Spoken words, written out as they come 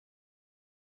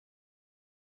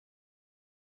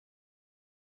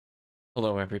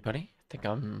Hello, everybody. I think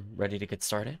I'm ready to get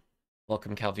started.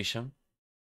 Welcome, Calvisham.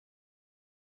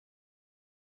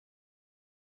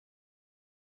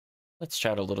 Let's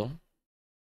chat a little.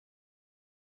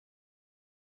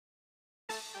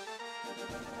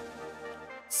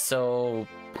 So,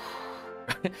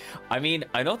 I mean,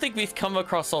 I don't think we've come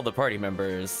across all the party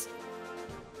members.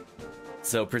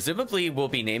 So, presumably, we'll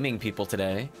be naming people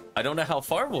today. I don't know how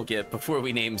far we'll get before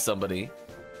we name somebody.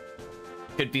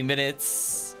 Could be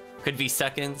minutes, could be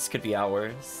seconds, could be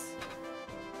hours.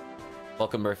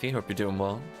 Welcome, Murphy. Hope you're doing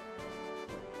well.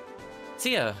 So,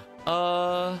 yeah,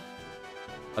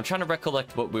 I'm trying to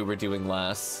recollect what we were doing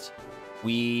last.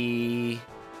 We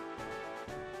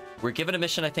were given a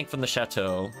mission, I think, from the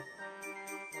chateau.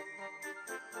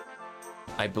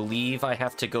 I believe I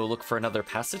have to go look for another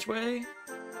passageway.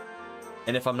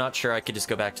 And if I'm not sure, I could just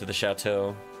go back to the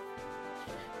chateau.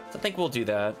 So I think we'll do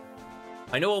that.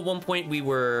 I know at one point we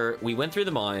went through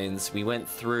the mines, we went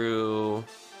through...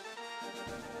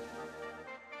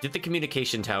 did the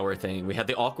communication tower thing, we had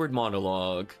the awkward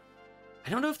monologue. I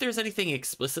don't know if there's anything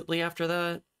explicitly after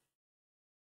that.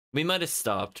 We might have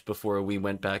stopped before we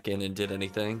went back in and did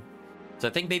anything. So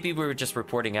I think maybe we were just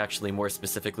reporting actually more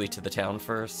specifically to the town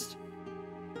first.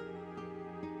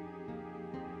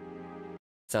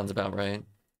 Sounds about right.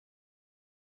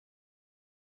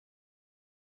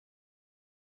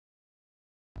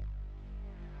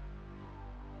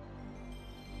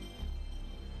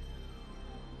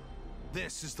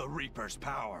 This is the Reaper's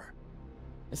power.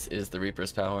 This is the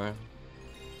Reaper's power.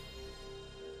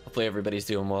 Hopefully everybody's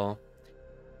doing well.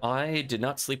 I did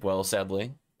not sleep well,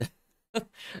 sadly.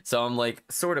 So I'm like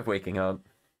sort of waking up.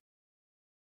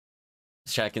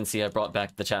 Chat can see I brought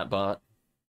back the chat bot.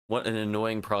 What an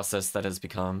annoying process that has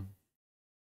become.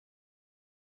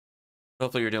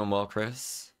 Hopefully you're doing well,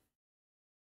 Chris.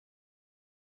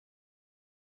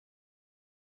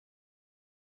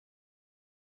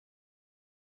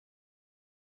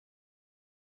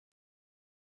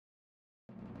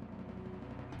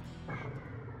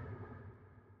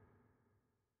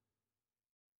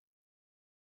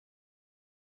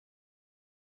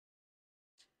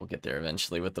 We'll get there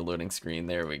eventually with the loading screen.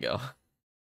 There we go.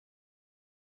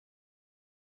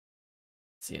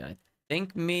 See, I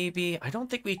think maybe... I don't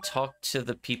think we talked to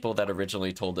the people that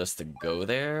originally told us to go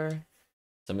there.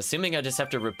 So I'm assuming I just have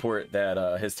to report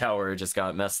that his tower just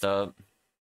got messed up.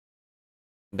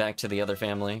 Back to the other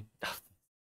family.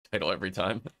 Title every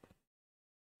time.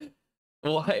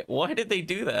 Why did they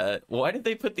do that? Why did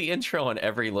they put the intro on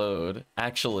every load?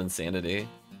 Actual insanity.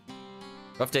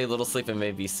 Rough day, little sleep, and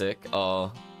may be sick.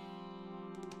 Oh.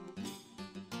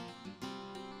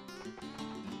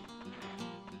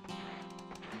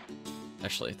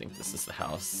 Actually, I think this is the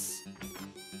house.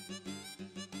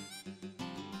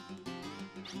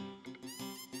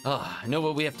 I know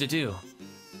what we have to do.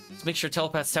 Let's make sure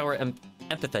Telepath's Tower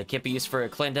Empathite can't be used for a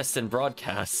clandestine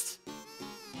broadcast.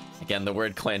 Again, the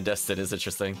word clandestine is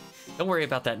interesting. Don't worry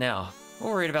about that now.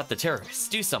 We're worried about the terrorists.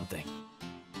 Do something.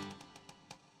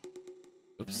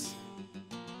 Oops.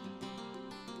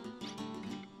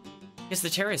 Yes, the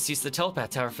terrorists use the Telepath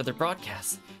Tower for their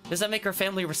broadcast. Does that make our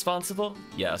family responsible?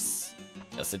 Yes.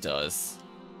 Yes, it does.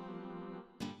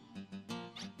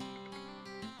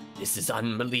 This is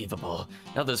unbelievable.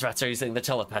 Now those rats are using the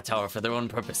Telepath Tower for their own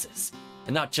purposes.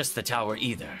 And not just the tower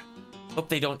either. Hope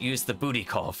they don't use the booty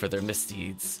call for their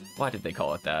misdeeds. Why did they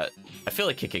call it that? I feel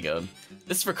like kicking them.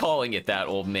 This is for calling it that,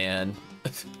 old man.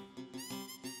 At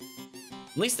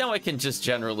least now I can just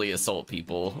generally assault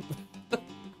people.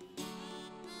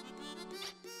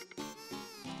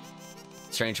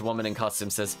 Strange woman in costume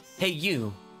says, "Hey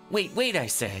you! Wait, I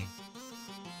say!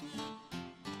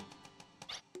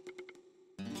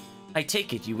 I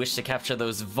take it you wish to capture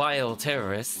those vile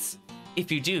terrorists.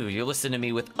 If you do, you'll listen to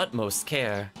me with utmost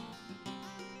care.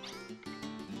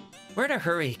 We're in a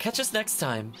hurry. Catch us next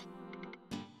time.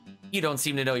 You don't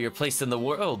seem to know your place in the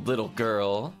world, little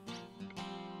girl.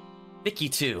 Vicky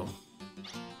too.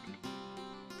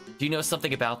 Do you know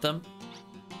something about them?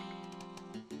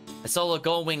 I saw a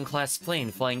Gullwing-class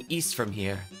plane flying east from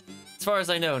here. As far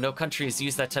as I know, no country has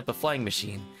used that type of flying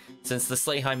machine since the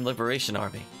Slayheim Liberation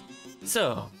Army.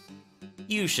 So,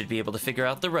 you should be able to figure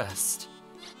out the rest.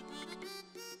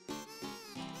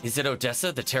 Is it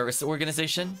Odessa, the terrorist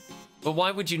organization? But why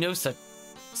would you know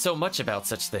so much about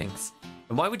such things?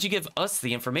 And why would you give us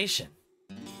the information?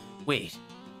 Wait,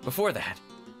 before that,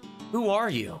 who are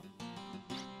you?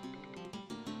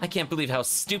 I can't believe how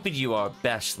stupid you are,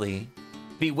 Bashley.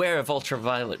 Beware of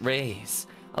ultraviolet rays.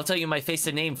 I'll tell you my face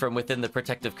and name from within the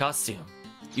protective costume.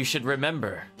 You should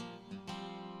remember.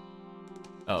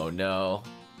 Oh no.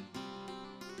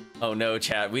 Oh no,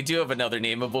 chat. We do have another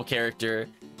nameable character.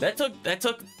 That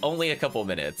took only a couple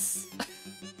minutes.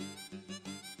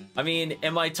 I mean,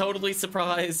 am I totally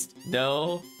surprised?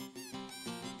 No.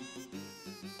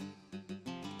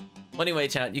 Well, anyway,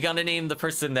 chat, you gotta name the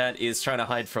person that is trying to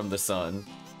hide from the sun.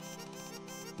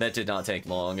 That did not take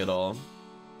long at all.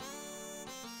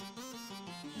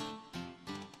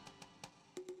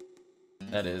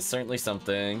 That is certainly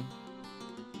something.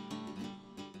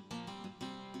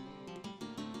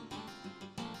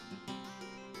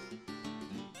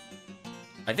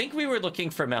 I think we were looking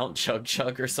for Mount Chug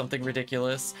Chug or something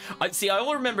ridiculous. See, I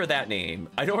will remember that name.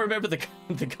 I don't remember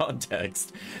the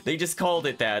context. They just called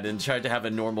it that and tried to have a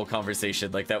normal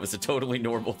conversation like that was a totally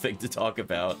normal thing to talk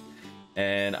about.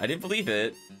 And I didn't believe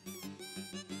it.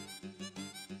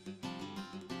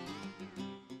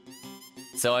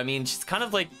 So, I mean, she's kind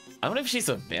of like... I don't know if she's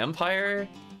a vampire.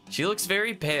 She looks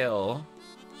very pale.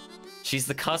 She's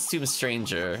the costume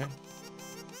stranger.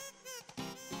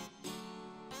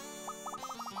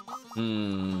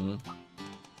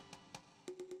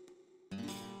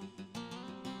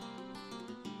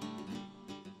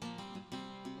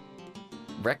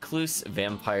 Recluse,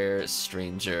 vampire,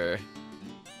 stranger.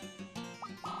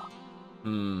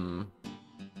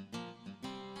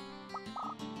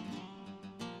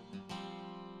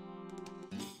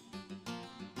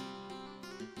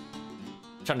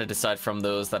 Trying to decide from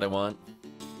those that I want.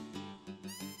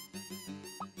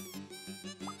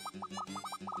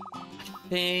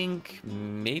 I think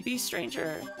maybe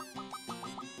stranger.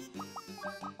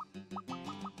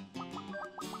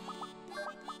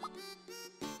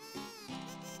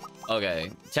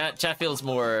 Okay, chat feels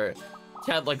more.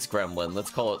 Chat likes Gremlin. Let's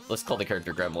call the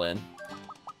character Gremlin.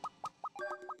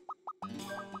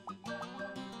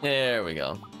 There we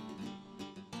go.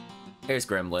 Here's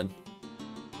Gremlin.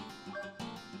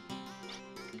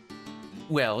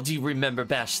 Well, do you remember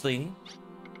Bashley?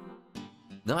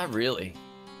 Not really.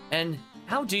 And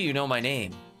how do you know my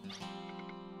name?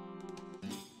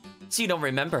 So you don't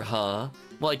remember, huh?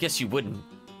 Well, I guess you wouldn't.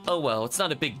 Oh well, it's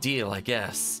not a big deal, I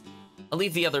guess. I'll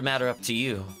leave the other matter up to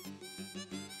you.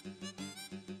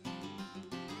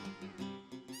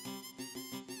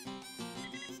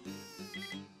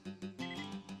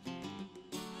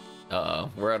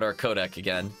 We're at our codec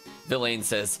again. Villain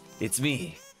says, "It's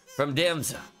me, from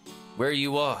Damsa. Where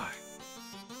you are."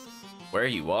 Where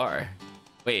you are?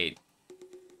 Wait,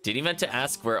 did he meant to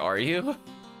ask where are you?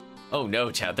 Oh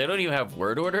no, chat, they don't even have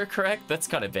word order correct? That's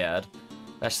kind of bad.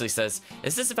 Ashley says,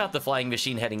 "Is this about the flying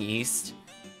machine heading east?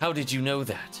 How did you know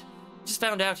that?" Just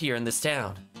found out here in this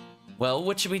town. Well,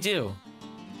 what should we do?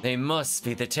 They must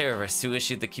be the terrorists who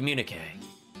issued the communique.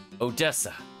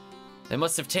 Odessa. They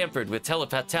must have tampered with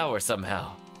Telepath Tower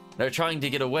somehow. They're trying to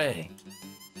get away.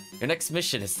 Your next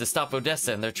mission is to stop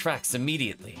Odessa in their tracks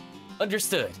immediately.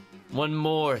 Understood. One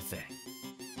more thing.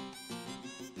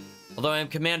 Although I am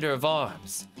commander of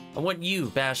arms, I want you,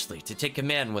 Bashley, to take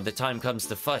command when the time comes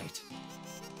to fight.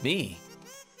 Me?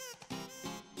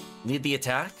 Lead the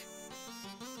attack?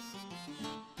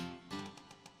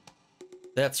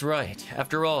 That's right.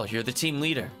 After all, you're the team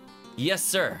leader. Yes,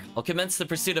 sir. I'll commence the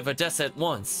pursuit of Odessa at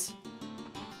once.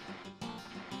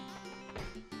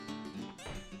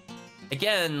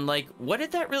 Again, like, what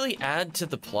did that really add to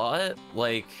the plot?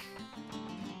 Like,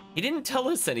 he didn't tell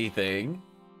us anything.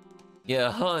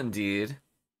 Yeah, huh, indeed.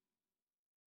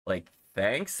 Like,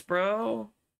 thanks, bro?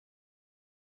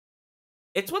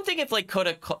 It's one thing if, like,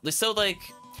 codec... So, like,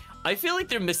 I feel like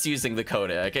they're misusing the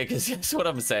codec, because that's what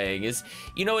I'm saying, is,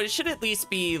 you know, it should at least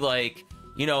be, like,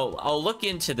 you know, I'll look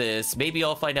into this, maybe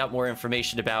I'll find out more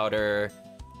information about her,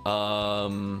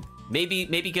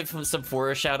 maybe give him some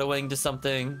foreshadowing to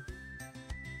something.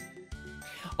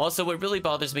 Also, what really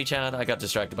bothers me, Chad, I got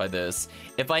distracted by this.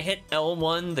 If I hit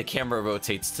L1, the camera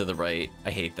rotates to the right. I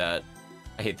hate that.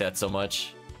 I hate that so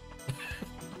much.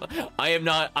 I am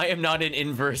not an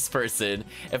inverse person.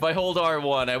 If I hold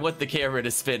R1, I want the camera to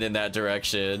spin in that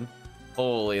direction.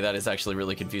 Holy, that is actually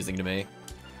really confusing to me.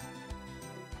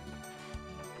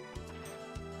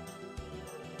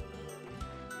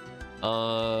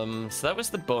 So that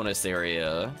was the bonus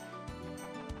area.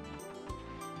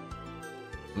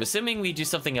 I'm assuming we do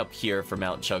something up here for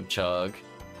Mount Chug Chug.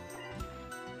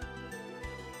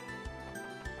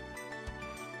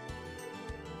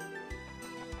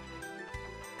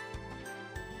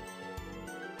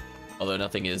 Although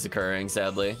nothing is occurring,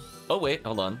 sadly. Oh wait,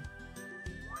 hold on.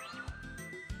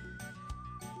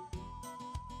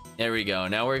 There we go,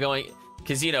 now we're going...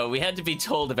 Because, you know, we had to be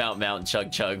told about Mount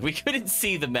Chug Chug. We couldn't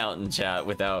see the mountain, chat,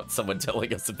 without someone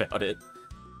telling us about it.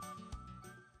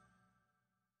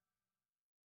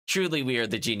 Truly, we are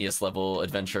the genius level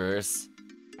adventurers.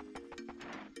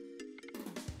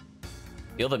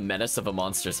 Feel the menace of a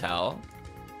monster's howl.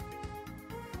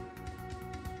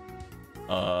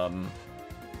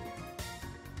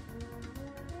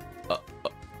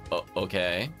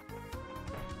 Okay.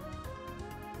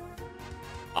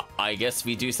 I guess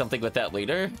we do something with that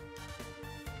later.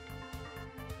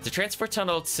 The transport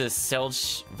tunnel to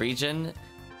Selch region.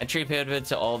 Entry prohibited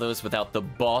to all those without the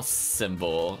boss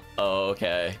symbol. Oh,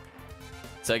 okay.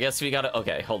 So I guess we gotta...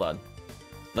 Okay, hold on.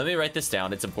 Let me write this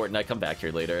down. It's important I come back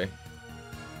here later.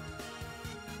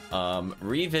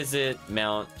 Revisit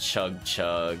Mount Chug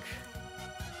Chug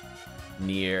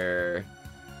near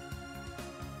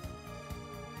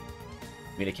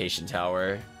communication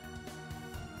tower.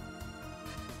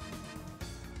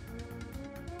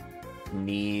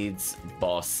 Needs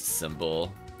boss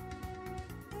symbol.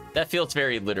 That feels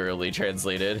very literally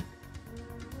translated.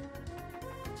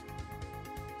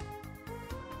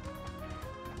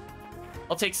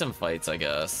 I'll take some fights, I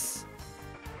guess.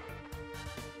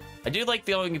 I do like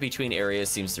going between areas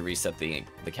seems to reset the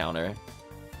counter.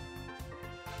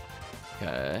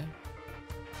 Okay.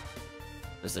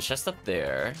 There's a chest up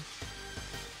there.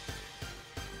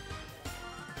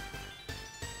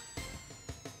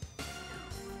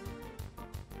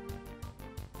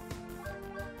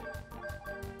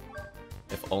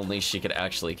 If only she could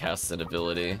actually cast an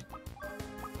ability.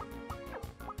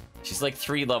 She's like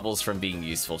 3 levels from being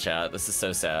useful, chat. This is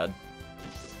so sad.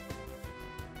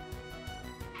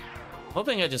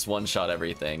 Hoping I just one-shot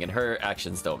everything, and her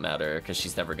actions don't matter, because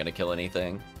she's never gonna kill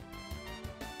anything.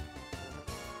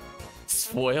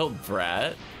 Spoiled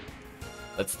Brat?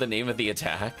 That's the name of the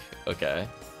attack? Okay.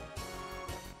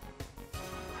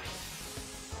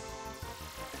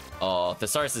 Oh,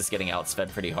 Thesaurus is getting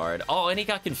outsped pretty hard. Oh, and he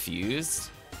got confused.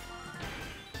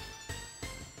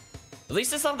 At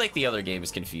least it's not like the other game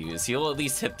is confused. He'll at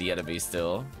least hit the enemy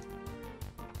still.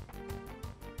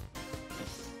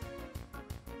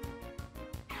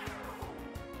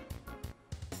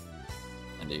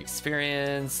 And the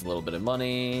experience, a little bit of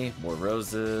money, more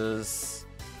roses.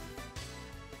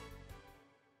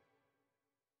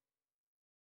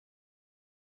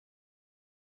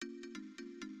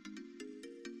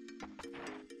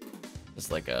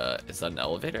 It's like a... Is that an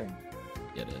elevator?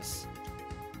 Yeah, it is.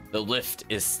 The lift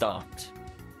is stopped.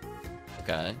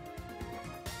 Okay.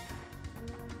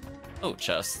 Oh,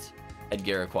 chest.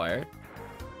 Headgear acquired.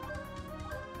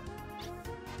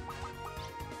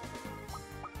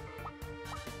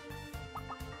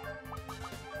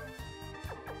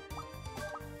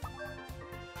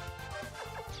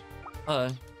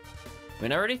 I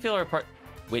mean, I already feel our part...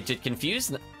 Wait, did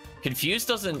Confuse... Confuse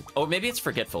doesn't... Oh, maybe it's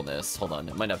Forgetfulness. Hold on,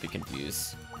 it might not be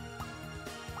Confuse.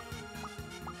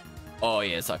 Oh,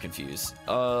 yeah, it's not Confuse.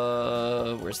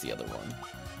 Where's the other one?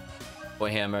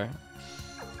 Boy Hammer.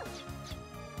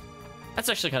 That's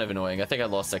actually kind of annoying. I think I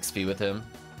lost XP with him.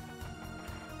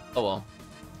 Oh, well.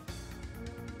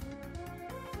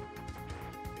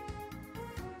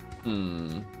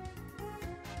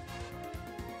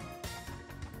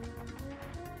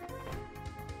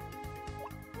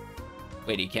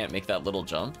 Wait, he can't make that little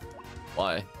jump?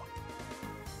 Why?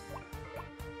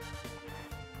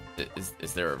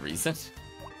 Is there a reason?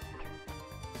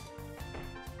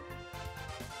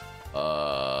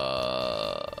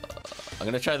 I'm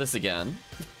gonna try this again.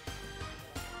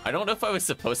 I don't know if I was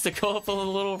supposed to go up a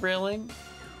little railing.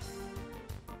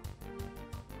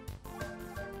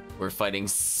 We're fighting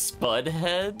Spud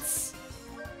Heads?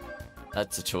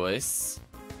 That's a choice.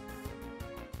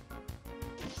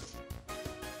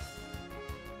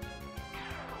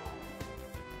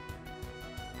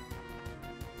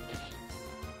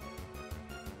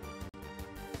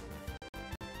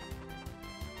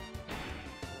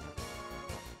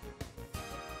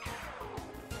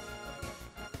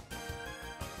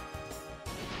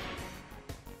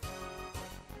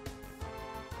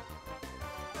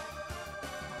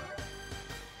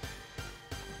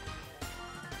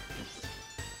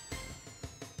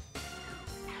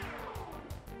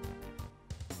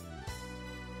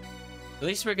 At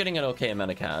least we're getting an okay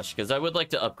amount of cash, because I would like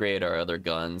to upgrade our other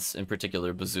guns, in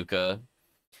particular Bazooka,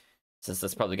 since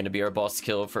that's probably going to be our boss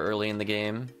kill for early in the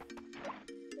game.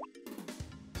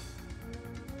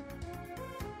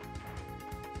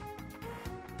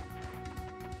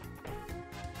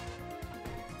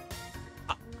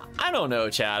 I don't know,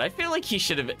 Chad. I feel like he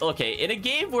should have... Okay, in a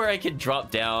game where I could drop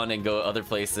down and go other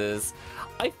places,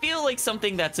 I feel like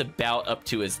something that's about up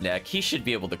to his neck, he should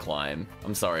be able to climb.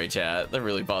 I'm sorry, chat. That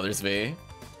really bothers me.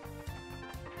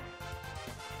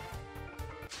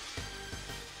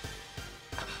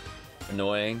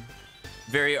 Annoying.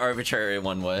 Very arbitrary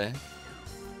one way.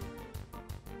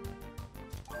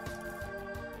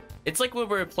 It's like when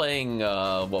we were playing,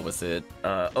 what was it?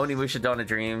 Onimusha Dawn of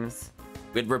Dreams.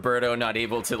 With Roberto not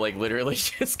able to, like, literally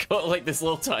just go like this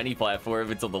little tiny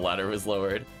platform until the ladder was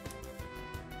lowered.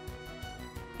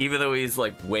 Even though he's,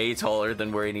 like, way taller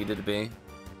than where he needed to be.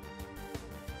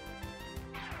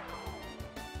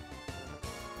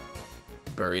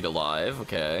 Buried alive,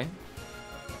 okay.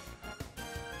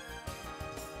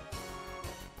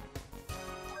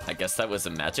 I guess that was a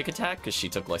magic attack because she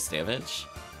took less damage.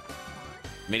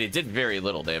 I mean, it did very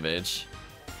little damage.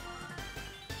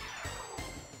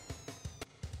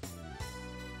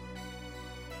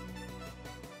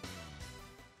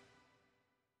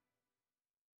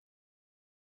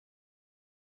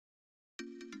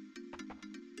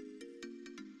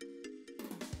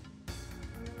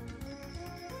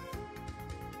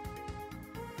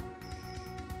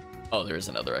 Oh, there is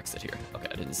another exit here. Okay,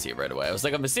 I didn't see it right away. I was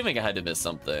like, I'm assuming I had to miss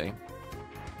something.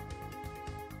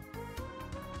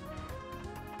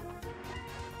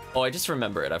 Oh, I just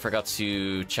remembered. I forgot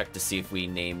to check to see if we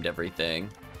named everything.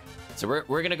 So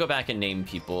we're gonna go back and name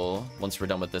people once we're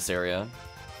done with this area.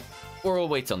 Or we'll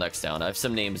wait till next down. I have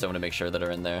some names I want to make sure that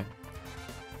are in there.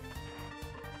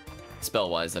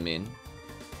 Spell-wise, I mean.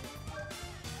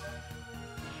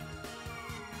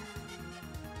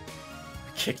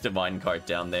 Kicked a minecart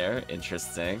down there.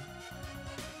 Interesting.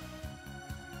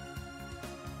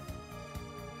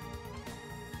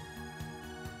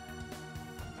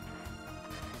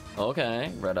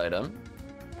 Okay, red item.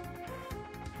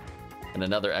 And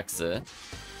another exit.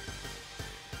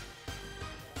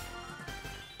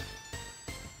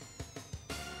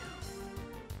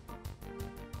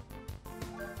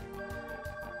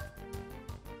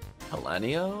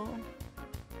 Helenio?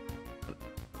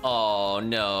 Oh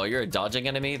no, you're a dodging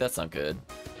enemy? That's not good.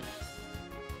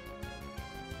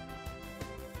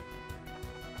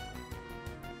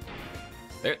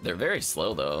 They're very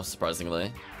slow though,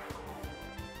 surprisingly.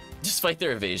 Just fight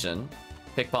their evasion.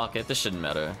 Pickpocket, this shouldn't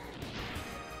matter.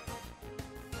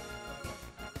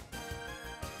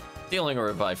 Stealing a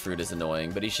revived fruit is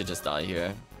annoying, but he should just die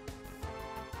here.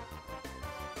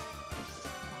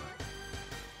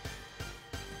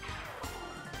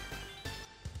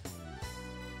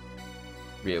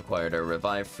 Reacquired a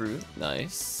revived fruit,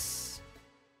 nice.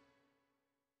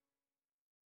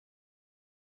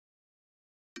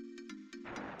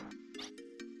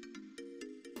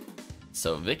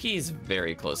 So Vicky's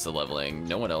very close to leveling,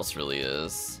 no one else really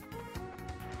is.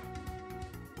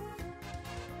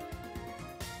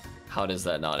 How does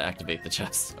that not activate the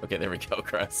chest? Okay, there we go,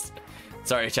 Crest.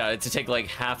 Sorry, chat, I had to take like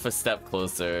half a step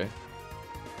closer.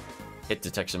 Hit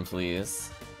detection, please.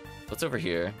 What's over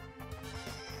here?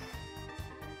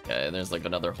 Okay, there's like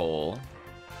another hole.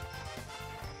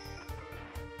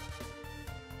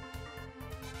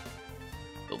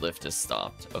 The lift is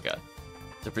stopped. Okay.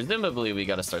 So presumably we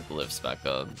gotta start the lifts back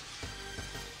up.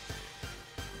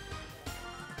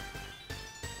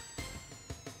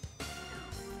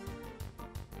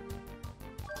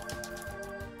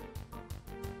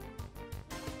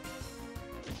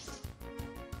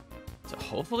 So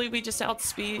hopefully we just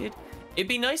outspeed. It'd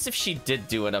be nice if she did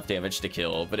do enough damage to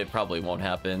kill, but it probably won't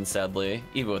happen, sadly,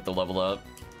 even with the level up.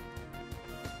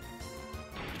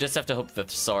 You just have to hope that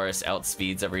Thesaurus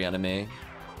outspeeds every enemy.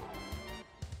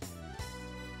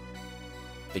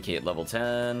 Vicky at level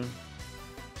 10.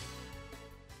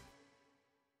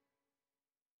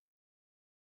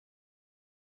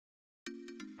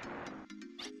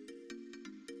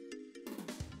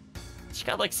 She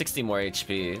got like 60 more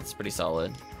HP. It's pretty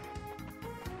solid.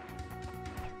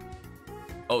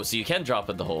 Oh, so you can drop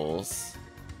in the holes.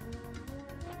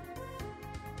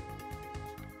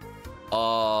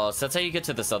 Oh, so that's how you get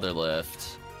to this other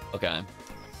lift. Okay.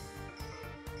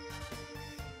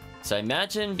 So I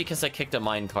imagine because I kicked a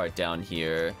minecart down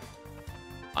here,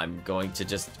 I'm going to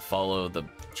just follow the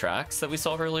tracks that we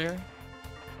saw earlier.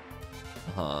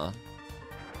 Uh-huh.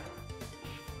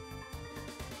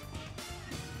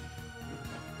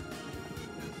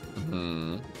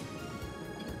 Hmm.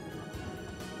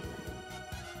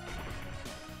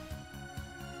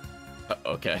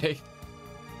 Okay.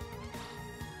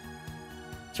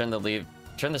 Turn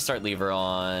the start lever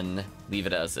on. Leave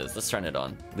it as is. Let's turn it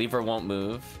on. Lever won't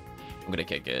move. I'm gonna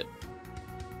kick it.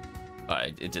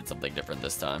 Alright, it did something different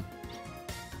this time.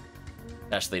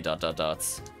 Ashley ...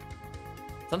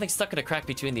 Something's stuck in a crack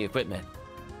between the equipment.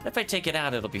 If I take it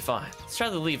out, it'll be fine. Let's try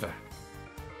the lever.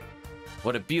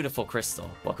 What a beautiful crystal.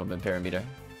 Welcome, Imperameter.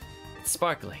 It's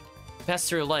sparkling. Pass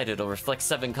through a light, it'll reflect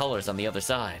 7 colors on the other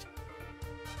side.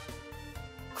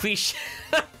 Cliche.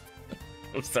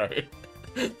 I'm sorry.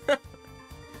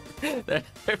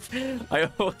 I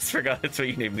almost forgot that's what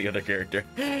you named the other character.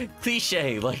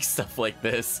 Cliche likes stuff like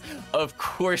this. Of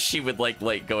course she would like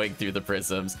light going through the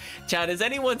prisms. Chad, is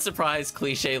anyone surprised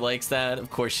Cliche likes that?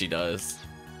 Of course she does.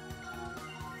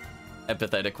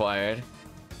 Epithet acquired.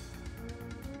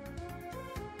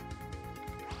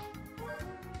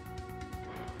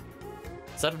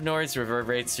 Set of noise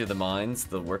reverberates through the mines.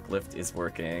 The work lift is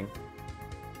working.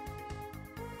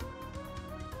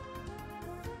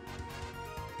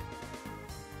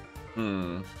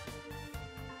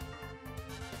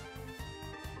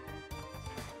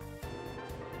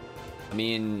 I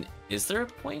mean, is there a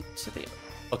point to the...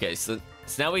 Okay, so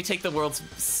now we take the world's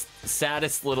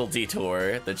saddest little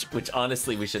detour, which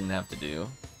honestly we shouldn't have to do.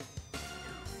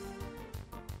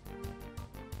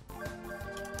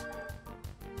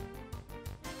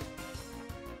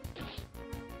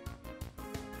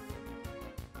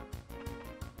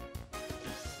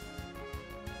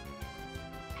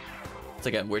 So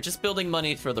again, we're just building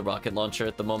money for the rocket launcher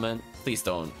at the moment. Please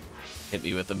don't hit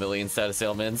me with a million status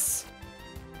ailments.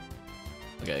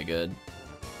 Okay, good.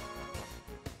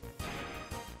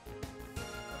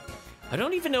 I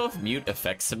don't even know if mute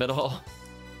affects him at all.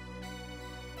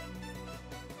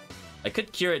 I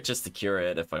could cure it just to cure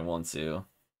it if I want to.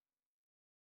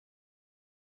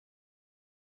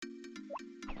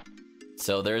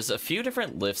 So there's a few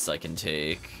different lifts I can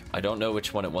take. I don't know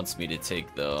which one it wants me to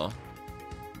take though.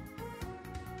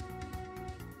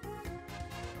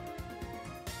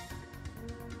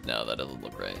 No, that doesn't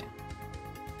look right.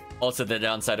 Also, the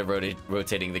downside of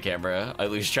rotating the camera, I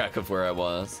lose track of where I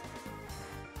was.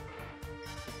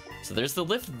 So there's the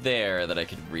lift there that I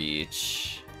could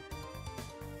reach.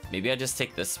 Maybe I just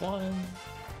take this one?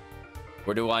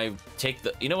 Or do I take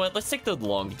the... You know what? Let's take the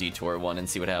long detour one and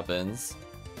see what happens.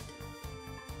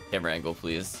 Camera angle,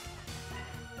 please.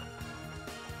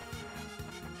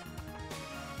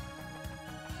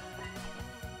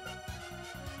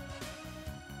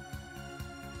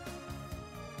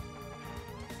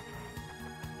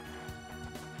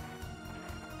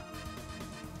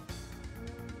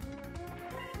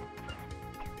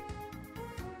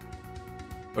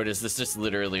 Or does this just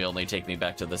literally only take me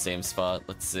back to the same spot?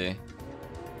 Let's see.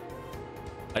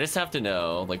 I just have to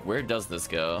know, like, where does this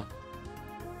go?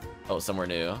 Oh, somewhere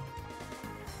new.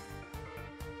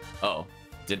 Oh,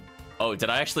 did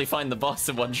I actually find the boss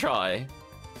in one try?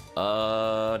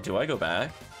 Do I go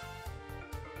back?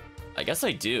 I guess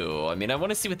I do. I mean, I want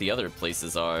to see what the other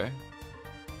places are.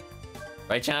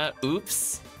 Right, chat?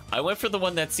 Oops. I went for the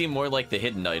one that seemed more like the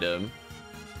hidden item.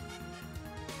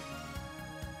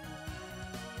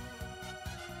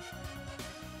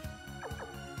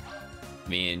 I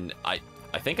mean, I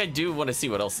think I do want to see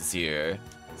what else is here.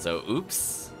 So,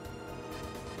 oops.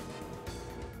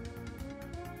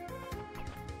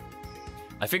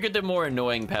 I figured the more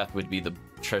annoying path would be the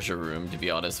treasure room, to be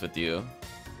honest with you.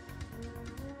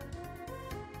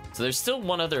 So there's still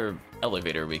one other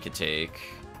elevator we could take.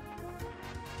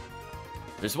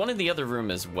 There's one in the other room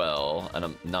as well, and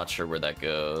I'm not sure where that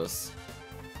goes.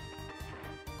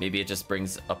 Maybe it just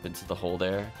brings up into the hole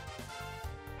there.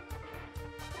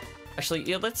 Actually,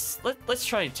 yeah, let's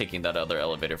try taking that other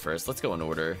elevator first. Let's go in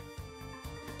order.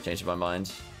 Changed my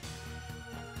mind.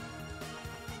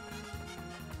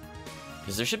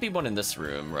 Because there should be one in this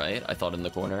room, right? I thought in the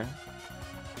corner.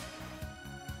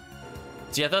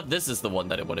 See, I thought this is the one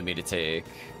that it wanted me to take.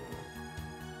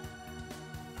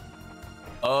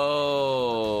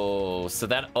 Oh, so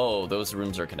that... Oh, those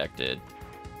rooms are connected.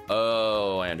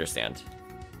 Oh, I understand.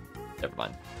 Never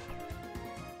mind.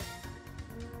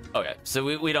 Okay, so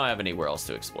we don't have anywhere else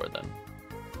to explore then.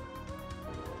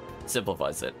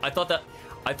 Simplifies it. I thought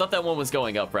that one was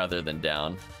going up rather than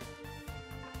down.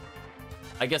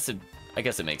 I guess it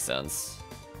makes sense.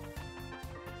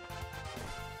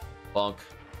 Bonk.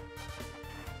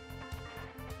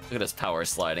 Look at us power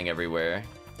sliding everywhere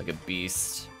like a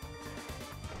beast.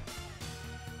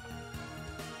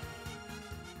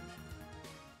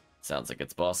 Sounds like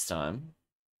it's boss time.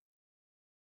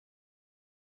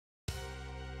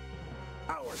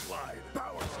 Power slide!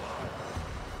 Power slide!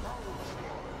 Power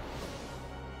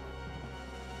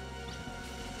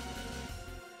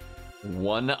slide!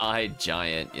 One-eyed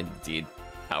giant, indeed.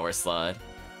 Power slide.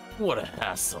 What a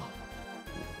hassle.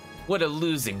 What a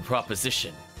losing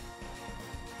proposition.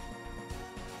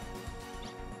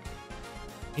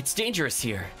 It's dangerous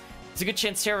here. There's a good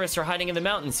chance terrorists are hiding in the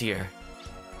mountains here.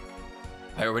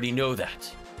 I already know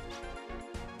that.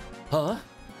 Huh?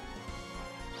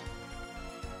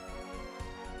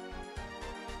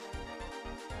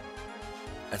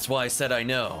 That's why I said I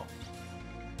know.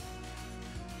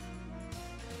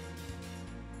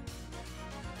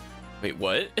 Wait,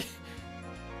 what?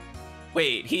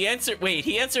 Wait, he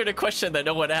answered a question that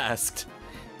no one asked.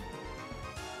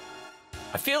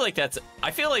 I feel like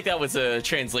that was a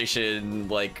translation,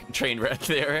 like, train wreck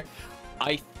there.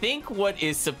 I think what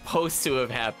is supposed to have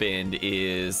happened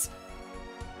is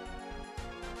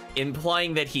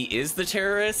implying that he is the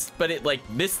terrorist, but it, like,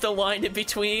 missed a line in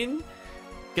between.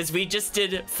 Because we just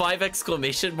did 5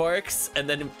 exclamation marks, and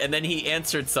then he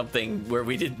answered something where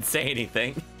we didn't say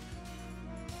anything.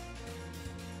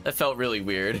 That felt really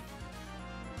weird.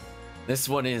 This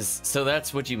one is, so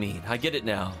that's what you mean. I get it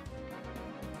now.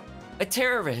 A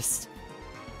terrorist.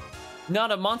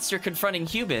 Not a monster confronting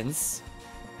humans.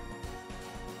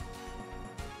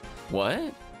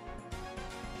 What?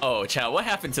 Oh, chat, what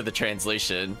happened to the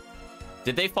translation?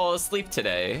 Did they fall asleep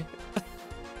today?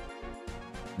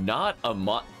 Not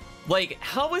a like,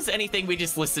 how is anything we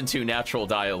just listened to natural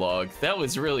dialogue? That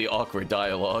was really awkward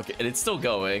dialogue, and it's still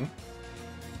going.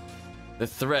 The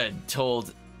thread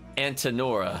told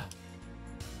Antonora.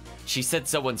 She said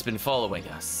someone's been following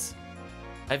us.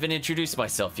 I haven't introduced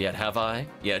myself yet, have I?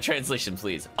 Yeah, translation,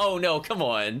 please. Oh no, come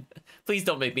on. Please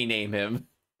don't make me name him.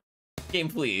 Game,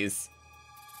 please.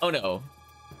 Oh no.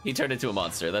 He turned into a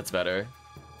monster, that's better.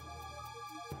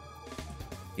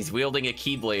 He's wielding a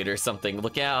keyblade or something.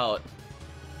 Look out.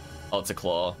 Oh, it's a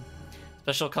claw.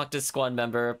 Special Cactus Squad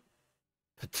member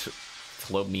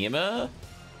Ptolomia?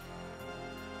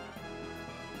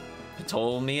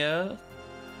 Ptolomia?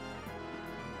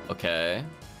 Okay.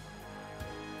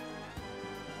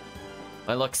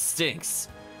 My luck stinks.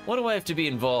 Why do I have to be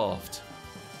involved?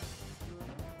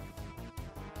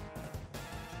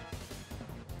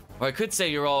 Or I could say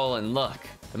you're all in luck.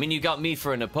 I mean, you got me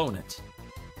for an opponent.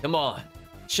 Come on.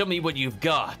 Show me what you've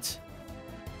got.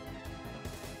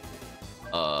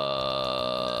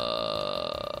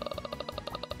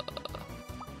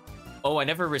 Oh, I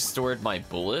never restored my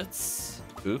bullets?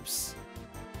 Oops.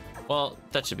 Well,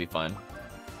 that should be fine.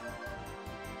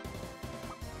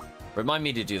 Remind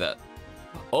me to do that.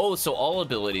 Oh, so all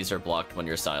abilities are blocked when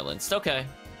you're silenced. Okay.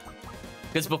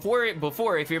 Because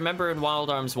before, if you remember in Wild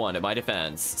Arms 1, in my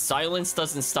defense, silence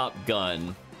doesn't stop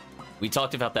gun. We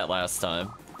talked about that last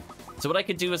time. So what I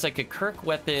could do is I could Kirk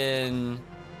weapon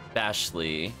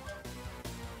Bashley.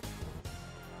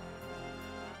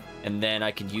 And then I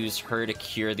could use her to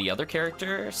cure the other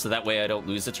character, so that way I don't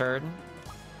lose a turn.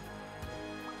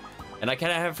 And I can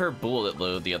have her bullet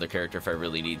load the other character if I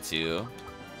really need to.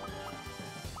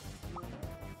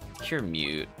 Cure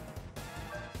mute.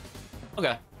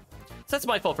 Okay. So that's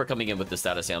my fault for coming in with the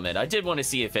status ailment. I did want to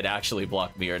see if it actually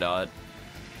blocked me or not.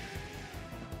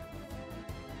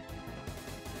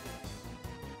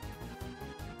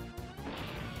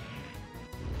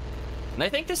 And I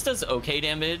think this does okay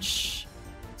damage,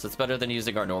 so it's better than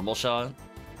using our normal shot.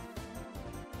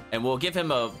 And we'll give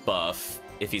him a buff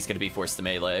if he's going to be forced to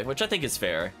melee, which I think is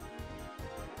fair.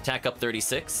 Attack up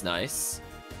 36, nice.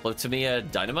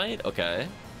 Plotomia Dynamite, okay.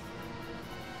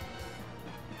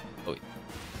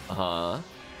 Oh,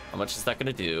 how much is that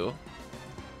going to do?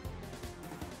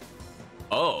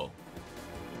 Oh.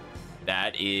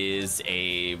 That is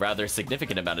a rather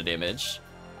significant amount of damage.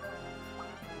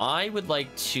 I would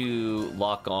like to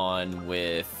lock on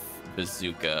with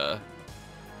Bazooka,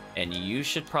 and you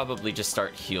should probably just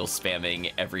start heal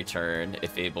spamming every turn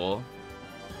if able.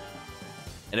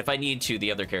 And if I need to,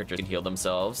 the other characters can heal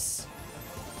themselves.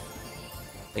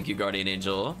 Thank you, Guardian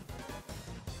Angel.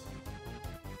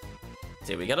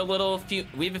 See, we got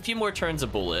we have a few more turns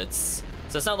of bullets,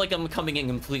 so it's not like I'm coming in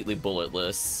completely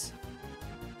bulletless.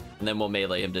 And then we'll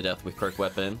melee him to death with Quirk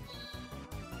Weapon.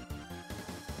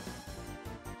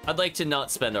 I'd like to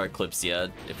not spend our clips yet,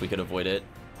 if we could avoid it.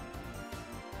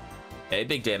 Okay,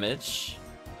 big damage.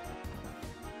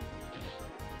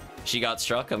 She got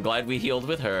struck. I'm glad we healed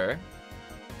with her.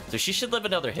 So she should live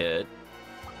another hit.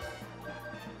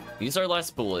 Use our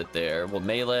last bullet there. We'll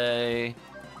melee.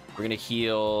 We're gonna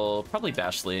heal probably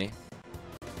Bashley.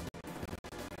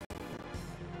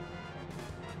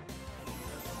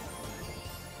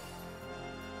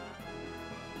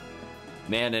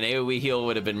 Man, an AoE heal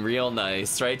would have been real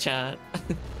nice, right, chat?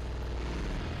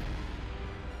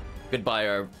 Goodbye,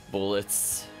 our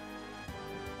bullets.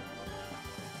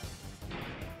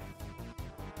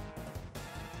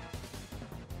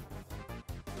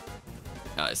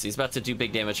 Alright, so he's about to do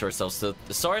big damage to ourselves. So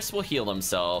the Saurus will heal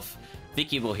himself.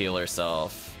 Vicky will heal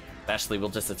herself. Bashley will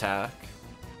just attack.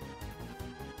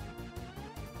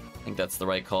 I think that's the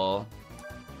right call.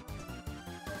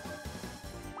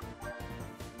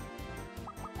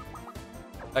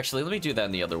 Actually, let me do that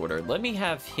in the other order. Let me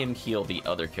have him heal the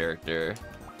other character.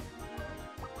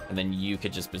 And then you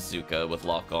could just bazooka with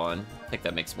lock on. I think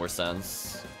that makes more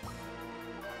sense.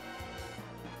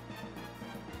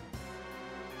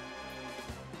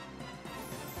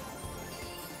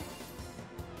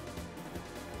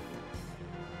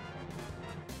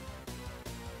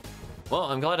 Well,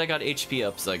 I'm glad I got HP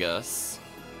ups, I guess.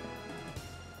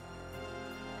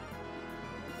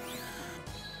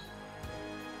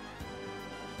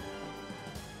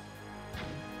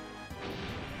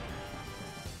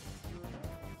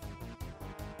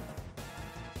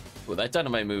 Well, that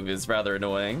dynamite move is rather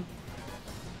annoying.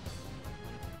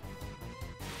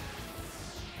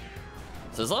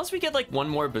 So as long as we get like one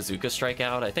more bazooka strike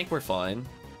out, I think we're fine.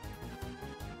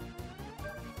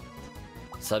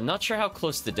 So I'm not sure how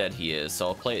close to dead he is, so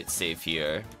I'll play it safe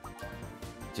here.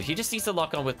 So he just needs to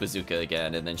lock on with bazooka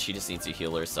again, and then she just needs to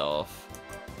heal herself.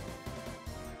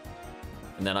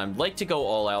 And then I'd like to go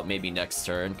all out maybe next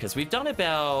turn, because we've done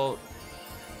about,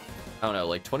 I don't know,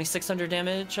 like 2,600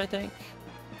 damage, I think.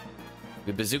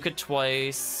 We bazooka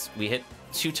twice, we hit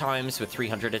 2 times with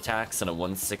 300 attacks and a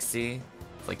 160.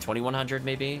 Like 2,100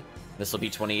 maybe? This will be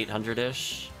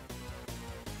 2,800-ish.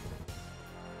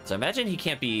 So I imagine he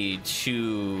can't be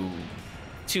too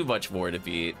much more to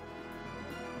beat.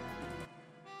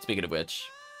 Speaking of which,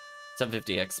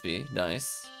 750 XP,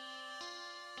 nice.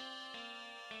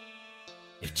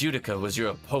 If Judica was your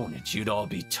opponent, you'd all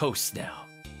be toast now.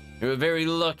 You were very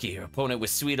lucky your opponent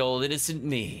was sweet old innocent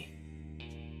me.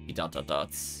 He dot dot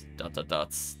dots, dot dot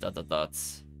dots, dot dot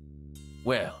dots.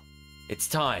 Well, it's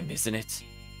time, isn't it?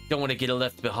 Don't want to get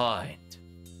left behind.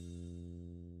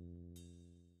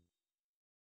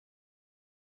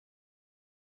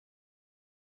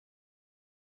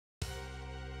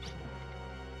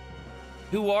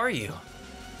 Who are you?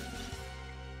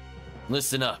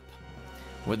 Listen up.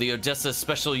 We're the Odessa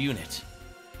Special Unit.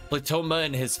 Platoma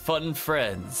and his fun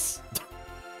friends.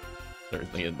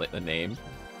 Certainly in the name.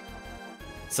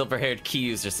 Silver-haired key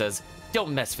user says,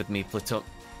 don't mess with me,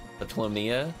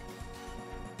 Platonia.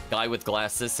 Guy with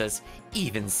glasses says,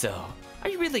 even so, are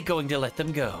you really going to let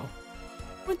them go?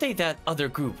 Weren't they that other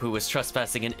group who was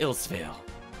trespassing in Ilsvale?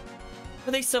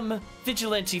 Were they some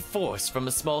vigilante force from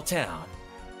a small town?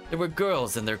 There were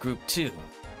girls in their group too.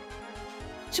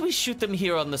 Should we shoot them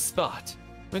here on the spot?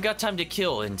 We've got time to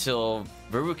kill until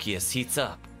Varukius heats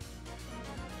up.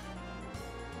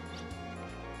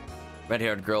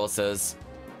 Red-haired girl says,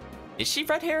 is she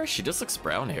red hair? She just looks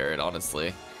brown haired,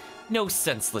 honestly. No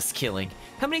senseless killing.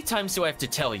 How many times do I have to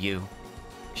tell you?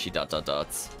 She dot dot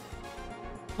dots.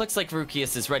 Looks like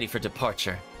Varukius is ready for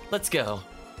departure. Let's go.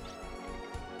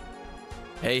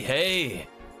 Hey,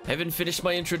 I haven't finished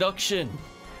my introduction.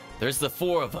 There's the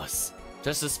 4 of us,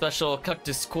 just a special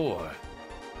Cactus Corps.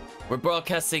 We're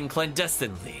broadcasting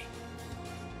clandestinely.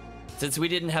 Since we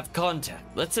didn't have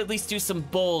contact, let's at least do some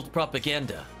bold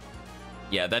propaganda.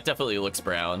 Yeah, that definitely looks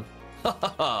brown. Ha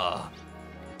ha ha.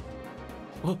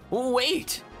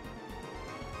 Wait!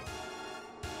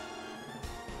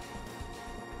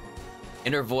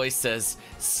 Inner voice says,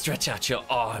 stretch out your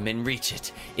arm and reach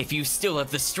it, if you still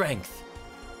have the strength.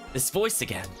 This voice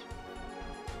again.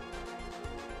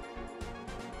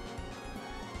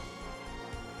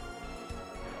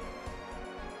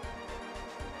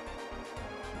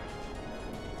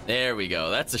 There we go,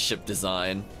 that's a ship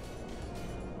design.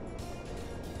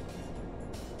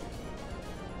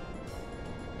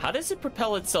 How does it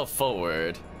propel itself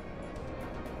forward?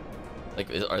 Like,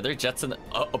 are there jets in the...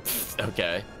 Oh, pff,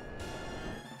 okay.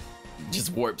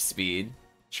 Just warp speed.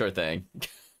 Sure thing.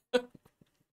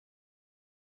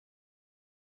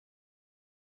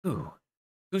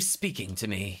 Who's speaking to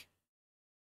me?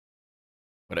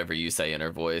 Whatever you say,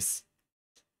 inner voice.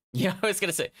 Yeah, I was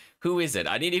gonna say, who is it?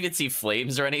 I didn't even see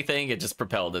flames or anything. It just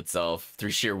propelled itself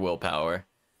through sheer willpower.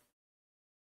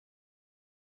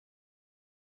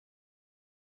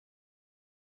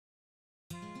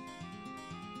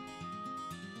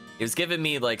 It was giving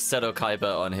me like Seto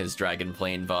Kaiba on his Dragon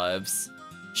Plane vibes.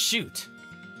 Shoot!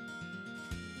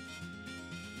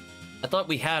 I thought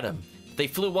we had them. They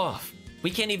flew off.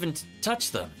 We can't even touch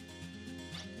them.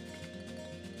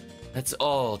 That's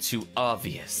all too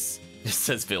obvious,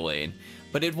 says Villain.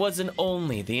 But it wasn't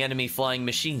only the enemy flying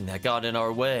machine that got in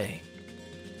our way.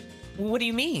 What do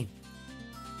you mean?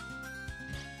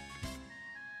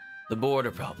 The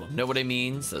border problem. Know what I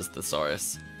mean? Says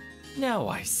Thesaurus. Now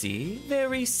I see.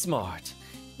 Very smart.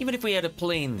 Even if we had a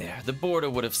plane there, the border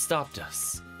would have stopped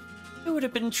us. There would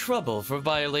have been trouble for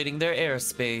violating their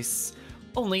airspace.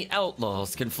 Only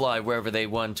outlaws can fly wherever they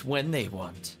want, when they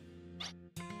want.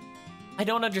 I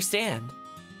don't understand.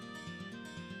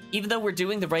 Even though we're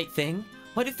doing the right thing,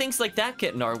 why do things like that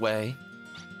get in our way?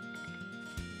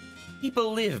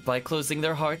 People live by closing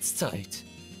their hearts tight.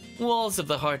 Walls of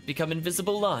the heart become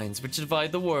invisible lines which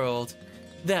divide the world.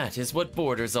 That is what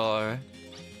borders are.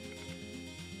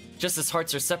 Just as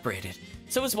hearts are separated,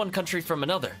 so is one country from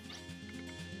another.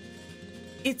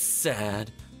 It's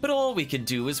sad, But all we can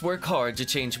do is work hard to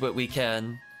change what we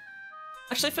can.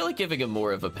 Actually, I feel like giving him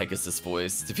more of a Pegasus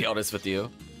voice, to be honest with you.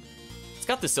 It's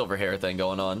got the silver hair thing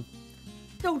going on.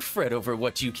 Don't fret over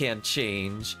what you can't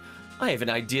change. I have an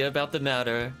idea about the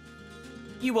matter.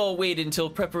 You all wait until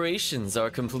preparations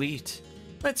are complete.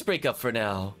 Let's break up for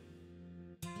now.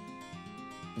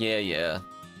 Yeah.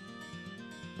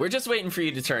 We're just waiting for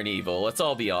you to turn evil. Let's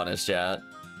all be honest, chat.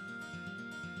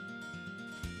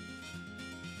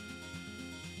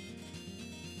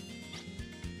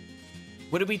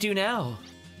 What do we do now?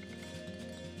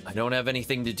 I don't have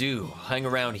anything to do. Hang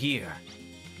around here.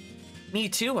 Me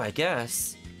too, I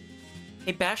guess.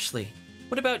 Hey, Bashley,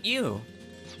 what about you?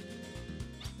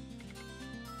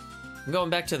 I'm going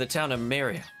back to the town of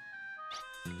Maria.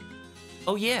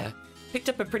 Oh yeah, picked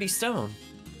up a pretty stone.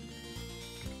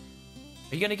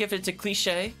 Are you gonna give it to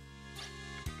Cliché?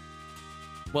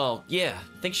 Well, yeah,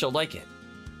 think she'll like it.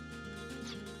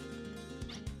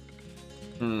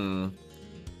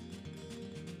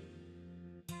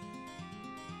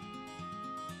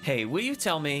 Hey, will you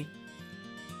tell me?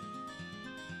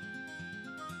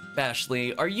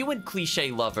 Bashley, are you and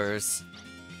Cliché lovers?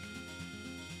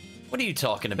 What are you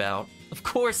talking about? Of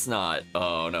course not.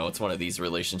 Oh no, it's one of these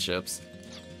relationships.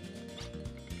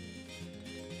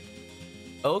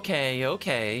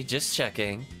 Okay, just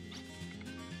checking.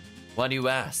 Why do you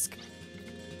ask?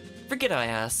 Forget I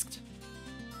asked.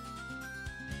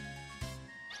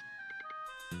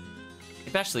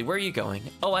 Hey, Bashley, where are you going?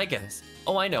 Oh,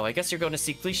 I know, I guess you're going to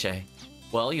see Cliché.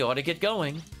 Well, you ought to get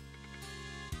going.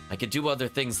 I could do other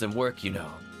things than work, you know.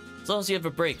 As long as you have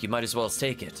a break, you might as well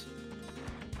take it.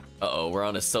 Uh-oh, we're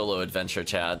on a solo adventure,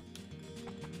 chat.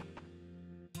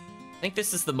 I think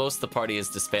this is the most the party has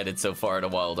disbanded so far in a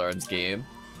Wild Arms game.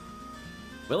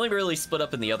 We only really split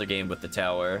up in the other game with the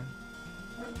tower.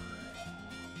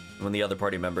 When the other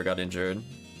party member got injured.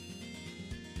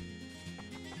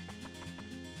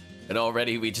 And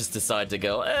already we just decide to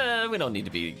go, we don't need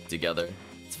to be together.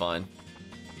 It's fine.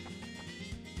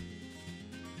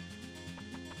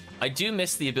 I do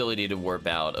miss the ability to warp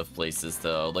out of places,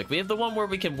 though. Like, we have the one where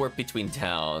we can warp between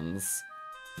towns.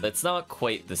 That's not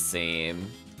quite the same.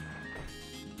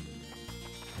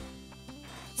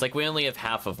 It's like we only have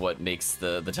half of what makes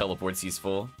the teleports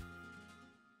useful.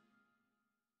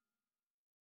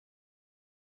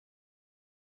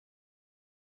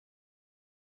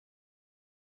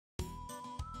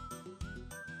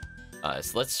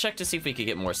 So let's check to see if we can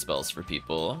get more spells for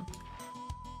people.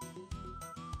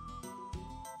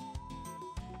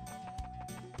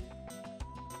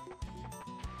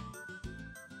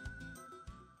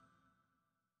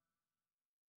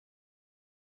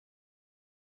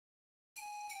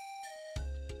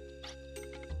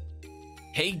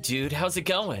 Hey dude, how's it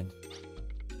going?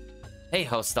 Hey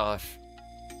Hostoff.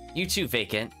 You too,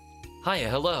 Vacant. Hiya,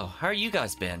 hello, how are you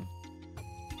guys been?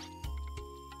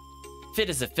 Fit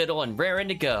as a fiddle and raring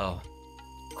to go.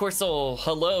 Of course, old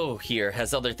Hello here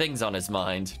has other things on his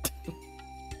mind.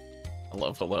 I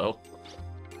love Hello.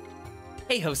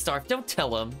 Hey Hostoff, don't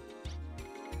tell him.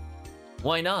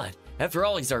 Why not? After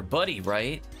all, he's our buddy,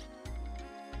 right?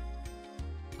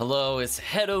 Hello is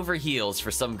head over heels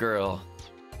for some girl.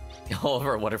 All of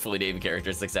our wonderfully named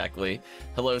characters, exactly.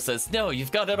 Hello says, no,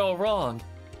 you've got it all wrong.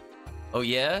 Oh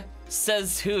yeah?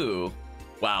 Says who?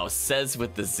 Wow, says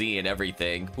with the Z and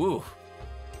everything. Woo.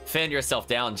 Fan yourself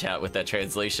down, chat, with that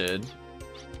translation.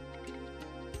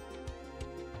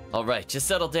 Alright, just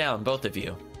settle down, both of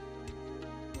you.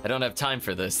 I don't have time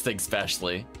for this, thinks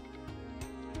Bashley.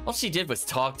 All she did was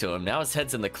talk to him, now his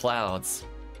head's in the clouds.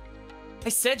 I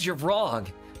said you're wrong.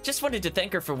 Just wanted to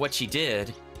thank her for what she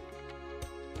did.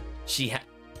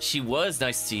 She was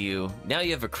nice to you. Now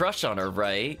you have a crush on her,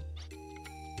 right?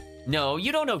 No,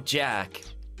 you don't know Jack.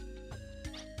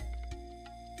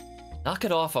 Knock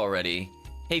it off already.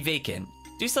 Hey, Vacant,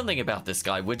 do something about this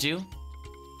guy, would you?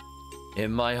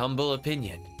 In my humble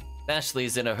opinion,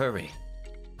 Bashley's in a hurry.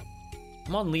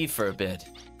 I'm on leave for a bit.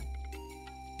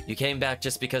 You came back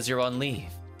just because you're on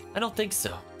leave? I don't think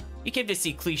so. You came to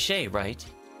see Cliché, right?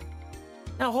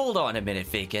 Now hold on a minute,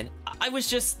 Vacant. I was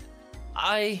just...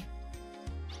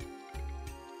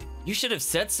 You should have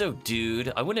said so,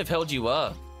 dude. I wouldn't have held you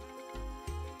up.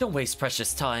 Don't waste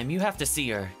precious time. You have to see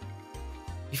her.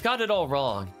 You've got it all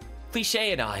wrong.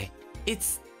 Cliché and I,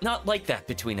 it's not like that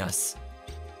between us.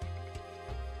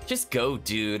 Just go,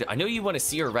 dude. I know you want to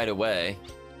see her right away.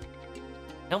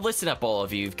 Now listen up, all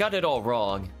of you. You've got it all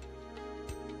wrong.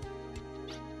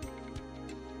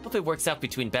 Hope it works out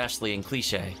between Bashley and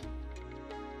Cliché.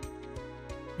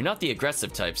 You're not the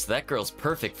aggressive type, so that girl's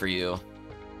perfect for you.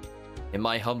 In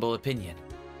my humble opinion,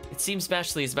 it seems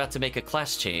Bashley is about to make a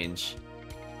class change.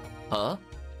 Huh?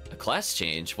 A class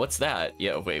change? What's that?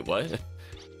 Yeah, wait, what?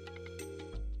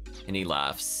 And he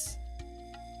laughs.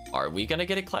 Are we gonna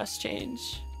get a class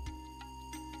change?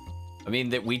 I mean,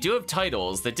 that we do have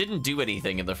titles that didn't do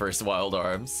anything in the first Wild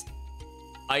Arms.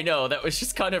 I know, that was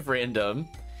just kind of random.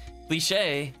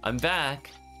 Cliche, I'm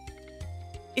back.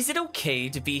 Is it okay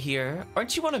to be here?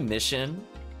 Aren't you on a mission?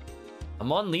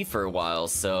 I'm on leave for a while,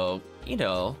 so, you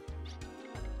know.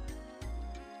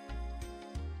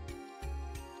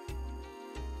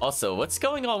 Also, what's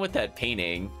going on with that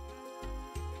painting?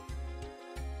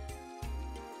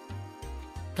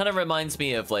 Kind of reminds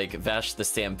me of, like, Vash the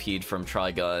Stampede from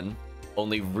Trigun,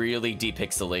 only really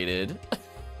depixelated.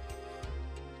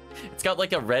 It's got,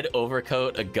 like, a red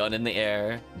overcoat, a gun in the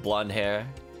air, blonde hair.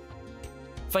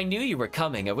 If I knew you were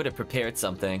coming, I would have prepared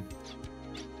something.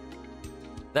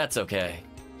 That's okay.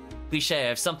 Cliche, I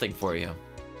have something for you.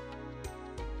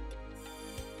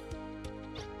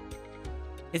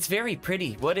 It's very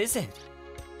pretty. What is it?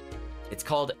 It's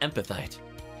called empathite.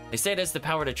 They say it has the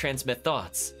power to transmit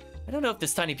thoughts. I don't know if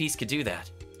this tiny piece could do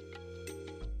that.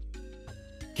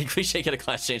 Can Cliche get a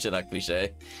class change to that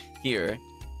Cliche? Here.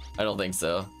 I don't think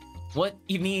so. What?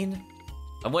 You mean?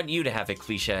 I want you to have it,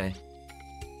 Cliche.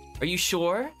 Are you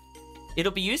sure?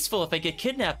 It'll be useful if I get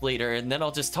kidnapped later, and then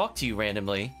I'll just talk to you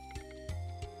randomly.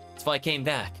 That's why I came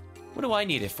back. What do I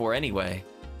need it for anyway?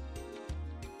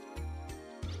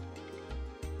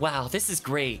 Wow, this is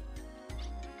great.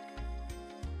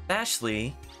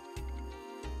 Ashley?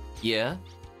 Yeah?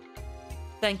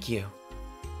 Thank you.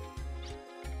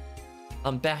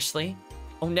 Bashley?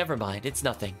 Oh, never mind, it's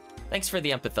nothing. Thanks for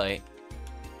the empathite.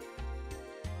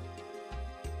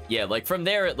 Yeah, like from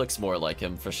there it looks more like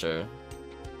him for sure.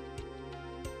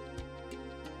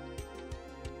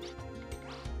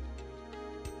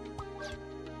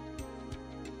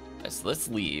 Alright, so let's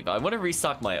leave. I want to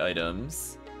restock my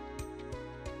items.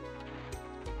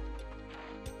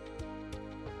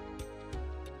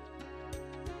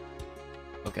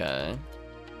 Okay.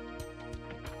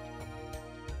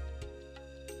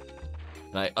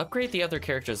 Can I upgrade the other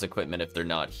characters' equipment if they're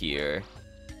not here?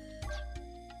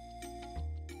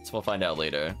 So we'll find out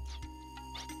later.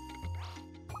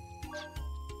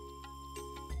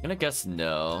 I'm gonna guess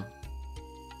no.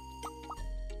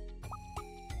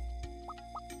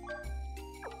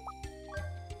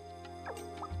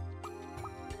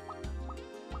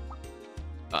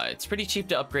 It's pretty cheap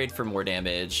to upgrade for more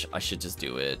damage. I should just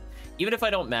do it. Even if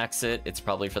I don't max it, it's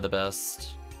probably for the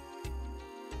best.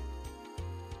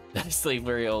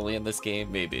 Slavery only in this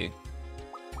game? Maybe.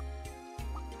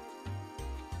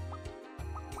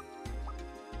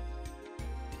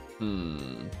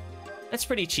 That's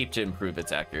pretty cheap to improve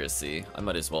its accuracy. I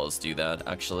might as well as do that,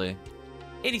 actually.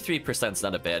 83%'s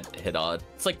not a bad hit odd.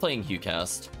 It's like playing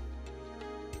HuCast.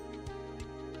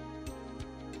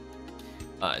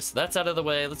 Alright, so that's out of the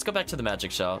way. Let's go back to the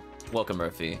magic shop. Welcome,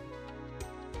 Murphy.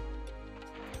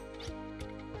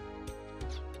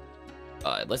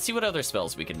 Alright, let's see what other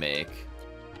spells we can make.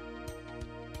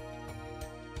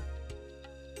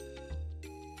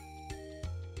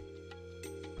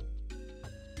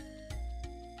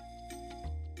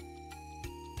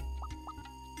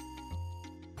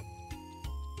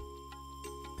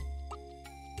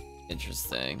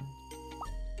 Interesting.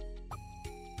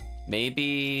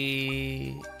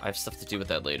 Maybe I have stuff to do with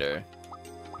that later.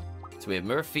 So we have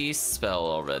Murphy's spell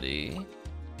already.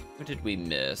 What did we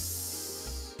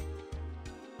miss?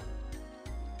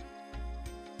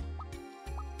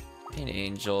 Pain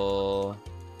Angel,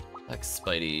 like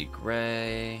Spidey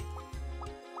Gray.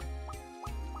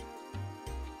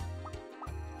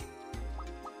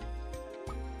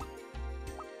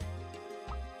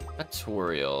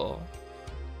 Tutorial.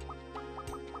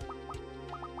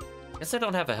 Guess I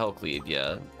don't have a Hell Cleave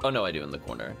yet. Oh no, I do in the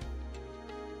corner.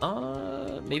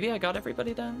 Maybe I got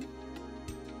everybody then?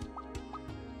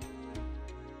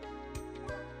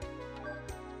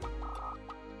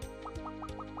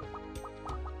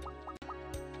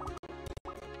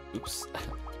 Oops.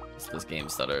 This game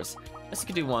stutters. I guess I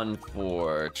could do one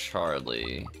for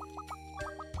Charlie.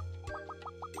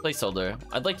 Placeholder.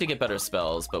 I'd like to get better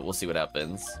spells, but we'll see what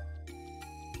happens.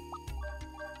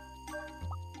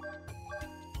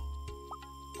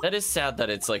 That is sad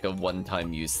that it's like a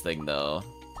one-time use thing, though.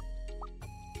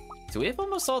 So we have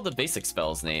almost all the basic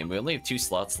spells named. We only have 2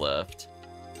 slots left.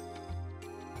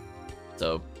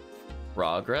 So,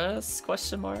 progress?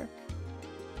 Question mark?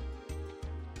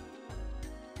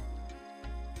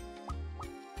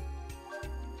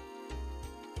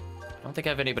 I don't think I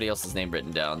have anybody else's name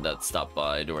written down that stopped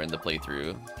by during the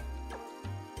playthrough.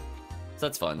 So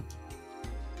that's fun.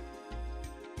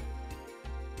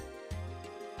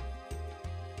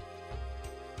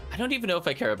 I don't even know if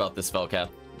I care about the spell cap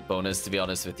bonus, to be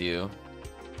honest with you.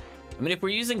 I mean, if we're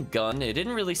using gun, it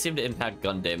didn't really seem to impact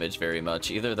gun damage very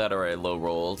much. Either that or I low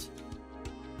rolled.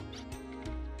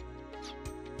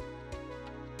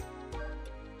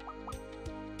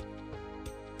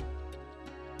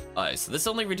 Alright, so this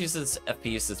only reduces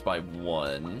FP usage by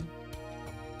 1.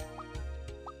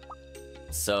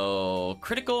 So,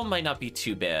 critical might not be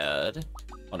too bad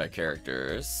on our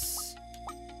characters.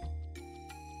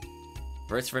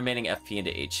 Converts remaining FP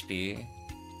into HP.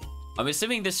 I'm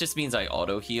assuming this just means I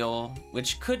auto-heal,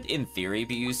 which could, in theory,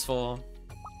 be useful.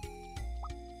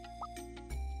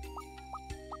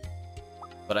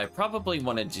 But I probably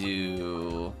want to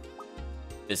do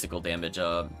physical damage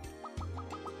up.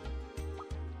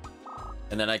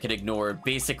 And then I can ignore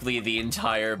basically the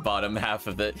entire bottom half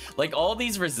of it. Like, all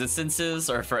these resistances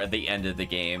are for the end of the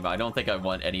game. I don't think I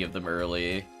want any of them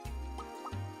early.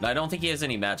 And I don't think he has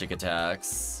any magic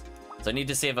attacks. So I need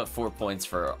to save up 4 points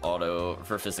for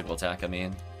physical attack, I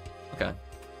mean. Okay.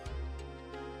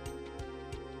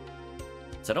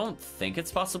 So I don't think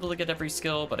it's possible to get every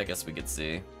skill, but I guess we could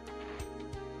see.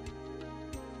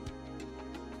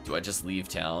 Do I just leave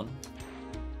town?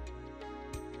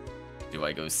 Do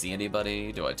I go see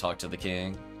anybody? Do I talk to the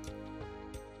king?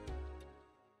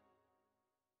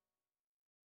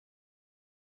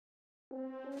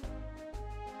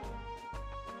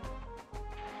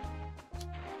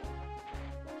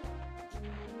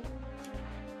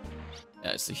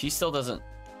 Yeah, so he still doesn't...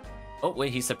 Oh,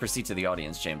 wait, he said proceed to the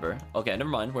audience chamber. Okay, never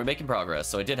mind. We're making progress,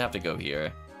 so I did have to go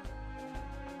here.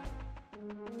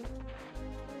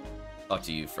 Talk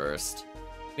to you first.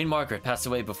 Queen Margaret passed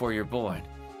away before you were born.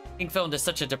 King fell into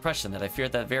such a depression that I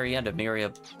feared that very end of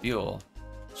Myria Buell.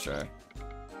 Sure.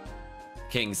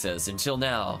 King says, until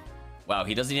now... Wow,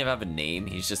 he doesn't even have a name.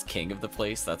 He's just king of the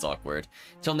place. That's awkward.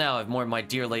 Till now, I've mourned my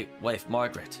dear late wife,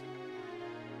 Margaret.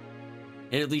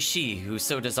 At least she, who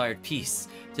so desired peace,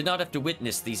 did not have to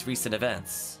witness these recent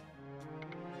events.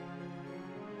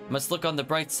 Must look on the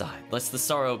bright side, lest the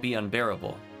sorrow be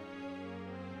unbearable.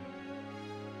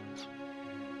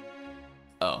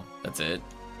 Oh, that's it?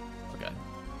 Okay.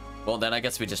 Well, then I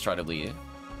guess we just try to leave.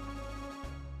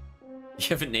 You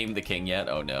haven't named the king yet?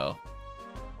 Oh, no.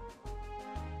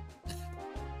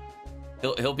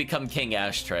 He'll become King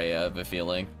Ashtray, I have a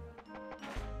feeling.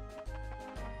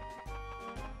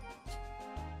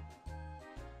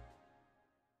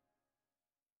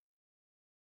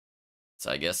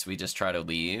 So I guess we just try to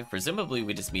leave. Presumably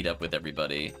we just meet up with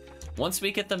everybody. Once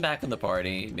we get them back in the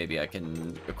party, maybe I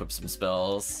can equip some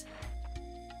spells.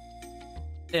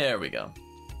 There we go.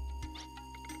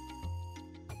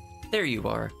 There you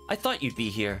are. I thought you'd be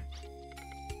here.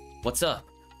 What's up?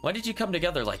 Why did you come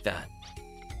together like that?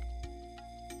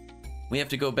 We have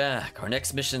to go back. Our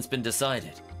next mission's been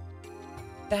decided.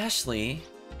 Ashley.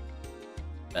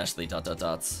 Ashley ...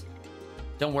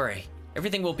 Don't worry.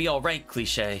 Everything will be alright,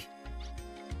 Cliché.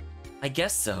 I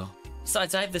guess so.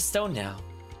 Besides, I have the stone now.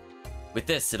 With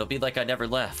this, it'll be like I never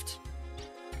left.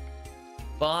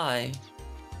 Bye.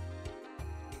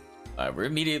 We're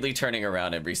immediately turning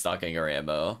around and restocking our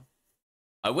ammo.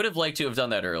 I would have liked to have done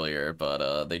that earlier,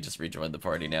 but they just rejoined the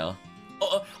party now.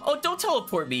 Oh, don't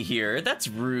teleport me here. That's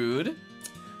rude.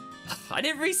 I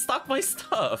didn't restock my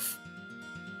stuff.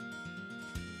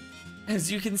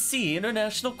 As you can see,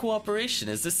 international cooperation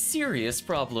is a serious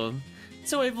problem.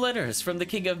 So I have letters from the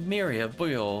King of Myria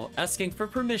Buell asking for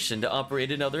permission to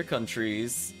operate in other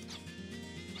countries.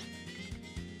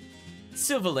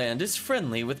 Sylvaland is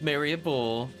friendly with Myria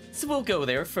Buell, so we'll go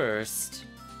there first.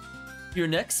 Your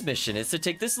next mission is to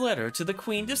take this letter to the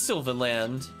Queen of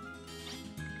Sylvaland.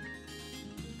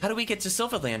 How do we get to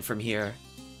Sylvaland from here?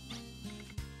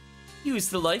 Use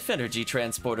the life energy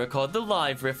transporter called the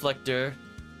Live Reflector.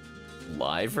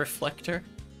 Live Reflector?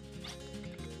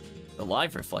 The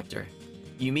Live Reflector?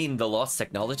 You mean the lost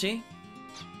technology?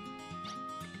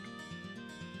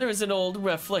 There is an old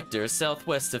reflector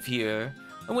southwest of here.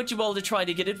 I want you all to try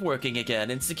to get it working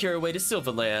again and secure a way to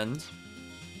Sylvaland.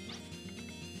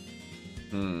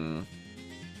 In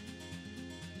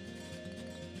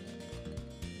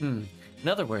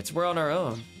other words, we're on our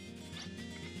own.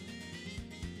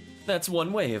 That's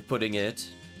one way of putting it.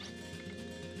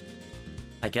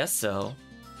 I guess so.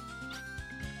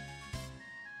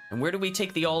 And where do we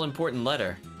take the all-important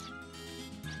letter?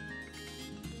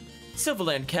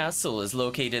 Sylvaland Castle is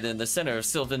located in the center of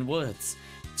Sylvan Woods,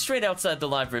 straight outside the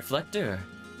Live Reflector.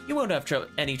 You won't have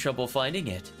any trouble finding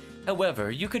it.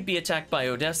 However, you could be attacked by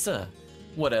Odessa.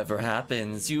 Whatever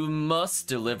happens, you must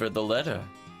deliver the letter.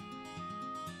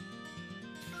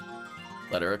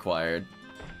 Letter acquired.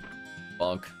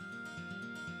 Bonk.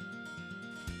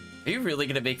 Are you really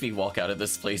gonna make me walk out of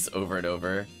this place over and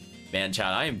over? Man,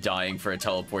 chat, I am dying for a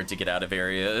teleport to get out of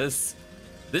areas.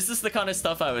 This is the kind of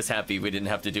stuff I was happy we didn't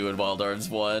have to do in Wild Arms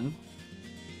 1.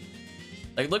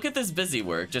 Like, look at this busy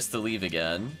work just to leave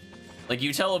again. Like,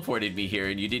 you teleported me here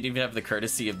and you didn't even have the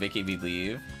courtesy of making me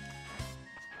leave.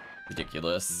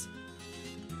 Ridiculous.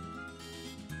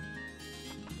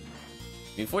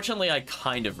 Unfortunately, I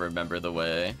kind of remember the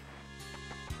way.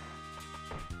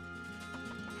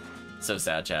 So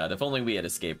sad, Chad. If only we had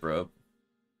escape rope.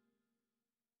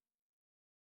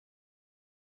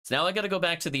 So now I gotta go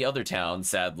back to the other town,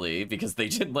 sadly, because they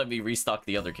didn't let me restock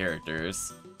the other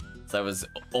characters. So that was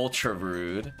ultra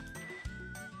rude.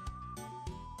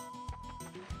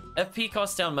 FP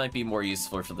cost down might be more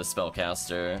useful for the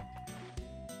spellcaster.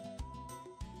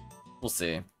 We'll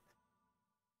see.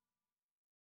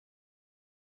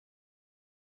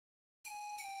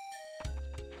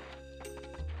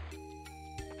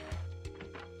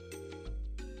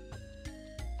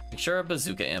 Make sure our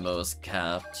bazooka ammo is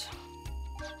capped.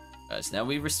 Alright, so now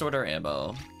we restored our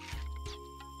ammo.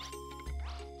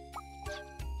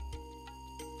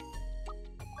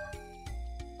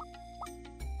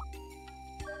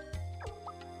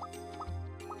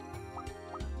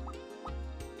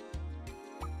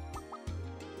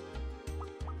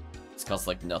 This costs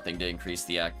like nothing to increase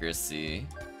the accuracy.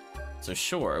 So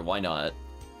sure, why not?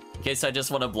 In case I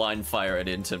just want to blind fire it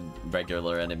into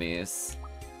regular enemies.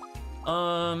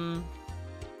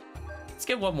 Let's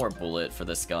get one more bullet for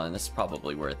this gun. This is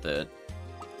probably worth it.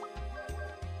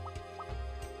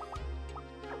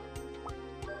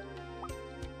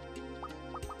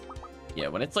 Yeah,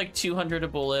 when it's like 200 a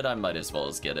bullet, I might as well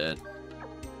as get it.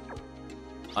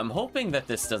 I'm hoping that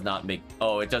this does not make...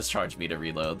 Oh, it does charge me to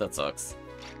reload. That sucks.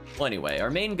 Well, anyway,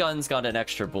 our main guns got an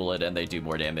extra bullet and they do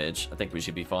more damage. I think we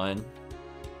should be fine.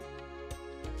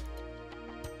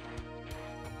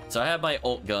 So I have my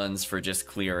ult guns for just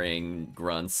clearing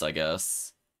grunts, I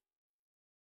guess.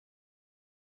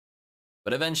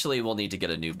 But eventually we'll need to get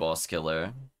a new boss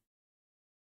killer.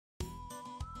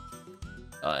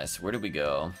 Alright, so where do we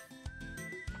go?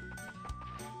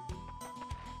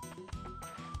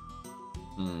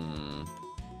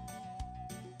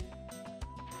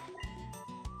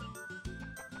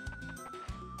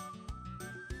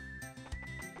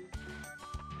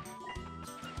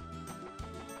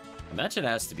 Imagine it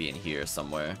has to be in here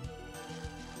somewhere.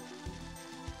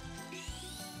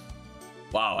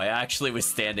 Wow, I actually was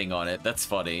standing on it. That's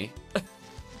funny.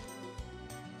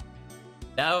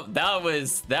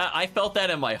 I felt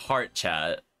that in my heart,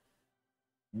 chat.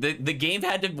 The game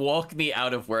had to walk me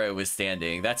out of where I was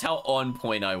standing. That's how on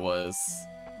point I was.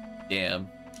 Damn.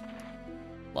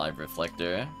 Live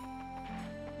reflector.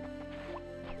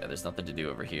 Yeah, there's nothing to do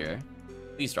over here.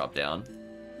 Please drop down.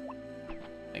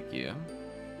 Thank you.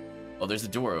 Oh, there's a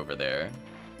door over there.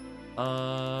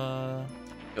 Go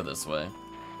this way.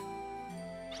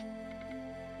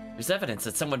 There's evidence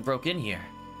that someone broke in here.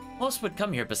 Who else would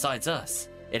come here besides us?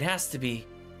 It has to be...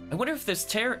 I wonder if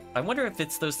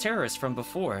it's those terrorists from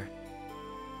before.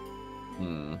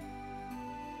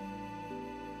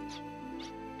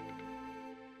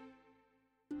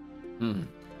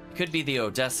 Could be the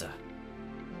Odessa. ...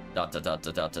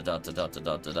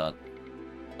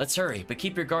 Let's hurry, but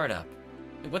keep your guard up.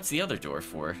 What's the other door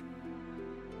for?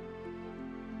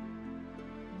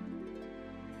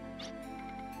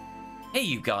 Hey,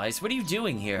 you guys, what are you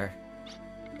doing here?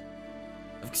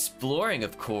 Exploring,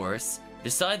 of course.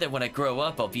 Decide that when I grow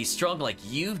up, I'll be strong like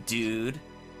you, dude.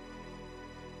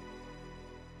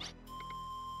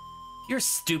 You're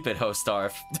stupid,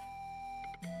 Hostarf.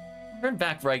 Turn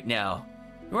back right now.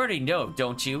 You already know,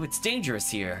 don't you? It's dangerous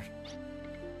here.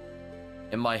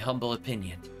 In my humble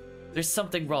opinion, there's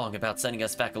something wrong about sending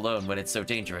us back alone when it's so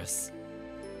dangerous.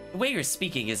 The way you're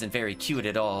speaking isn't very cute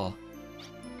at all.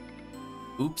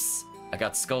 Oops, I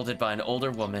got scolded by an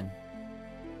older woman.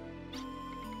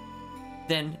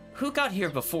 Then, who got here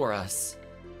before us?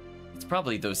 It's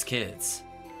probably those kids.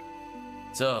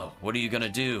 So, what are you gonna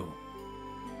do?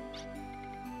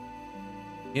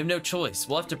 You have no choice.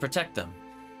 We'll have to protect them.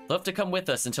 They'll have to come with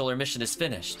us until our mission is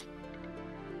finished.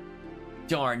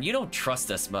 Darn, you don't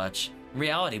trust us much. In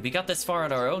reality, we got this far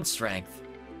on our own strength.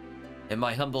 In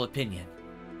my humble opinion,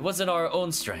 it wasn't our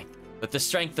own strength, but the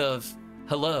strength of...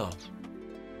 Hello.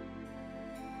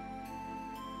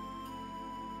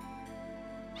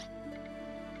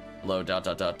 Hello, ...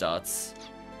 dots.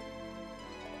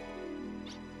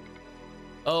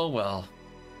 Oh, well.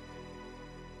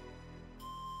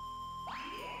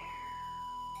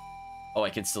 Oh, I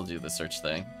can still do the search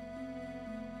thing.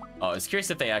 Oh, I was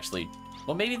curious if they actually...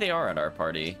 Well, maybe they are in our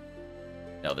party.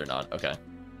 No, they're not. Okay.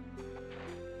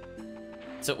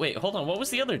 So wait, hold on. What was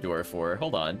the other door for?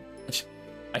 Hold on.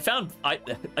 I thought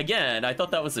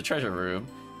that was the treasure room.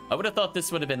 I would have thought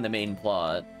this would have been the main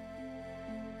plot.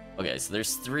 Okay, so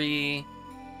there's 3.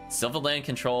 Sylvanland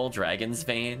Control, Dragon's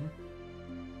Vein.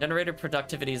 Generator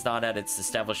productivity is not at its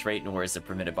established rate, nor is it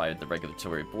permitted by the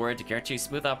regulatory board. To guarantee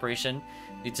smooth operation,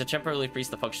 you need to temporarily freeze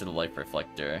the function of the life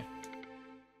reflector.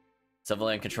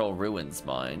 Sylvanland Control, Ruins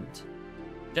Mind.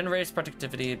 Generator's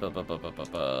productivity, blah, blah, blah, blah, blah,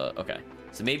 blah. Okay,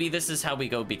 so maybe this is how we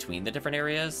go between the different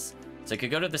areas. So I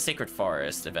could go to the Sacred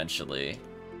Forest eventually.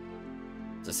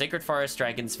 So Sacred Forest,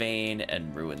 Dragon's Vein,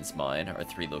 and Ruins Mine are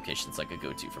 3 locations I could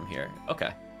go to from here.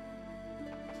 Okay.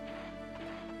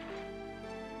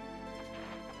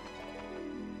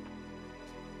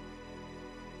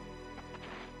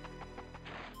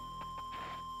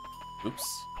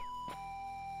 Oops.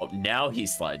 Oh, now he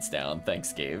slides down.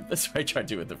 Thanks, Gabe. That's what I tried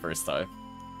to do it the first time.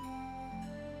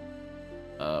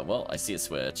 Well, I see a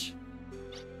switch.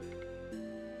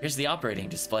 Here's the operating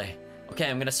display. Okay,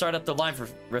 I'm gonna start up the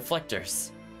live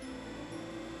reflectors.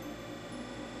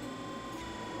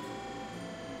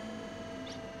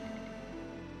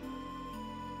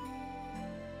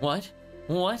 What?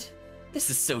 What? This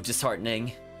is so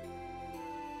disheartening.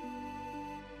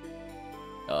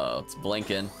 Oh, it's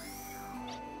blinking.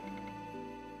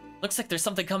 Looks like there's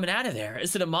something coming out of there.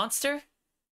 Is it a monster?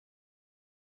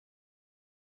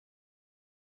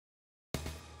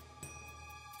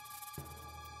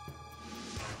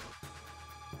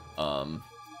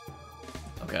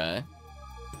 Okay.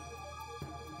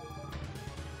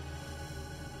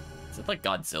 Is it like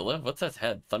Godzilla? What's that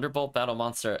head? Thunderbolt Battle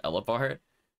Monster Elebart?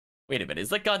 Wait a minute, is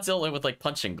that Godzilla with like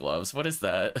punching gloves? What is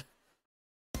that?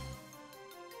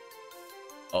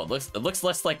 Oh, it looks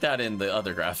less like that in the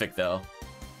other graphic though.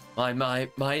 In my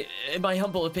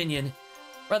humble opinion,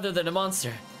 rather than a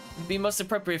monster, it'd be most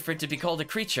appropriate for it to be called a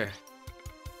creature.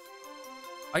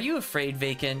 Are you afraid,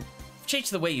 Vacant? Change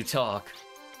the way you talk.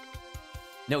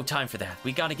 No time for that.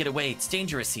 We gotta get away. It's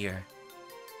dangerous here.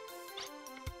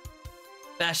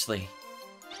 Bashley.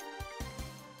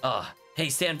 Hey,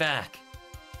 stand back.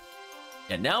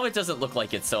 Yeah, now it doesn't look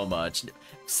like it so much.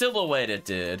 Silhouette it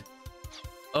did.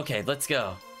 Okay, let's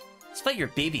go. Despite your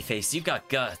baby face, you've got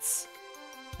guts.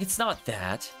 It's not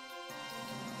that.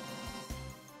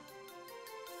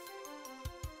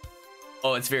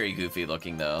 Oh, it's very goofy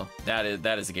looking though. That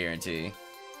is a guarantee.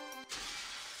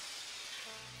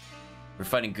 We're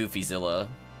fighting Goofyzilla.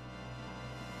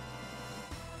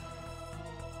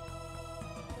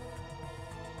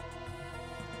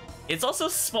 It's also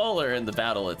smaller in the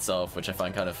battle itself, which I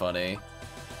find kind of funny.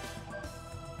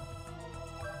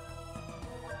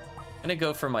 I'm gonna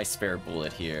go for my spare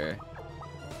bullet here.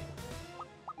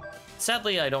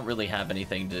 Sadly, I don't really have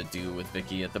anything to do with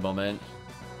Vicky at the moment.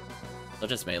 I'll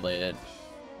just melee it.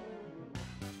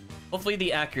 Hopefully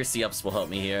the accuracy ups will help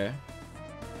me here.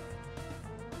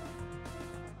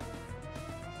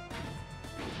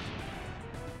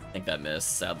 I think that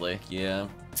missed, sadly. Yeah.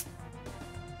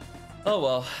 Oh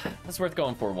well, that's worth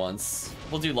going for once.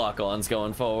 We'll do lock-ons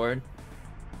going forward.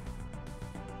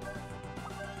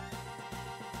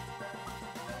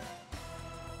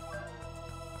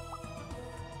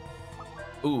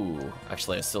 Ooh,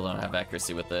 actually I still don't have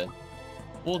accuracy with it.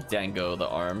 We'll dango the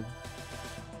arm.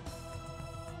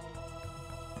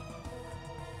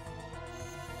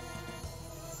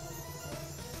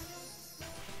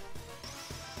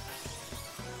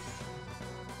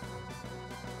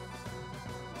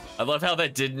 I love how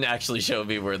that didn't actually show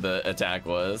me where the attack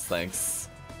was. Thanks.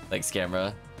 Thanks,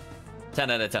 camera.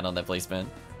 10 out of 10 on that placement.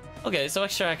 Okay, so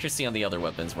extra accuracy on the other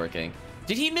weapons working.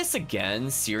 Did he miss again?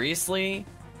 Seriously?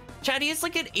 Chat, he has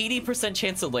like an 80%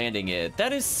 chance of landing it.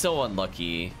 That is so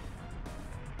unlucky.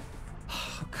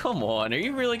 Come on, are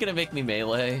you really gonna make me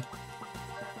melee?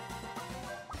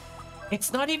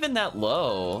 It's not even that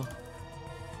low.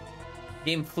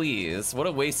 Game, please. What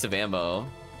a waste of ammo.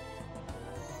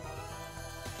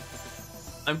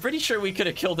 I'm pretty sure we could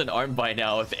have killed an arm by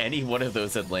now if any one of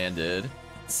those had landed.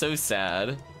 So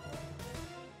sad.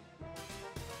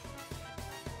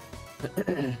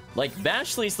 Like,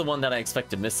 Bashley's the one that I expect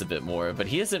to miss a bit more, but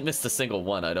he hasn't missed a single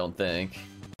one, I don't think.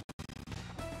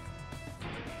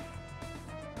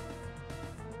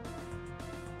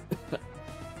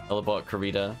 Elebart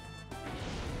Karita.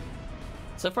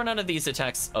 So far, none of these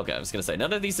attacks... Okay, I was gonna say,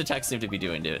 none of these attacks seem to be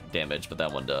doing damage, but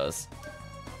that one does.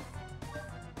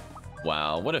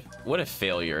 Wow, what a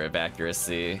failure of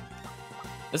accuracy.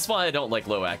 This is why I don't like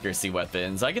low accuracy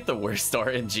weapons. I get the worst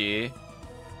RNG.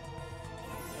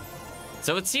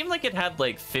 So it seemed like it had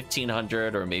like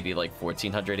 1500 or maybe like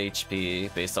 1400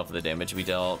 HP based off of the damage we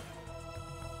dealt.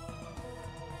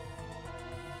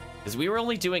 Because we were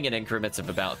only doing in increments of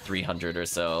about 300 or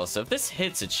so. So if this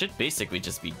hits, it should basically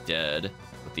just be dead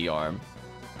with the arm.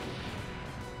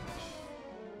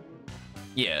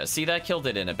 Yeah, see, that killed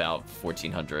it in about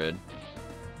 1400.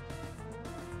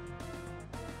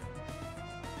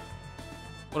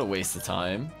 What a waste of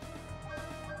time.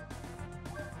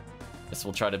 Guess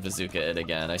we'll try to bazooka it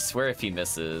again. I swear if he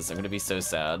misses, I'm gonna be so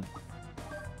sad.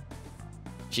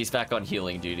 She's back on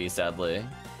healing duty, sadly.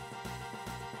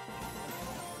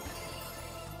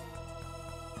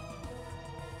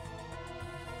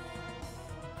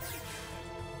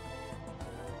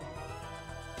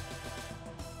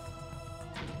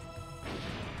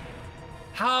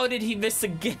 How did he miss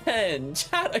again?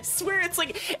 Chat, I swear it's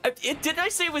like... didn't I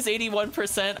say it was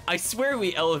 81%? I swear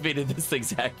we elevated this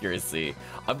thing's accuracy.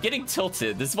 I'm getting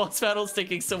tilted. This boss battle is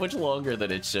taking so much longer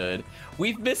than it should.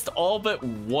 We've missed all but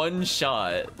one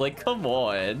shot. Like, come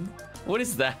on. What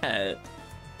is that?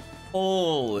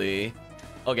 Holy...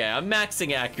 Okay, I'm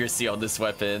maxing accuracy on this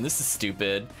weapon. This is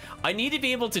stupid. I need to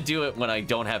be able to do it when I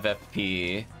don't have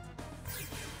FP.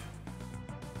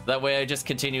 That way I just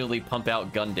continually pump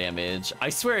out gun damage. I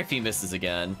swear if he misses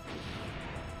again.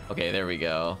 Okay, there we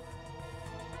go.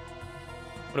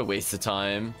 What a waste of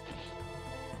time.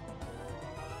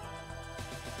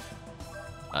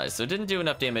 So it didn't do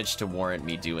enough damage to warrant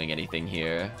me doing anything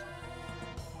here.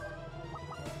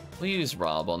 We'll use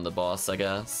Rob on the boss, I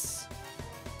guess.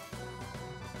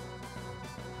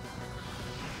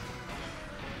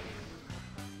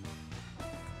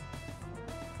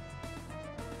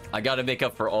 I gotta make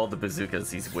up for all the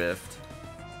bazookas he's whiffed.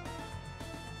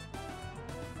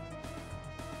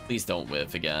 Please don't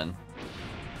whiff again.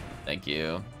 Thank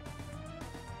you.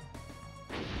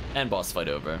 And boss fight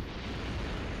over.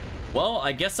 Well,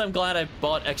 I guess I'm glad I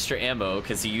bought extra ammo,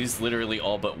 because he used literally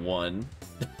all but one.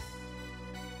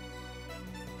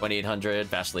 2800,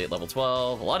 Bashley at level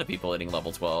 12. A lot of people hitting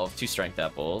level 12. 2 strength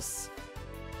apples.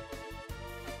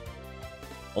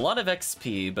 A lot of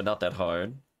XP, but not that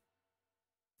hard.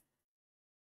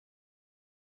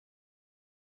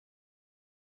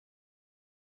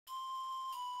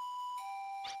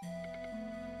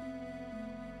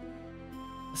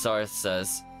 Sarth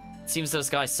says, seems those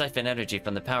guys siphon energy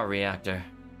from the power reactor.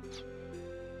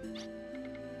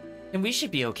 And we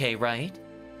should be okay, right?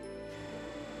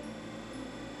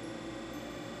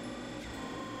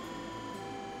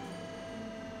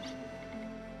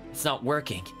 It's not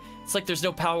working. It's like there's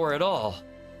no power at all.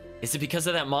 Is it because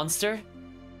of that monster?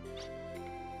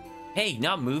 Hey,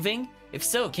 not moving? If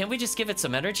so, can't we just give it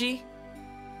some energy?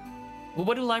 Well,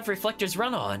 what do live reflectors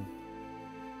run on?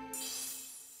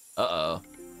 Uh-oh.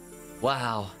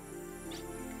 Wow.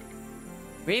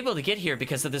 We're able to get here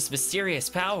because of this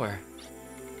mysterious power.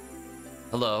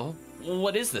 Hello?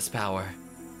 What is this power?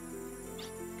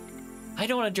 I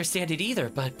don't understand it either,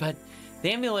 but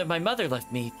the amulet my mother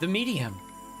left me, the medium,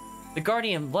 the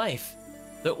guardian life,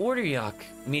 the Orderyok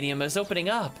medium is opening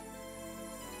up.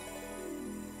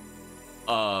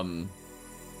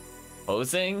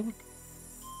 Posing?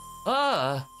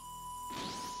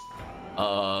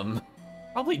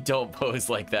 Probably don't pose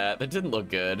like that. That didn't look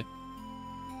good.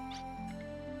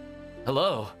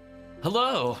 Hello?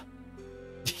 Hello?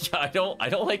 Yeah, I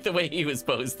don't like the way he was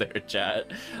posed there,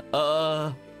 chat.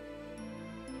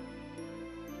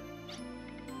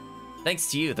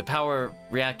 Thanks to you, the power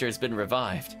reactor has been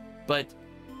revived. But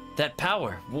that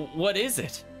power, what is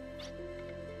it?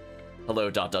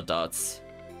 Hello, ...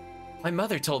 My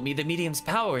mother told me the medium's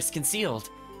power is concealed.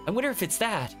 I wonder if it's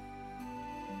that.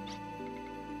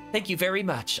 Thank you very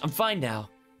much. I'm fine now.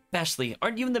 Bashley,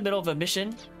 aren't you in the middle of a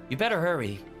mission? You better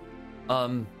hurry.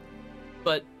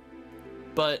 But...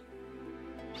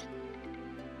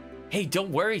 Hey,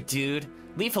 don't worry, dude.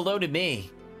 Leave hello to me.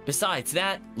 Besides,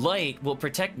 that light will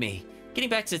protect me. Getting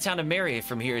back to the town of Maria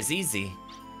from here is easy.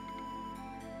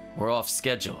 We're off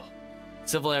schedule.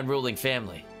 Sylvan ruling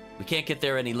family. We can't get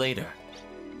there any later.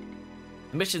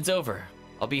 The mission's over.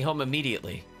 I'll be home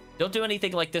immediately. Don't do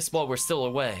anything like this while we're still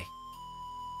away.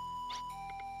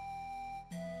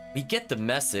 We get the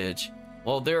message.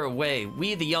 While they're away,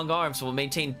 we, the Young Arms, will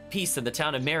maintain peace in the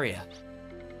town of Maria.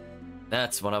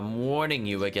 That's what I'm warning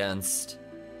you against.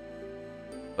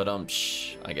 But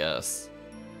I guess.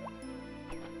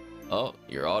 Oh,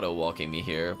 you're auto-walking me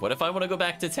here. What if I want to go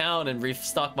back to town and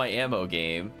restock my ammo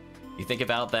game? You think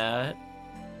about that?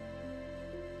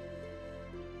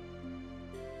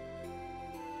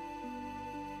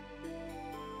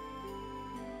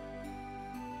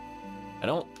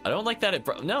 I don't like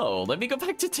that no, let me go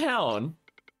back to town.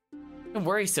 Don't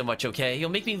worry so much, okay?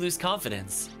 You'll make me lose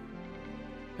confidence.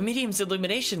 The medium's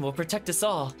illumination will protect us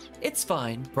all. It's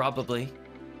fine, probably.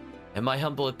 In my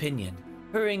humble opinion,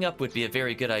 Hurrying up would be a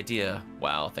very good idea.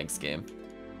 Wow, thanks, game.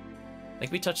 I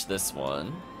think we touched this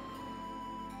one.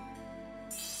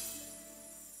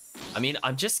 I mean,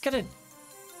 I'm just gonna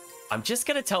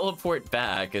teleport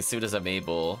back as soon as I'm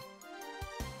able.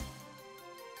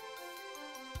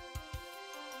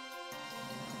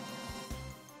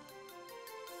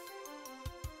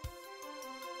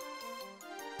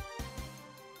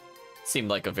 Seemed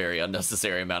like a very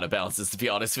unnecessary amount of bounces, to be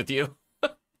honest with you.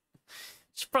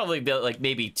 Should probably be like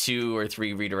maybe 2 or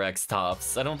 3 redirects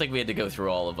tops. I don't think we had to go through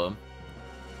all of them.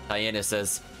 Hyena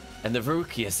says, and the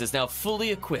Varukius is now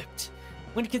fully equipped.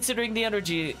 When considering the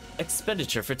energy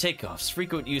expenditure for takeoffs,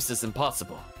 frequent use is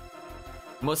impossible.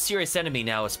 The most serious enemy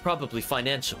now is probably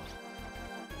financial.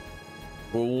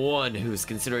 For one who's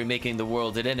considering making the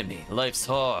world an enemy, life's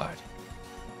hard.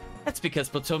 That's because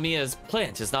Plotomia's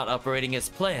plant is not operating as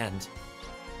planned.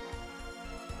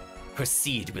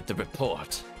 Proceed with the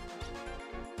report.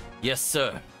 Yes,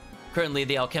 sir. Currently,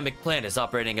 the alchemic plant is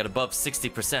operating at above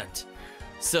 60%.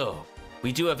 So,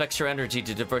 we do have extra energy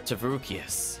to divert to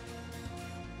Varukius.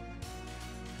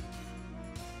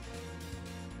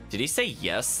 Did he say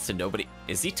yes to nobody?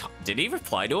 Did he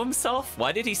reply to himself?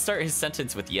 Why did he start his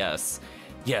sentence with yes?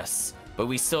 Yes, but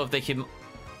we still have the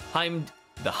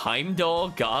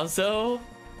Heimdall Gazo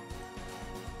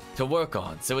to work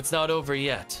on, so it's not over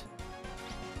yet.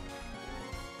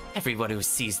 Everyone who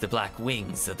sees the black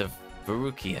wings of the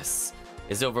Varukius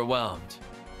is overwhelmed.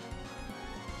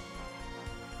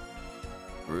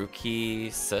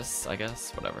 Varukius, I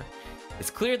guess? Whatever. It's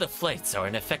clear the flights are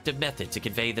an effective method to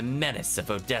convey the menace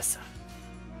of Odessa.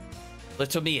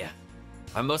 Plotomia,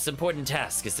 our most important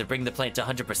task is to bring the plant to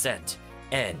 100%,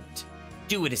 and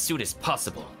do it as soon as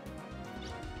possible.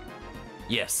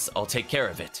 Yes, I'll take care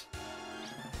of it.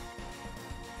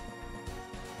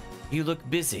 You look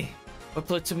busy. Or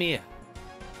Plotomia,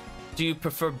 do you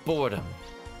prefer boredom?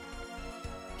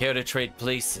 Care to trade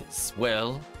places?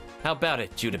 Well, how about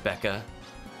it, Judabeka?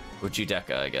 Or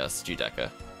Judeka, I guess. Judeka.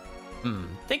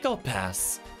 Think I'll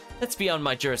pass. That's beyond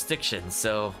my jurisdiction,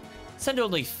 so send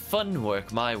only fun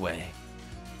work my way.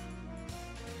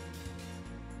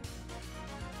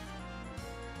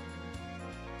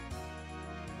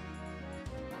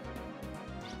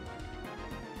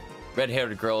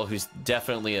 Red-haired girl, who's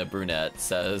definitely a brunette,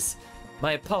 says,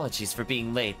 my apologies for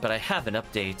being late, but I have an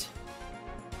update.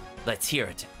 Let's hear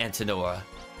it, Antinora.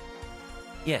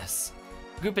 Yes.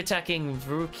 Group attacking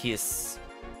Varukius.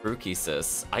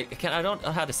 I don't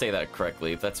know how to say that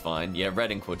correctly, that's fine. Yeah,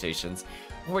 red in quotations.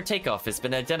 Before takeoff has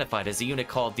been identified as a unit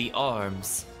called the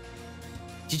Arms.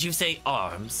 Did you say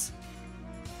Arms?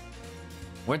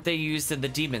 Weren't they used in the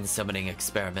demon summoning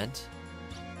experiment?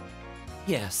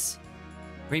 Yes.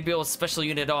 Rebuild's Special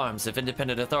Unit Arms of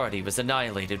Independent Authority was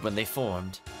annihilated when they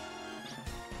formed.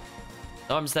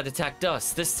 Arms that attacked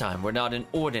us this time were not an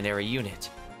ordinary unit.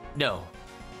 No,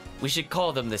 we should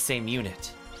call them the same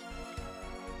unit.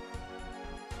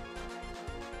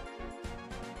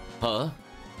 Huh?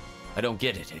 I don't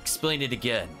get it. Explain it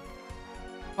again.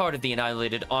 Part of the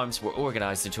annihilated arms were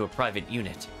organized into a private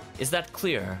unit. Is that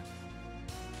clear?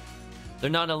 Their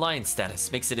non-alliance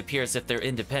status makes it appear as if they're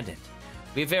independent.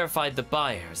 We verified the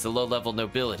buyers, the low-level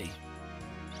nobility.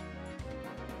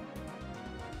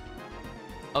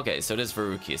 Okay, so it is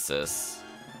Varukius.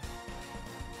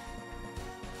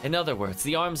 In other words,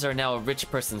 the arms are now a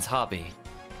rich person's hobby.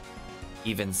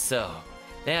 Even so,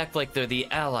 they act like they're the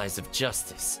allies of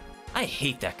justice. I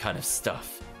hate that kind of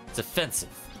stuff. It's offensive.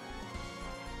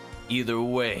 Either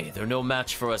way, they're no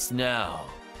match for us now.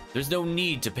 There's no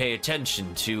need to pay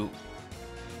attention to...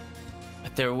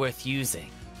 But they're worth using.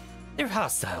 They're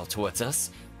hostile towards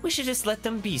us. We should just let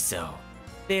them be so.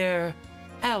 They're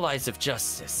allies of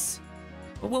justice.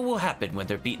 But what will happen when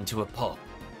they're beaten to a pulp?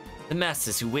 The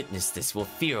masses who witness this will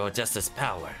fear Odessa's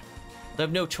power. They'll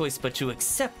have no choice but to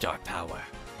accept our power.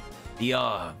 The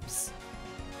Arms.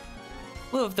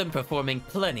 We'll have them performing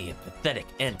plenty of pathetic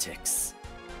antics.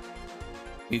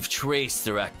 We've traced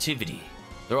their activity.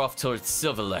 They're off towards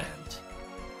Silverland.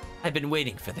 I've been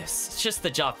waiting for this. It's just the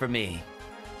job for me.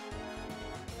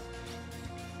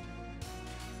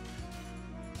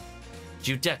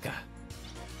 Judeka.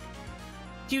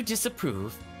 Do you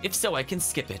disapprove? If so, I can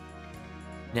skip it.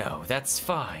 No, that's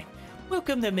fine.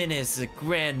 Welcome them in as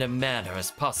grand a manner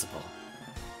as possible.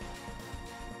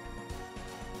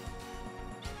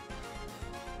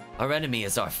 Our enemy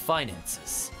is our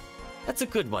finances. That's a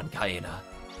good one, Kaina.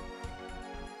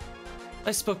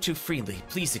 I spoke too freely.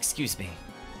 Please excuse me.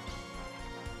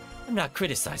 I'm not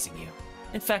criticizing you.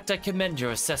 In fact, I commend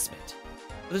your assessment.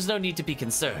 But there's no need to be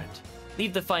concerned.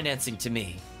 Leave the financing to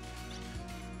me.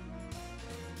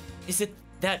 Is it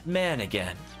that man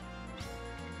again?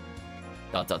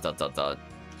 Dot dot dot dot dot.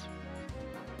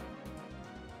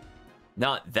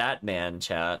 Not that man,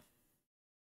 chat.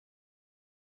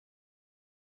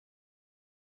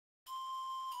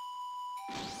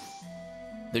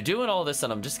 They're doing all this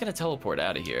and I'm just gonna teleport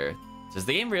out of here. Does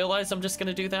the game realize I'm just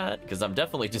gonna do that? Because I'm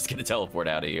definitely just gonna teleport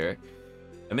out of here.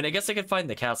 I mean, I guess I could find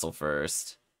the castle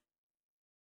first.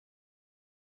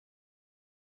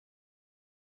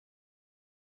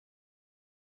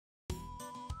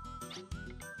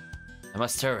 I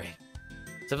must hurry.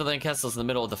 Silverland Castle's in the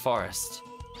middle of the forest.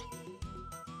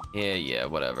 Yeah,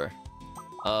 whatever.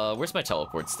 Where's my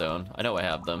teleport stone? I know I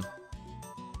have them.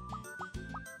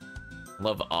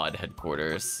 Love odd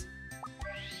headquarters.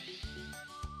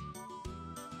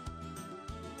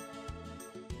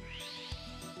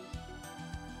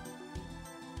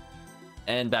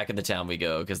 And back in the town we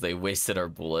go, because they wasted our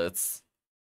bullets.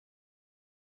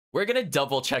 We're gonna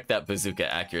double check that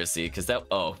bazooka accuracy, because that...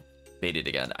 Oh, baited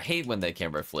again. I hate when the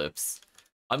camera flips.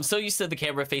 I'm so used to the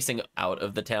camera facing out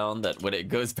of the town that when it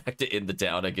goes back to in the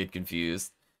town, I get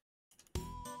confused.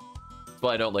 That's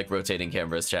why I don't like rotating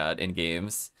cameras, chat, in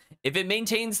games. If it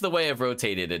maintains the way I've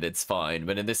rotated it, it's fine,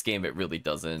 but in this game, it really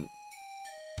doesn't.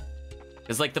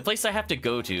 Because, like, the place I have to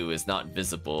go to is not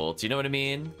visible. Do you know what I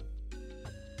mean?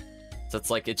 So it's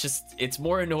like, it's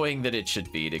more annoying than it should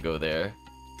be to go there.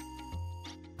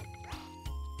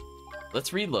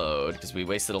 Let's reload, because we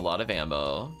wasted a lot of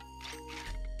ammo.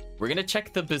 We're gonna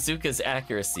check the bazooka's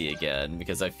accuracy again,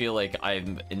 because I feel like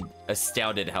I'm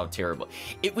astounded how terrible.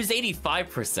 It was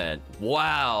 85%.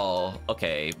 Wow.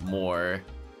 Okay, more.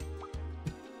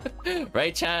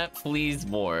 Right, chat? Please,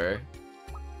 more.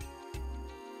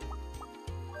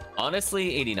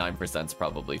 Honestly, 89% is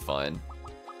probably fine.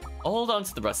 I'll hold on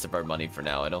to the rest of our money for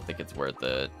now. I don't think it's worth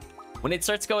it. When it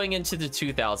starts going into the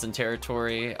 2,000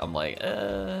 territory, I'm like,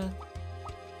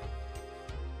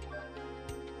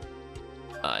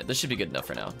 Alright, this should be good enough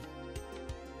for now.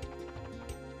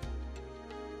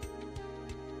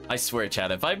 I swear,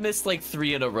 chat, if I miss like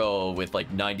 3 in a row with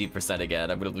like 90% again,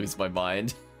 I'm gonna lose my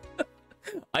mind.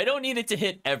 I don't need it to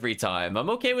hit every time. I'm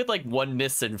okay with like 1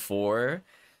 miss and 4.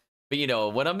 But you know,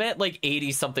 when I'm at like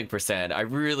 80-something%, I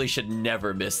really should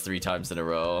never miss 3 times in a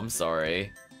row. I'm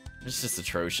sorry. It's just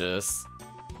atrocious.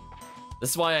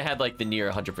 This is why I had like the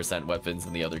near 100% weapons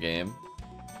in the other game.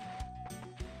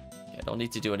 I don't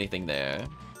need to do anything there.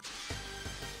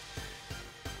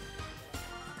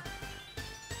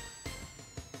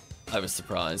 I was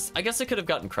surprised. I guess I could have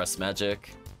gotten Crest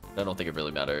Magic. I don't think it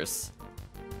really matters.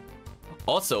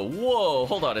 Also, whoa,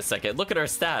 hold on a second. Look at our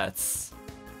stats.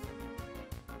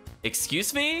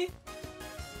 Excuse me?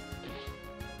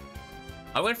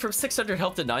 I went from 600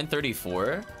 health to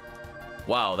 934.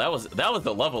 Wow, that was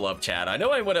the level up, chat. I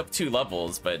know I went up 2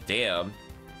 levels, but damn.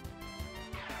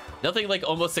 Nothing like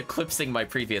almost eclipsing my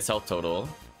previous health total.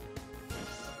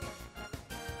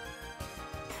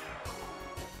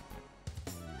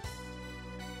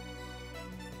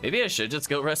 Maybe I should just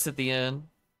go rest at the inn,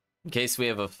 in case we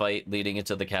have a fight leading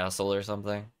into the castle or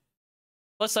something.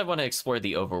 Plus, I want to explore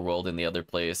the overworld in the other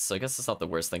place, so I guess it's not the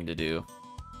worst thing to do.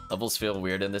 Levels feel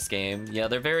weird in this game. Yeah,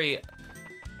 they're very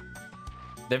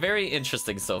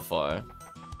interesting so far.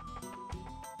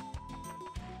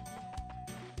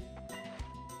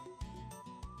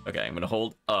 Okay, I'm gonna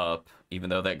hold up, even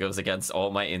though that goes against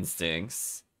all my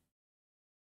instincts.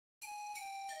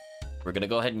 We're gonna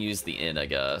go ahead and use the inn, I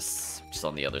guess, just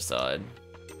on the other side.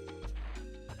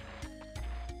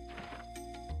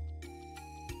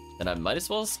 And I might as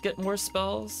well get more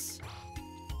spells.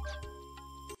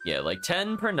 Yeah, like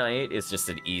 10 per night is just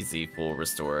an easy full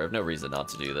restore. I have no reason not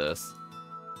to do this.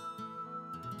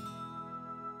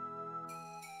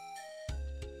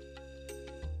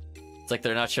 It's like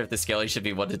they're not sure if the scaling should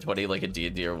be 1 to 20 like a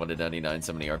D&D or 1 to 99,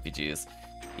 so many RPGs.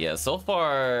 Yeah, so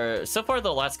far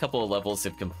the last couple of levels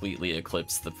have completely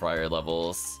eclipsed the prior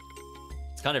levels.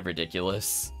 It's kind of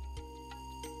ridiculous.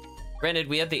 Granted,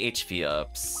 we have the HP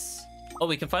ups. Oh,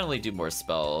 we can finally do more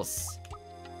spells.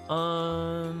 What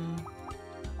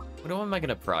am I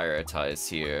gonna prioritize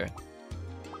here?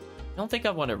 I don't think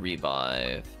I want to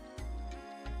revive.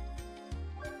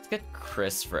 Let's get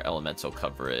Chris for elemental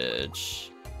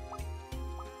coverage.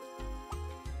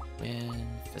 Win,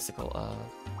 physical up.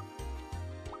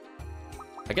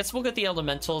 I guess we'll get the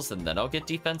elementals and then I'll get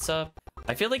defense up.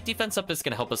 I feel like defense up is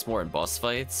gonna help us more in boss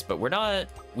fights, but we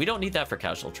don't need that for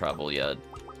casual travel yet.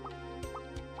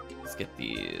 Let's get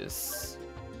these.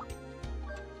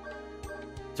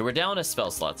 So we're down a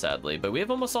spell slot, sadly, but we have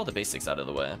almost all the basics out of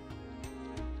the way.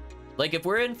 Like, if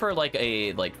we're in for, like,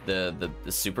 the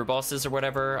super bosses or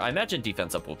whatever, I imagine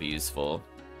defense up will be useful.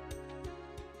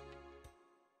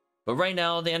 But right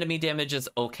now, the enemy damage is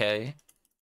okay.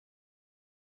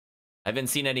 I haven't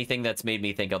seen anything that's made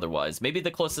me think otherwise. Maybe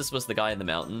the closest was the guy in the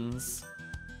mountains.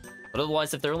 But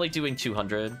otherwise, if they're only doing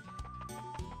 200, I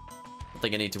don't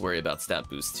think I need to worry about stat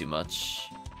boost too much.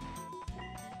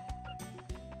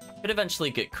 Could eventually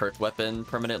get Kurt Weapon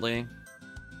permanently.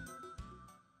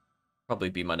 Probably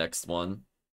be my next one.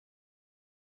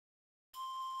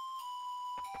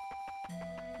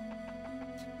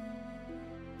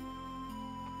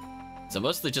 So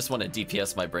mostly just want to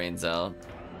DPS my brains out.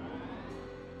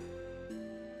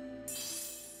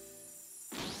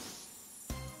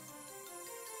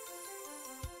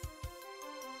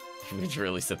 We should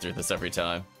really sit through this every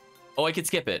time. Oh, I could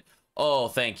skip it. Oh,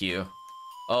 thank you.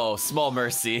 Oh, small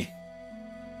mercy.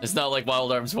 It's not like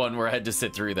Wild Arms 1 where I had to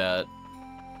sit through that.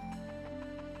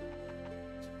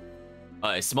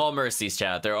 Alright, small mercies,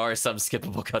 chat. There are some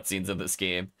skippable cutscenes in this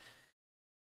game.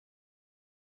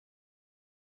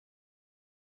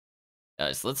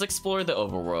 So let's explore the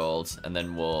overworld, and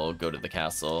then we'll go to the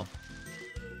castle.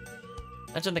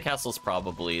 Imagine the castle's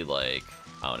probably, like,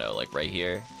 I don't know, like right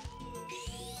here.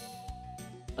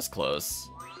 That's close.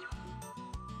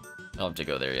 I don't have to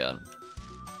go there yet.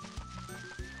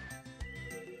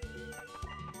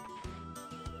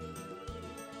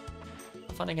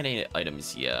 Not finding any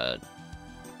items yet.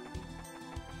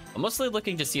 I'm mostly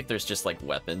looking to see if there's just, like,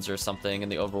 weapons or something in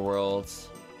the overworld.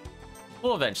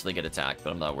 We'll eventually get attacked,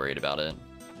 but I'm not worried about it.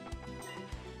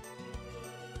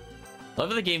 I love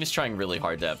that the game is trying really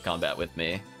hard to have combat with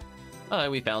me. Oh,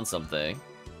 we found something.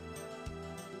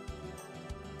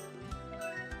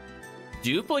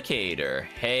 Duplicator.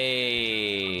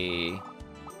 Hey.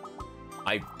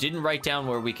 I didn't write down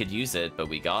where we could use it, but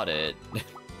we got it.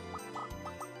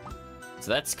 So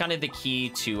that's kind of the key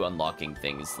to unlocking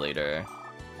things later.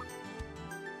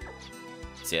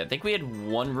 So yeah, I think we had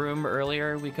one room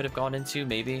earlier we could have gone into,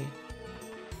 maybe.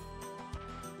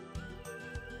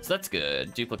 So that's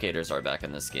good. Duplicators are back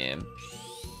in this game.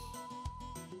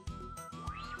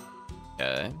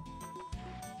 Okay.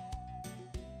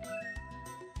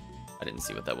 I didn't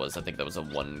see what that was. I think that was a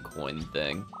 1 coin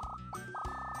thing.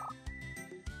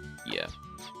 Yeah.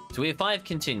 So we have 5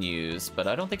 continues, but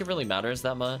I don't think it really matters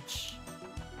that much.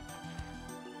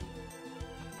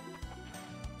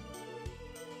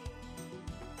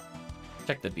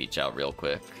 Check the beach out real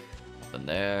quick. Nothing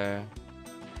there.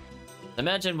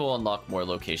 Imagine we'll unlock more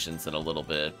locations in a little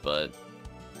bit, but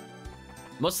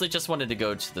mostly just wanted to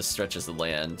go to the stretches of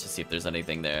land to see if there's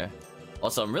anything there.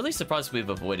 Also, I'm really surprised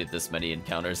we've avoided this many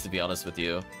encounters, to be honest with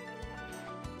you.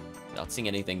 Not seeing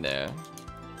anything there.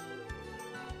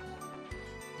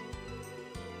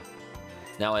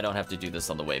 Now I don't have to do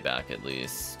this on the way back, at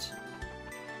least.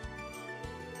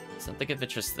 Something of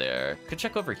interest there. Could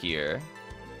check over here.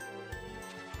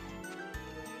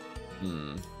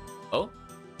 Oh?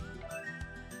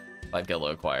 5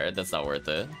 Gelo acquired. That's not worth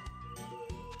it.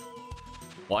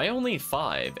 Why only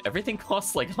 5? Everything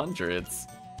costs like hundreds.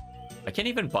 I can't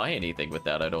even buy anything with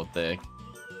that, I don't think.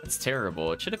 That's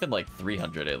terrible. It should have been like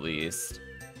 300 at least.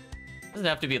 It doesn't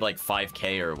have to be like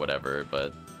 5k or whatever,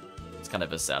 but it's kind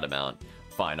of a sad amount.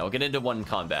 Fine, I'll get into one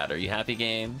combat. Are you happy,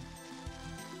 game?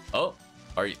 Oh,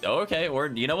 are you? Oh, okay, or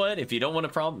you know what? If you don't want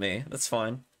to prompt me, that's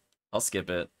fine. I'll skip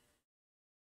it.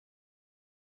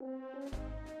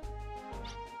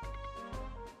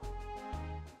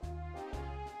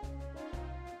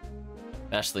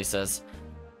 Ashley says,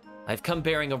 I've come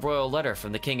bearing a royal letter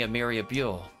from the king of Miria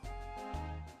Buell.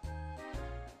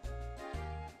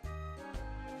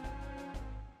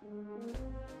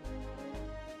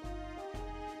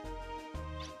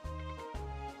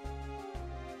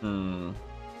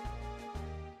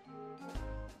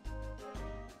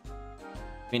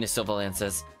 Venus Silverland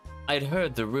says, I'd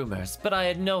heard the rumors, but I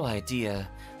had no idea.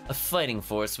 A fighting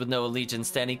force with no allegiance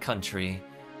to any country.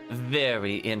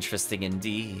 Very interesting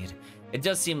indeed. It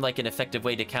does seem like an effective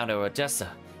way to counter Odessa,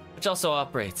 which also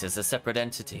operates as a separate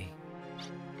entity.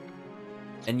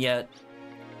 And yet,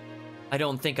 I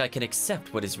don't think I can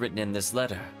accept what is written in this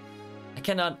letter. I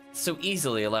cannot so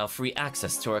easily allow free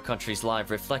access to our country's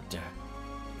live reflector.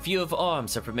 If you have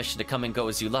arms or permission to come and go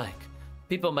as you like,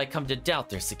 people might come to doubt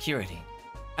their security.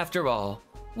 After all,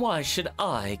 why should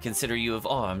I consider you of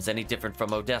arms any different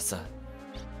from Odessa?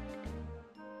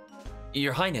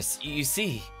 Your Highness, you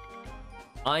see...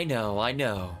 I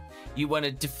know. You want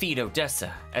to defeat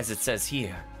Odessa, as it says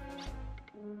here.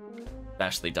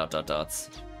 Ashley ...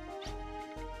 It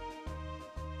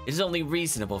is only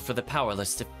reasonable for the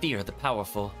powerless to fear the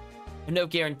powerful. And no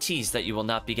guarantees that you will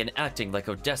not begin acting like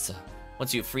Odessa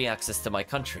once you have free access to my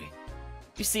country.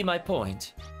 You see my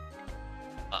point?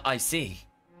 I see.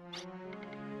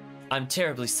 I'm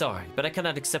terribly sorry, but I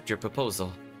cannot accept your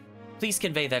proposal. Please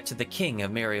convey that to the king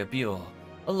of Miria Buell,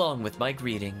 along with my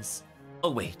greetings.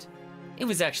 Oh wait, it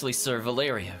was actually Sir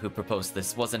Valeria who proposed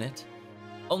this, wasn't it?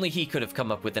 Only he could have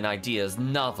come up with an idea as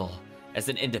novel as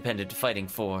an independent fighting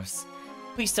force.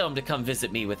 Please tell him to come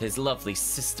visit me with his lovely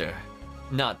sister,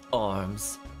 not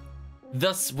arms.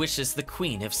 Thus wishes the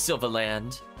Queen of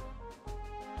Silverland.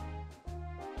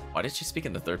 Why did she speak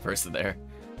in the third person there?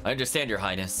 I understand, Your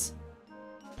Highness.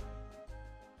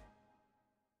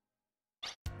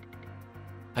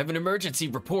 I have an emergency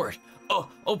report.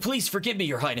 Oh, please forgive me,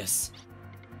 Your Highness.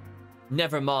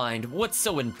 Never mind, what's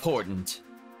so important?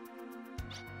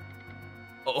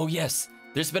 Oh yes,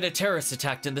 there's been a terrorist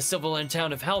attack in the Silverland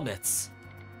town of Helmets.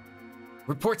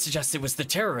 Reports suggest it was the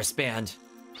terrorist band.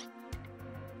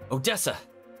 Odessa.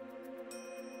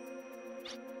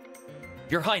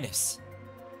 Your Highness.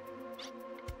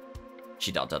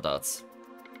 She dots.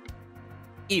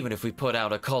 Even if we put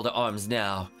out a call to arms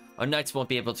now, our knights won't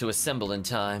be able to assemble in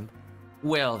time.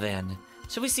 Well then,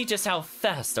 shall we see just how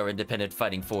fast our independent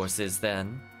fighting force is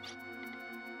then?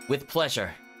 With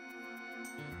pleasure.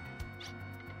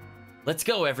 Let's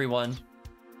go, everyone.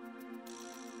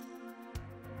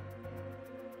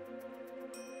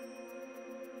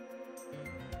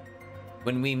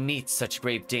 When we meet such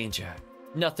grave danger,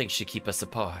 nothing should keep us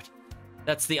apart.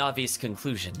 That's the obvious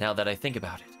conclusion now that I think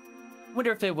about it.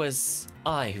 Wonder if it was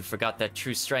I who forgot that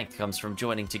true strength comes from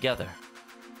joining together.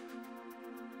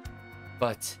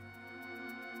 But...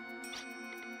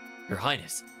 Your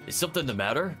Highness, is something the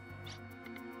matter?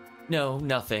 No,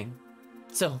 nothing.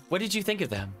 So, what did you think of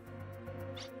them?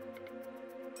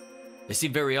 They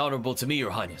seem very honorable to me,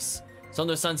 Your Highness. Saw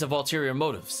no signs of ulterior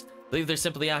motives. Believe they're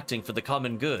simply acting for the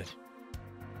common good.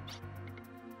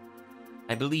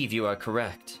 I believe you are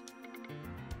correct.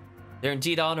 They're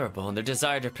indeed honorable, and their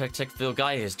desire to protect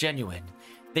Filgaia is genuine.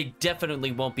 They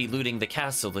definitely won't be looting the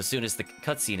castle as soon as the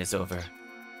cutscene is over.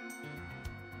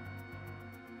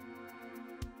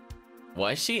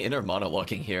 Why is she inner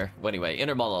monologuing here? Well, anyway,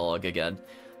 inner monologue again.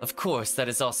 Of course, that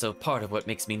is also part of what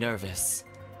makes me nervous.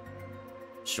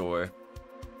 Sure.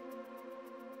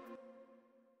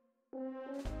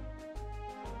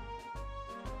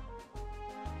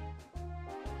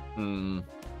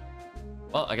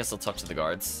 Well, I guess I'll talk to the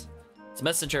guards. It's a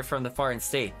messenger from the foreign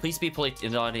state. Please be polite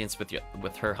in the audience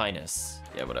with Her Highness.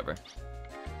 Yeah, whatever.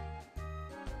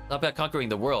 Not about conquering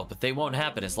the world, but they won't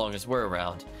happen as long as we're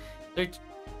around. If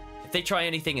they try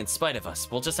anything in spite of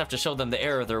us, we'll just have to show them the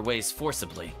error of their ways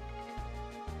forcibly.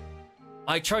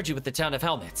 I charge you with the town of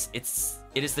Helmets. It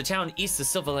is the town east of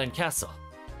Silverland Castle.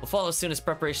 We'll follow as soon as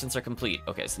preparations are complete.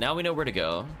 Okay, so now we know where to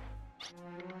go.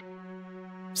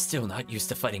 Still not used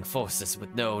to fighting forces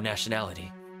with no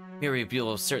nationality.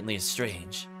 Mirabule certainly is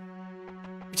strange.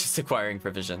 Just acquiring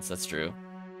provisions, that's true.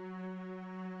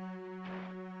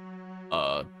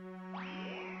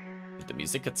 Did the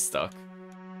music get stuck?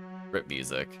 Rip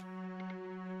music.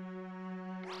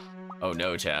 Oh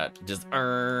no, chat. Just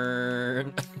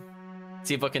earn.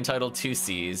 See a book entitled Two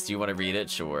Seas. Do you want to read it?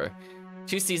 Sure.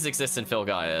 Two seas exist in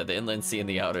Filgaia, the Inland Sea and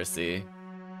the Outer Sea.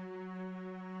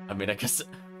 I mean, I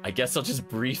guess I'll just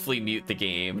briefly mute the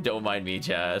game. Don't mind me,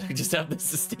 chat. Just have the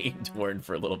sustained warn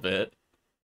for a little bit.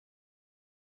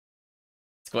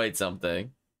 It's quite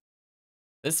something.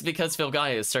 This is because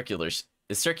Filgaia is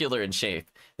circular in shape.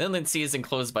 The Inland Sea is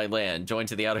enclosed by land, joined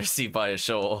to the Outer Sea by a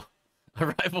shoal.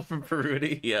 Arrival from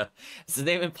Peruti? Yeah. As the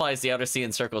name implies, the Outer Sea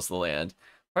encircles the land.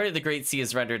 Part of the Great Sea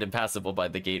is rendered impassable by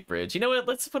the Gate Bridge. You know what?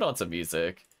 Let's put on some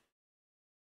music.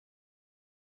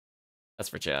 That's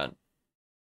for chat.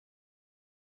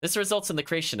 This results in the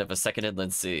creation of a second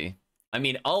inland sea. I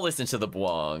mean, I'll listen to the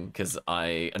Buong, because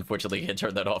I unfortunately can't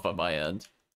turn that off on my end.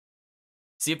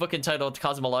 See a book entitled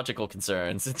Cosmological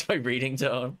Concerns. It's my reading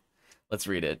tone. Let's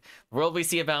read it. The world we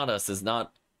see about us is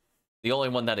not the only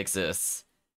one that exists.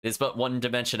 It is but one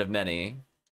dimension of many.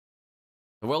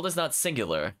 The world is not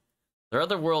singular. There are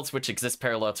other worlds which exist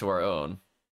parallel to our own.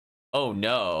 Oh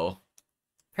no.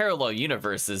 Parallel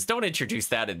universes. Don't introduce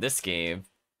that in this game.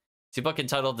 See a book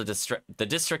entitled The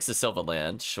Districts of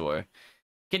Silverland. Sure.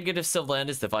 Kingdom of Silverland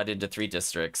is divided into 3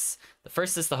 districts. The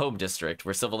first is the Home District,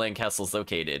 where Silverland Castle is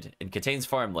located, and contains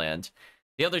farmland.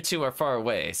 The other 2 are far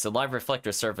away, so live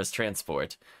reflectors serve as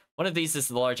transport. One of these is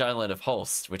the large island of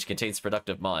Hulst, which contains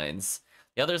productive mines.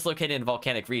 The other is located in a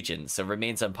volcanic region, so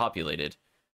remains unpopulated.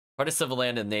 Part of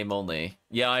Silverland in name only.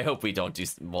 Yeah, I hope we don't do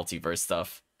multiverse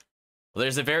stuff. Well,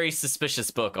 there's a very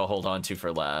suspicious book I'll hold on to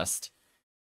for last.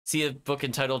 See a book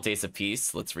entitled Days of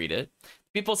Peace. Let's read it.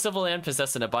 People of Silverland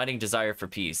possess an abiding desire for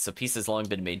peace, so peace has long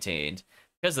been maintained.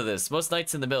 Because of this, most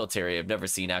knights in the military have never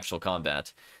seen actual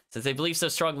combat. Since they believe so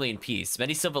strongly in peace,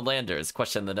 many Silverlanders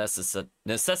question the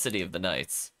necessity of the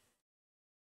knights.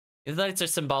 The knights are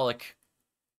symbolic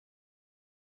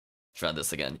Try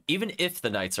this again. Even if the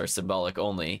knights are symbolic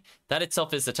only, that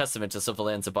itself is a testament to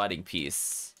Silverland's abiding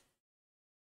peace.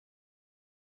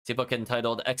 See a book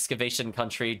entitled Excavation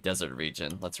Country, Desert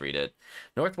Region. Let's read it.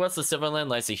 Northwest of Silverland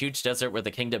lies a huge desert where the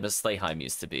kingdom of Slayheim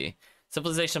used to be.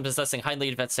 Civilization possessing highly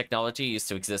advanced technology used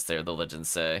to exist there, the legends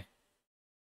say.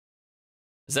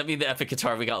 Does that mean the epic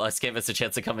guitar we got last game has a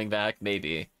chance of coming back?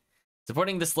 Maybe.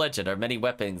 Supporting this legend are many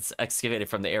weapons excavated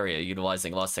from the area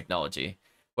utilizing lost technology.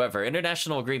 However,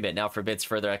 international agreement now forbids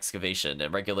further excavation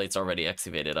and regulates already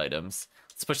excavated items.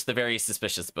 Let's push the very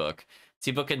suspicious book.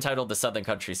 See a book entitled The Southern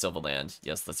Country Silverland.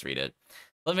 Yes, let's read it.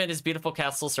 Silverland is a beautiful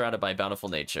castle surrounded by bountiful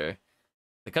nature.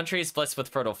 The country is blessed with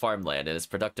fertile farmland and its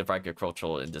productive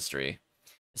agricultural industry.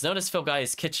 It's known as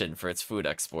Filgai's Kitchen for its food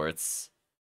exports.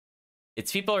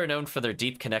 Its people are known for their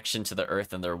deep connection to the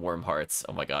earth and their warm hearts.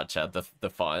 Oh my god, Chad, the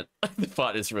font. The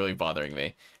font is really bothering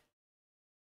me.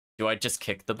 Do I just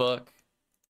kick the book?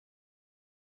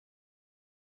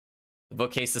 The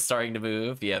bookcase is starting to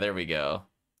move. Yeah, there we go.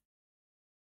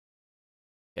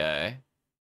 Okay.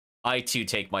 I too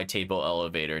take my table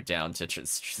elevator down to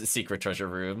secret treasure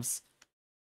rooms.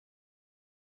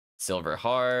 Silver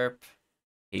harp,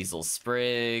 hazel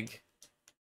sprig,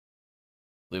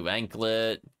 blue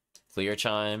anklet, clear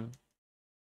chime.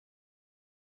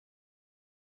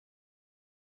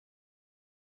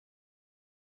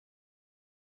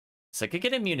 So I could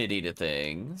get immunity to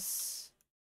things.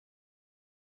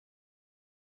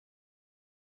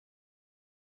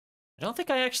 I don't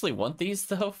think I actually want these,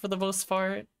 though, for the most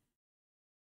part.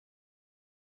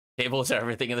 Tables are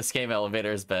everything in this game.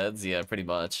 Elevators, beds. Yeah, pretty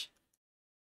much.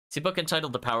 See a book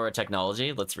entitled The Power of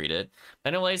Technology. Let's read it. By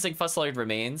analyzing fossiloid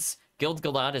remains, Guild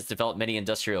Galad has developed many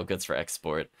industrial goods for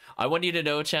export. I want you to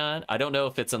know, Chad, I don't know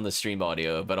if it's on the stream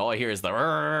audio, but all I hear is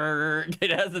the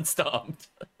it hasn't stopped.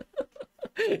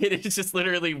 It is just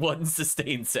literally one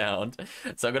sustained sound.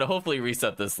 So I'm going to hopefully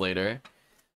reset this later.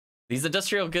 These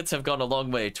industrial goods have gone a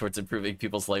long way towards improving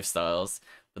people's lifestyles,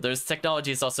 but those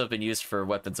technologies also have been used for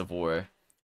weapons of war.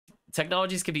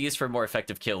 Technologies can be used for more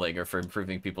effective killing or for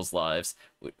improving people's lives,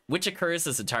 which occurs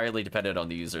is entirely dependent on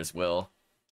the user's will.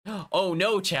 Oh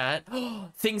no, chat!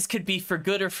 Things could be for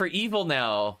good or for evil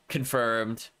now!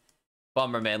 Confirmed.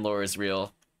 Bomberman lore is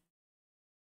real.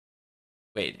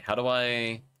 Wait, how do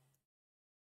I...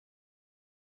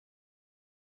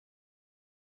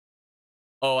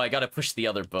 Oh, I gotta push the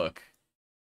other book.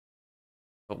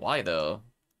 But why, though?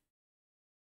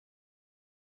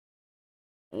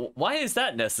 Why is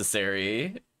that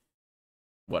necessary?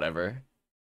 Whatever.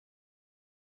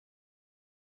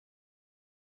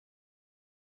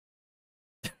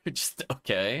 Just,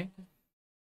 okay.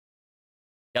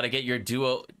 Gotta get your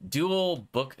dual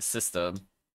book system.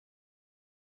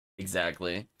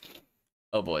 Exactly.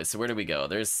 Oh boy, so where do we go?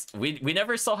 We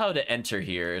never saw how to enter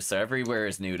here, so everywhere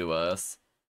is new to us.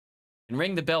 And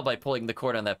ring the bell by pulling the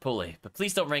cord on that pulley, but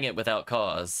please don't ring it without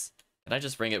cause. Can I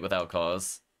just ring it without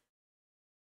cause?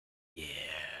 Yeah.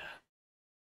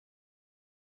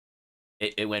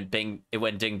 It went bing, it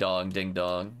went ding dong, ding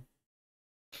dong.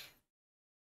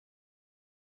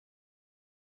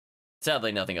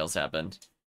 Sadly, nothing else happened.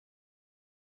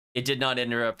 It did not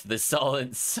interrupt the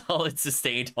solid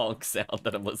sustained honk sound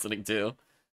that I'm listening to.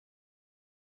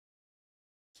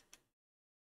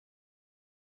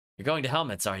 You're going to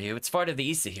Helmets, are you? It's far to the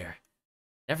east of here.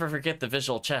 Never forget the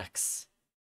visual checks.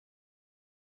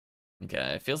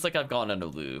 Okay, it feels like I've gone on a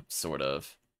loop, sort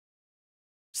of.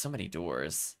 So many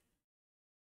doors.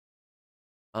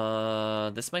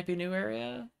 This might be a new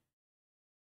area?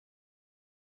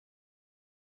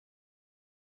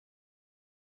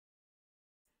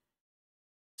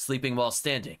 Sleeping while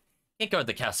standing. Can't guard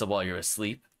the castle while you're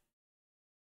asleep.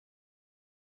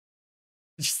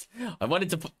 I wanted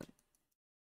to put...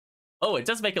 Oh, it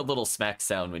does make a little smack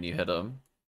sound when you hit him.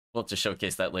 We'll have to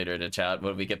showcase that later in the chat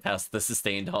when we get past the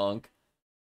sustained honk.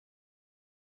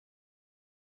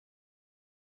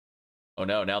 Oh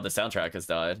no, now the soundtrack has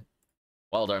died.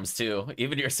 Wild Arms 2.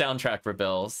 Even your soundtrack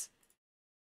rebels.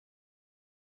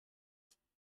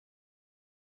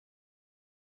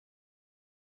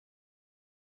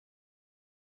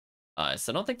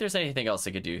 So I don't think there's anything else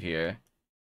I could do here.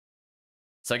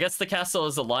 So I guess the castle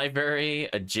is a library,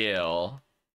 a jail.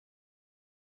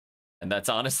 And that's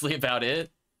honestly about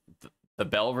it. The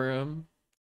bell room.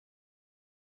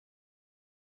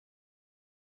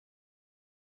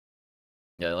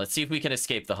 Yeah, let's see if we can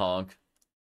escape the honk.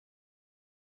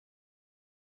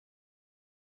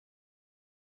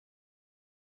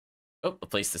 Oh, a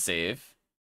place to save.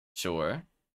 Sure.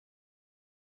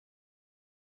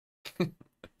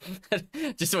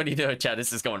 Just when you know, chat,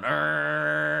 this is going...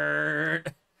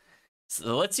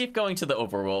 So let's see if going to the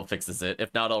overworld fixes it.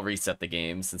 If not, I'll reset the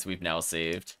game since we've now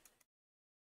saved.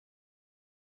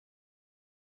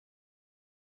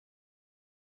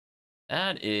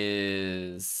 That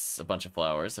is a bunch of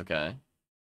flowers, okay.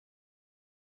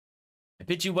 I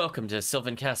bid you welcome to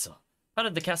Sylvan Castle. Part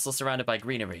of the castle surrounded by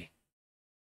greenery.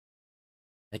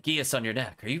 A geas on your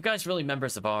neck. Are you guys really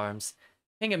members of arms?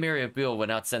 King Amiriabul would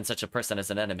not send such a person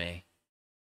as an enemy.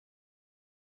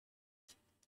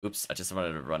 Oops, I just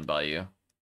wanted to run by you.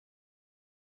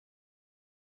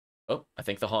 Oh, I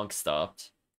think the honk stopped.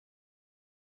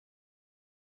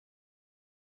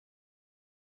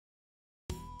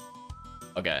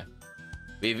 Okay.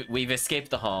 We've escaped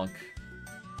the honk.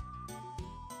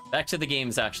 Back to the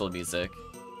game's actual music.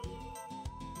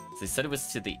 So they said it was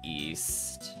to the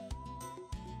east.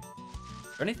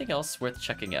 Is there anything else worth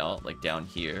checking out? Like down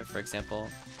here, for example?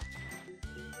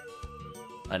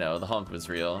 I know, the honk was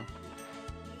real.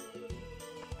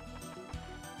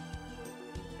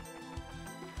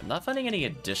 I'm not finding any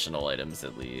additional items,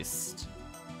 at least.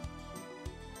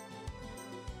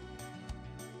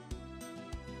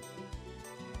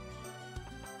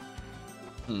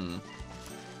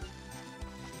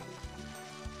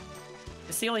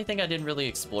 Guess the only thing I didn't really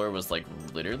explore was, like,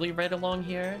 literally right along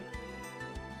here.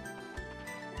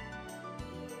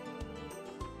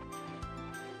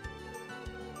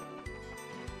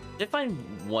 Did find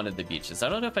one of the beaches. I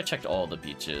don't know if I checked all the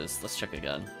beaches. Let's check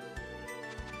again.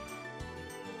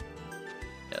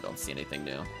 Yeah, I don't see anything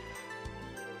new.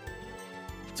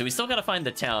 So we still gotta find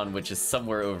the town, which is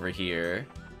somewhere over here.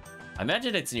 I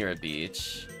imagine it's near a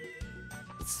beach.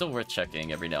 It's still worth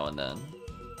checking every now and then.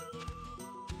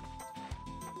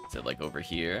 Is it like over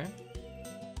here?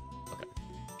 Okay.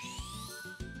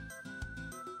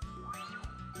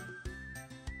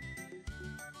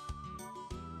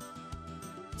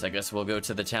 So I guess we'll go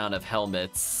to the town of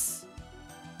Helmets.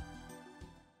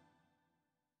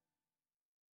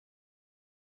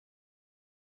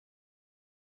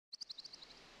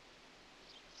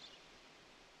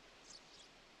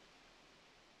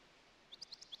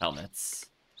 Helmets.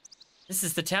 This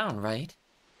is the town, right?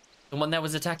 The one that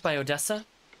was attacked by Odessa?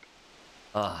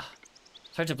 Ah,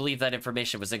 it's hard to believe that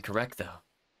information was incorrect, though.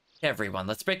 Everyone,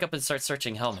 let's break up and start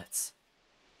searching Helmets.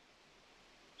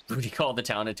 Rudy called the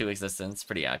town into existence.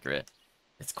 Pretty accurate.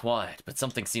 It's quiet, but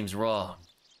something seems wrong.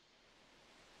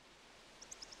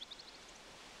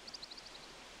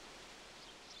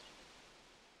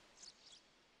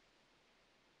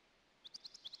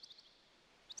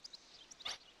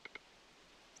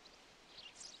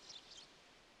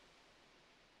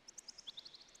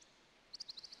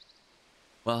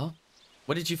 Well,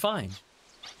 what did you find?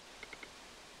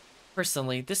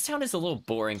 Personally, this town is a little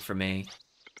boring for me.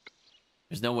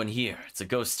 There's no one here. It's a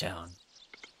ghost town.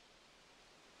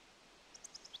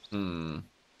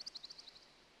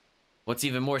 What's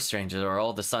even more strange are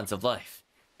all the signs of life.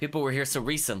 People were here so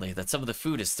recently that some of the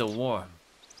food is still warm.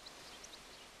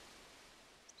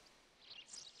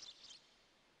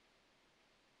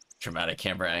 Dramatic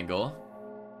camera angle.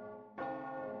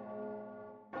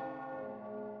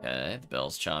 Okay, the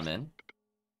bells chime in.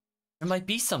 There might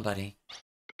be somebody.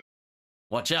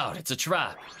 Watch out, it's a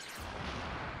trap.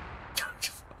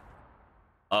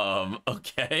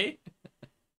 Okay.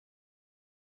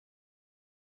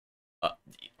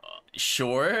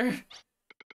 Sure.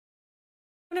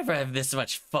 Whenever I have this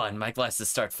much fun, my glasses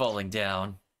start falling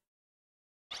down.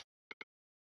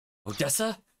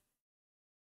 Odessa?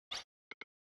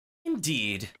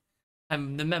 Indeed.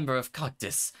 I'm the member of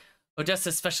Cactus,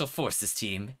 Odessa's Special Forces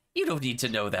team. You don't need to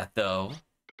know that, though.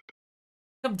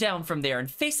 Come down from there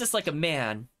and face us like a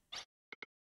man.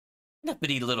 An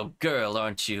uppity little girl,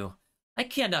 aren't you? I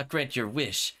cannot grant your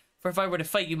wish, for if I were to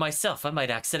fight you myself, I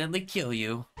might accidentally kill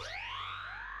you.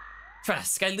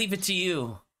 Trask, I leave it to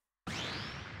you.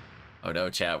 Oh no,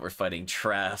 chat, we're fighting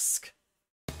Trask.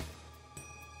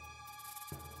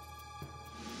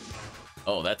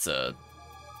 Oh, that's a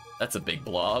big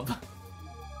blob.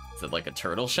 Is it like a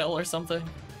turtle shell or something?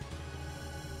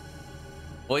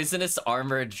 Poisonous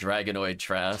armored dragonoid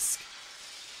Trask.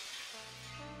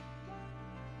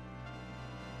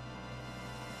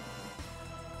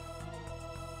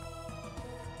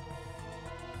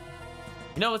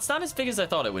 You know, it's not as big as I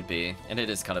thought it would be, and it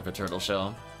is kind of a turtle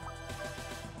shell.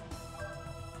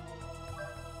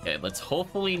 Okay, let's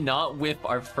hopefully not whip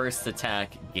our first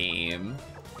attack game. ...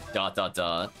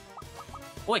 Oh,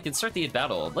 I can start the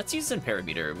battle. Let's use an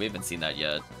parameter. We haven't seen that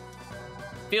yet.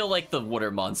 Feel like the water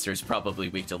monster's probably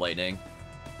weak to lightning.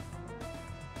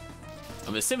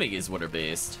 I'm assuming he's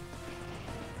water-based.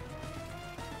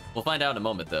 We'll find out in a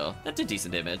moment, though. That did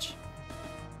decent damage.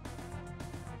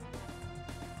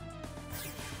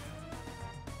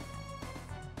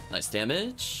 Nice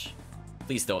damage.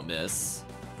 Please don't miss.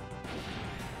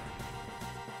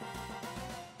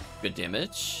 Good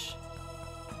damage.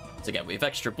 So again, we have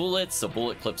extra bullets, so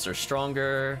bullet clips are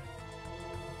stronger.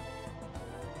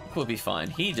 We'll be fine.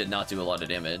 He did not do a lot of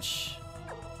damage.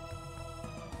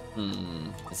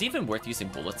 Is it even worth using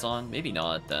bullets on? Maybe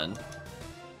not, then.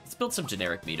 Let's build some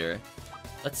generic meter.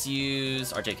 Let's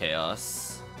use RJ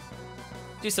Chaos.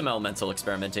 Do some elemental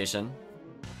experimentation.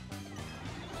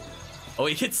 Oh,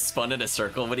 he gets spun in a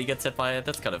circle when he gets hit by it?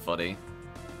 That's kind of funny.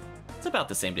 It's about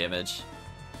the same damage.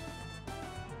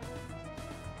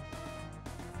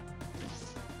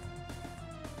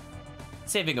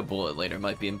 Saving a bullet later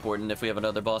might be important if we have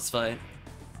another boss fight.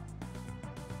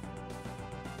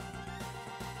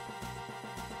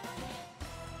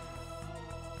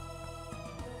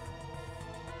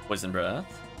 Poison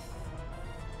Breath.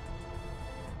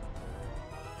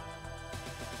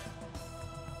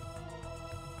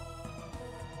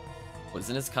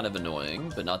 Poison is kind of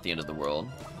annoying, but not the end of the world.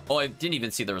 Oh, I didn't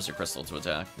even see there was a crystal to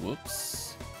attack.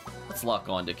 Whoops. Let's lock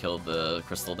on to kill the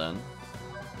crystal then.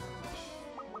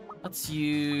 Let's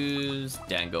use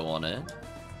Dango on it.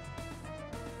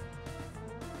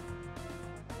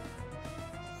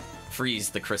 Freeze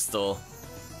the crystal.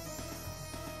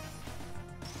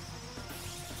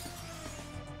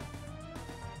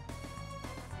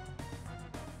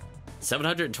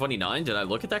 $729? Did I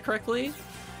look at that correctly?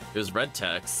 It was red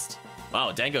text.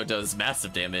 Wow, Dango does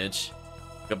massive damage.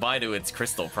 Goodbye to its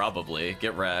crystal, probably.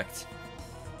 Get wrecked.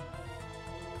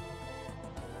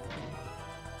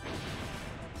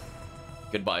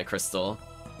 Goodbye, crystal.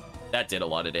 That did a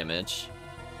lot of damage.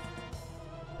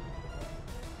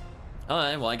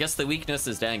 Alright, well, I guess the weakness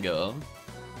is Dango.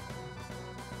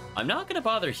 I'm not gonna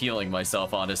bother healing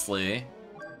myself, honestly.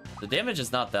 The damage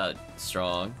is not that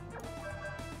strong.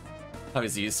 That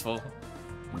was useful.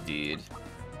 Indeed.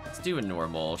 Let's do a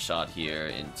normal shot here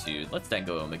into... Let's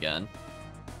Dango him again.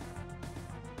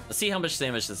 Let's see how much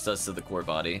damage this does to the core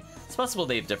body. It's possible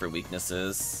they have different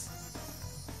weaknesses.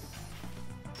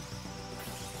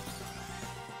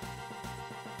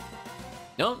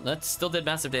 Nope, that still did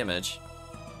massive damage.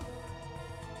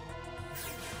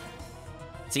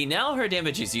 See, now her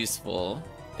damage is useful,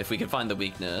 if we can find the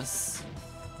weakness.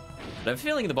 But I'm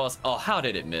feeling the boss... Oh, how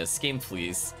did it miss? Game,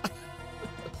 please.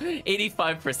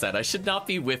 85%. I should not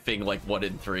be whiffing like 1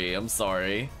 in 3. I'm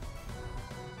sorry.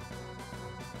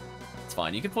 It's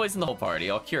fine. You can poison the whole party.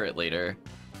 I'll cure it later.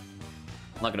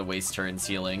 I'm not gonna waste turns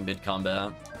healing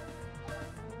mid-combat.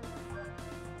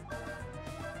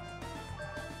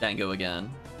 Dango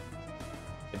again.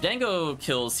 If Dango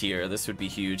kills here, this would be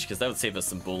huge, because that would save us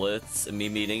some bullets and me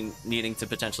needing to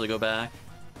potentially go back.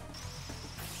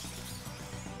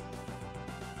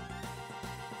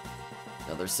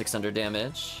 Another 600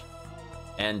 damage.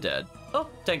 And dead. Oh,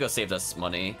 Dango saved us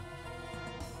money.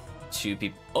 2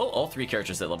 people. Oh, all 3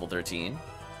 characters at level 13.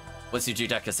 Wazoo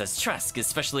Deka says, Trask is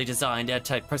specially designed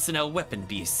anti-personnel weapon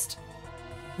beast.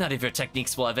 None of your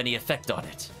techniques will have any effect on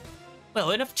it.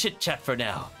 Well, enough chit-chat for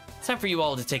now. Time for you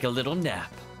all to take a little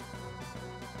nap.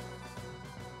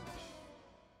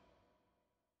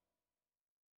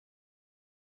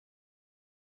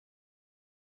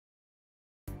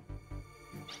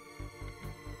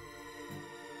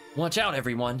 Watch out,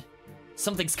 everyone.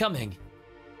 Something's coming.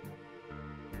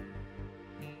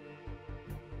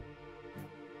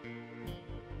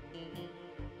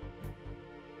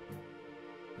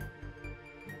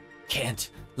 Can't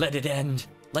let it end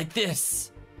like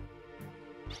this.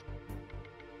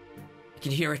 I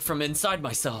can hear it from inside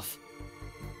myself.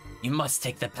 You must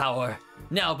take the power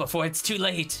now before it's too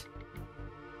late.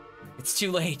 It's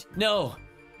too late. No,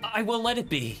 I won't let it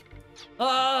be.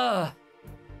 Ah!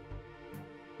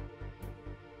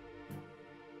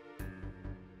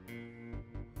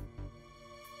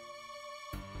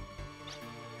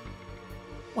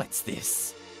 What's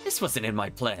this? This wasn't in my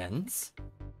plans.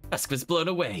 Trask was blown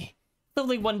away.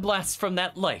 Only one blast from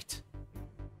that light.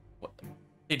 What?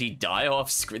 Did he die off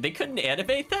screen? They couldn't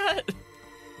animate that?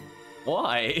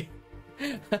 Why?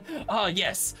 Ah,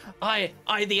 yes. I,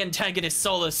 the antagonist,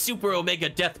 saw a Super Omega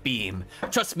Death Beam.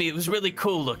 Trust me, it was really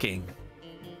cool looking.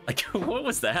 Like, what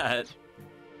was that?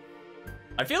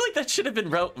 I feel like that should have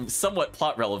been somewhat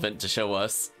plot relevant to show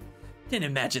us. Didn't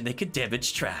imagine they could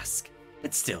damage Trask.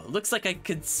 But still, it looks like I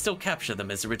could still capture them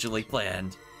as originally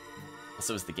planned.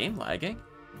 Also, is the game lagging?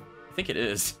 I think it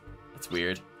is. That's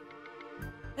weird.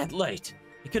 That light,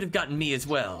 it could have gotten me as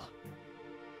well.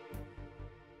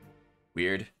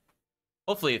 Weird.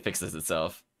 Hopefully it fixes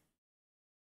itself.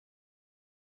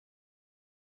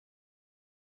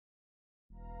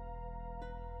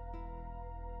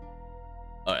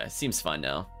 Alright, seems fine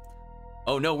now.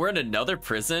 Oh no, we're in another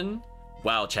prison?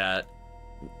 Wow, chat.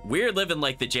 We're living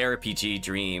like the JRPG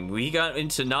dream. We got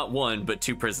into not one, but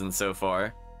 2 prisons so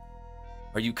far.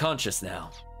 Are you conscious now?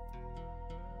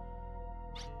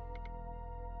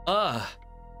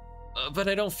 But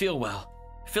I don't feel well.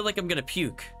 I feel like I'm gonna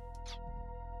puke.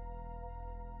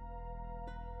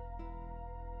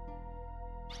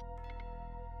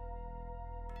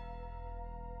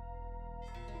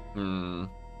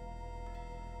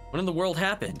 What in the world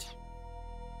happened?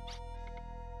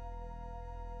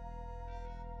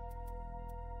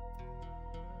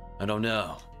 I don't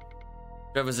know.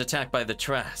 I was attacked by the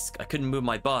Trask. I couldn't move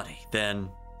my body. Then,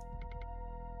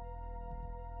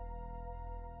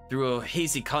 through a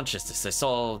hazy consciousness, I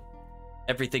saw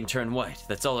everything turn white.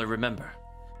 That's all I remember.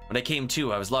 When I came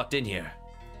to, I was locked in here.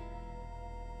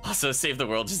 Also, Save the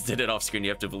World just did it off screen.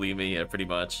 You have to believe me. Yeah, pretty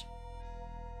much.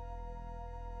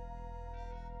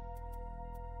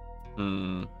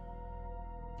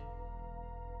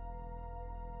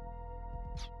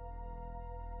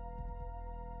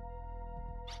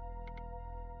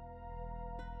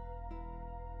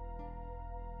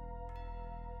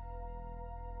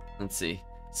 Let's see.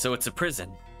 So it's a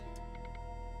prison.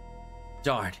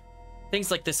 Darn.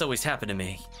 Things like this always happen to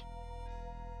me.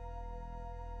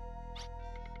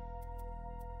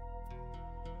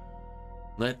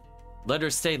 Let her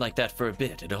stay like that for a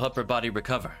bit. It'll help her body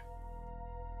recover.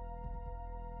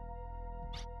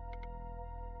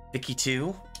 Vicky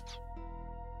too?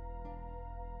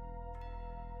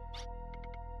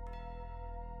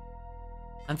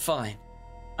 I'm fine.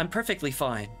 I'm perfectly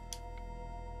fine.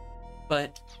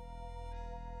 But...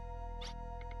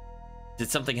 did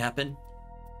something happen?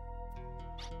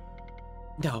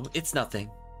 No, it's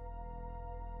nothing.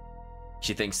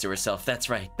 She thinks to herself, that's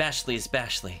right, Bashley is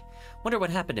Bashley. Wonder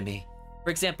what happened to me. For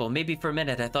example, maybe for a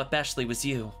minute I thought Bashley was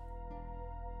you.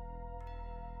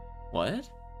 What?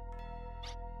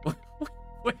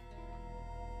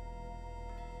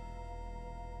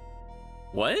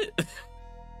 What?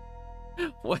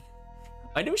 What?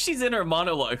 I know she's in her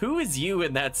monologue. Who is you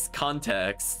in that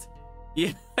context?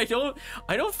 Yeah, I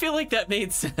don't feel like that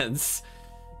made sense.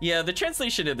 Yeah, the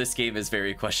translation of this game is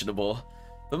very questionable.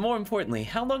 But more importantly,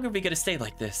 how long are we gonna stay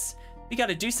like this? We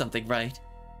gotta do something, right?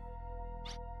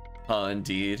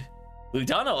 Indeed.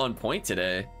 Ludana on point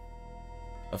today.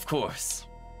 Of course.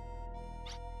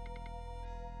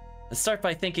 Let's start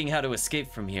by thinking how to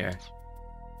escape from here.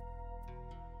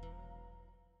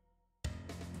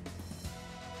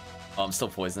 Oh, I'm still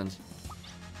poisoned.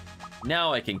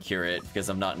 Now I can cure it because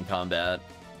I'm not in combat.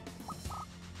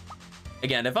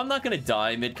 Again, if I'm not gonna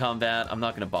die mid-combat, I'm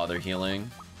not gonna bother healing.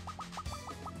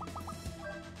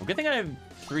 Well, good thing I have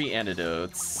 3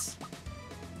 antidotes.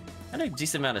 And a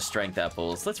decent amount of strength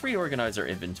apples. Let's reorganize our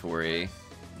inventory.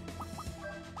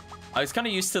 I was kind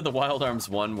of used to the Wild Arms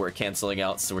 1 where canceling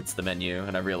out sorts the menu,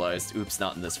 and I realized, oops,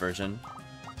 not in this version.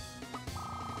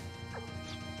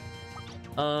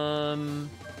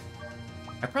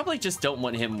 I probably just don't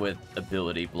want him with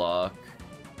ability block.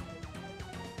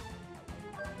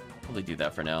 Probably do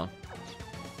that for now.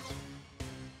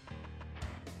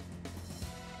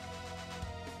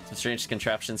 Some strange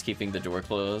contraptions keeping the door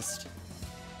closed.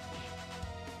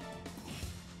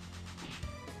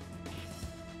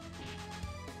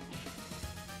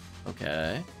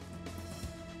 Okay.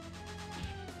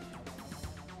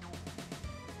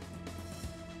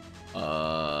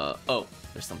 Oh,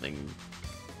 there's something.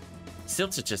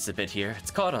 Silted just a bit here.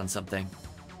 It's caught on something.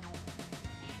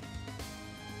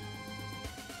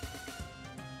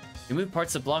 You move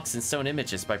parts of blocks and stone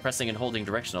images by pressing and holding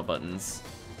directional buttons.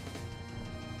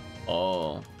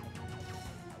 Oh.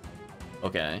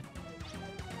 Okay.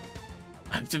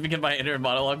 I have to begin my inner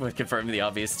monologue with confirming the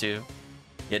obvious too.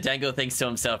 Yeah, Dango thinks to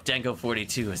himself, Dango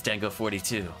 42 is Dango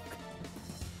 42.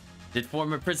 Did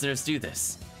former prisoners do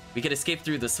this? We could escape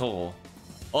through this hole.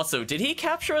 Also, did he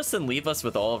capture us and leave us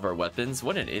with all of our weapons?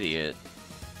 What an idiot.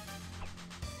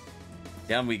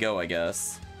 Down we go, I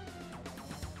guess.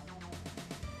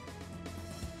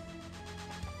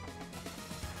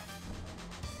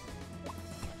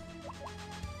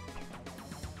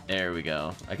 There we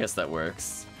go. I guess that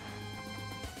works.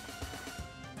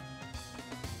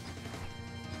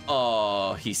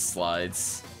 Oh, he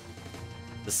slides.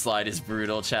 The slide is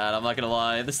brutal, chat. I'm not gonna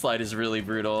lie. The slide is really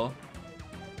brutal.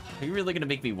 Are you really gonna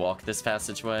make me walk this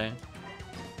passageway?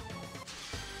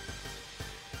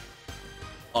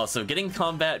 Also, getting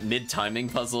combat mid-timing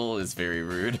puzzle is very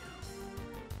rude.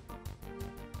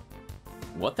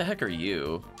 What the heck are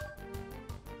you?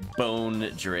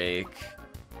 Bone Drake.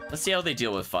 Let's see how they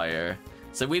deal with fire.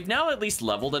 So we've now at least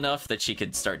leveled enough that she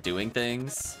could start doing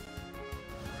things.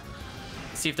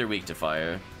 Let's see if they're weak to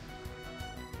fire.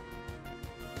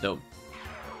 Nope.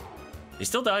 They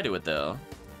still die to it, though.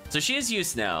 So she is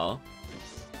used now.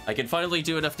 I can finally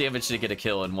do enough damage to get a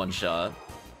kill in one shot.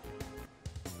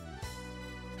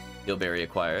 Heal berry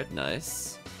acquired.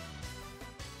 Nice.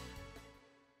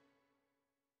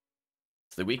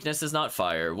 The weakness is not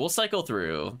fire. We'll cycle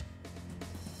through.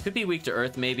 Could be weak to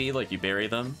earth, maybe, like you bury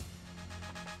them.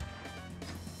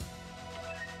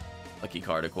 Lucky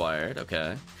card acquired.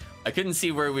 Okay. I couldn't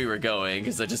see where we were going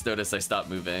because I just noticed I stopped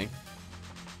moving.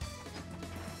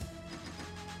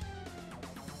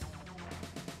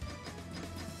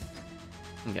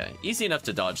 Okay, easy enough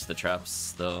to dodge the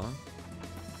traps, though.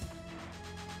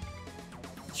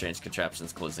 Strange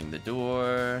contraptions closing the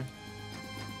door.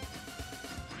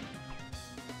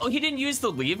 Oh, he didn't use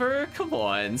the lever? Come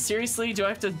on, seriously? Do I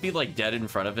have to be, like, dead in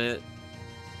front of it?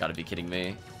 Gotta be kidding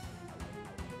me.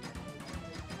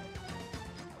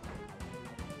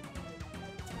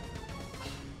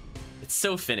 It's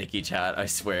so finicky, chat, I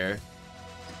swear.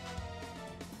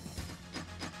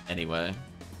 Anyway.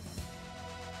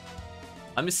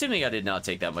 I'm assuming I did not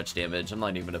take that much damage. I'm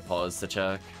not even gonna pause to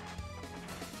check.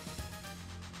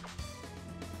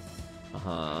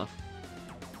 Uh-huh.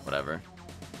 Whatever.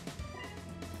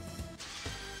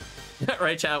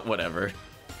 Right, chat? Whatever.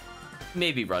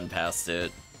 Maybe run past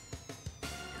it.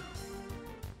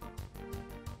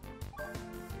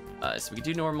 So we can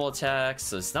do normal attacks.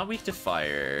 So it's not weak to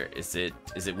fire. Is it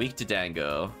weak to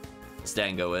Dango? Let's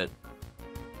Dango it.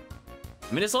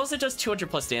 I mean, as long as it does 200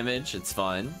 plus damage, it's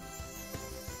fine.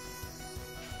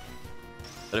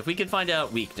 But if we can find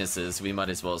out weaknesses, we might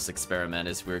as well just experiment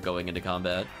as we're going into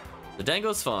combat. The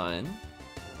Dango's fine.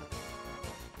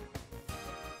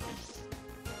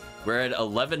 We're at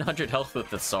 1100 health with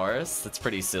the Thesaurus. That's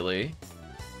pretty silly.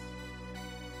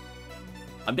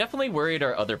 I'm definitely worried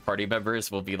our other party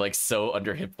members will be like so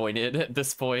under hit pointed at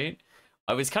this point.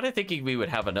 I was kind of thinking we would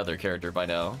have another character by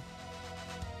now.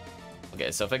 Okay,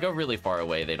 so if I go really far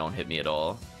away, they don't hit me at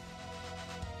all.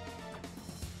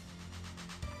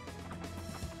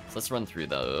 So let's run through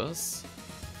those.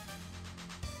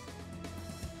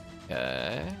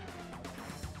 Okay.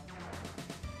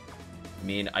 I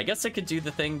mean, I guess I could do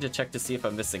the thing to check to see if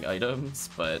I'm missing items,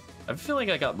 but I'm feeling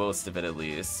I got most of it at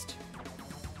least.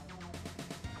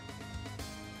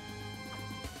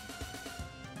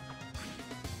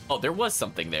 Oh, there was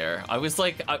something there. I was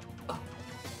like, oh.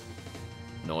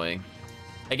 Annoying.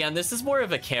 Again, this is more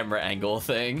of a camera angle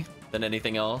thing than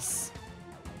anything else.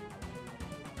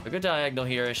 If I go diagonal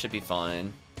here, I should be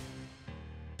fine.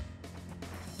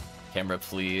 Camera,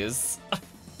 please.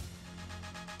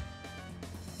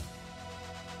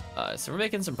 So we're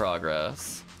making some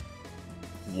progress.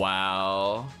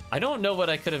 Wow. I don't know what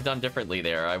I could have done differently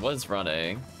there. I was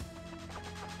running.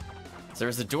 So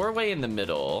there's a doorway in the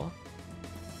middle.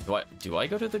 Do I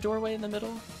go to the doorway in the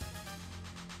middle?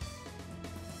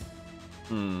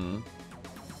 Hmm.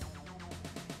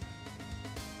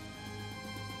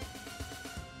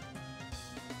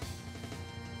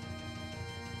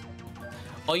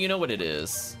 Oh, you know what it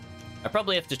is. I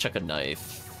probably have to chuck a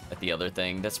knife at the other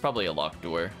thing. That's probably a locked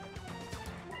door.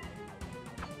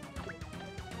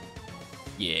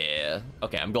 Yeah.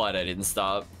 Okay, I'm glad I didn't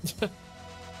stop.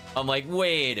 I'm like,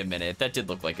 wait a minute. That did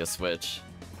look like a switch.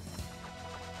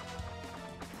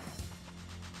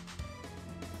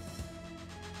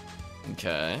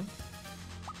 Okay.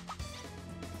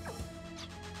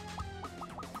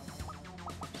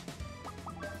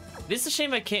 It is a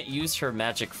shame I can't use her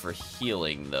magic for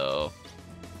healing, though.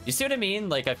 You see what I mean?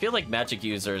 Like, I feel like magic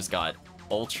users got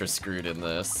ultra screwed in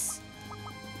this.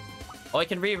 Oh, I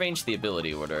can rearrange the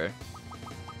ability order.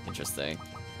 Interesting.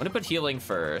 I'm gonna put healing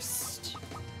first.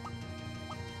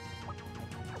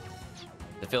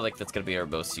 I feel like that's gonna be our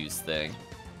most used thing.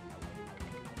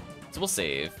 So we'll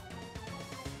save.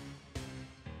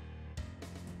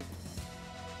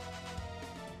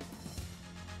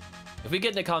 If we get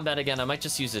into combat again, I might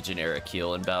just use a generic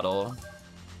heal in battle.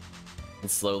 And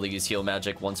slowly use heal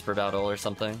magic once per battle or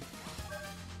something.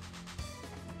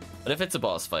 But if it's a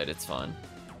boss fight, it's fine.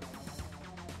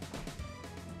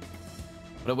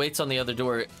 But it waits on the other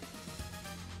door.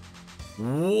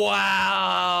 Wow!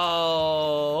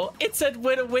 It said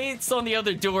when it waits on the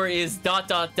other door is ...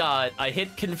 I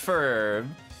hit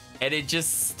confirm, and it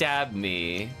just stabbed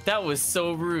me. That was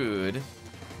so rude.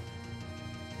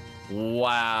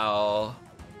 Wow.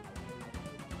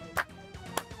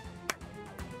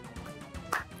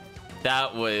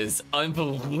 That was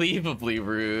unbelievably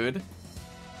rude.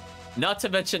 Not to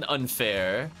mention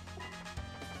unfair.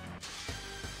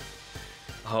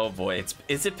 Oh boy,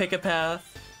 is it pick a path?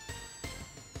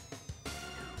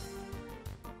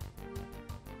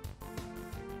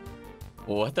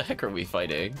 What the heck are we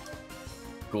fighting?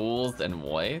 ghouls and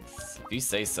whites? If you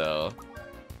say so.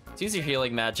 Let's use your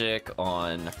healing magic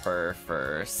on her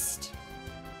first.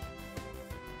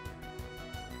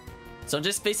 So I'm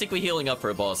just basically healing up for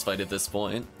a boss fight at this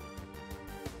point.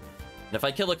 And if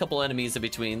I kill a couple enemies in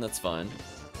between, that's fine.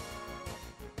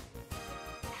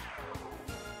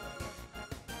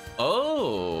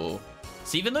 Oh!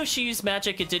 So even though she used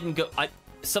magic, it didn't go...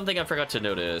 something I forgot to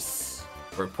notice.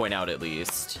 Or point out, at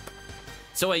least.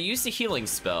 So I used a healing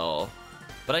spell,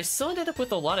 but I still ended up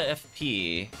with a lot of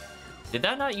FP. Did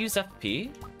that not use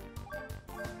FP?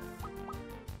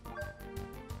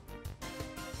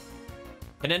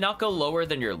 Can it not go lower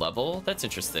than your level? That's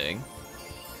interesting.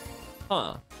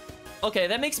 Huh. Okay,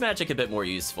 that makes magic a bit more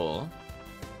useful.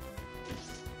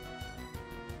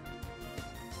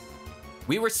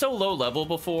 We were so low level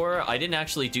before, I didn't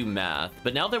actually do math,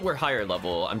 but now that we're higher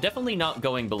level, I'm definitely not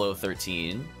going below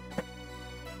 13.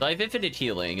 So I have infinite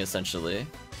healing, essentially.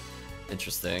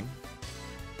 Interesting.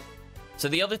 So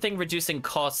the other thing, reducing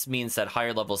costs means that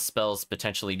higher level spells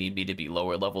potentially need me to be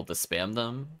lower level to spam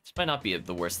them. This might not be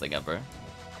the worst thing ever.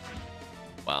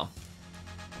 Wow.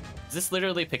 Is this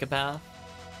literally pick a path?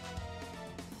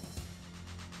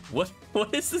 What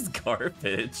is this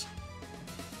garbage?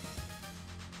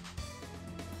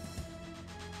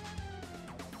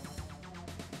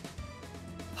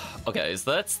 Okay,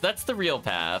 so that's the real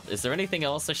path. Is there anything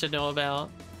else I should know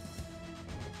about?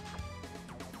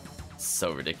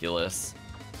 So ridiculous.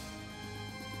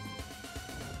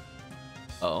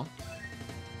 Oh.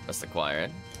 Quest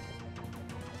acquired.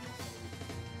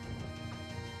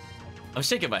 I'm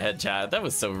shaking my head, chat. That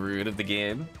was so rude of the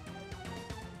game.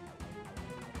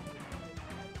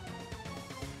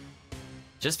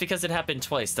 Just because it happened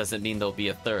twice doesn't mean there'll be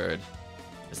a third.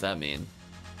 What does that mean?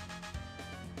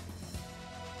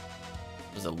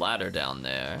 There's a ladder down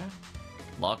there.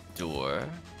 Locked door.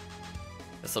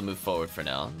 Guess I'll move forward for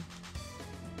now.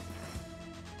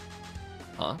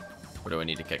 Huh? Where do I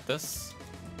need to kick this?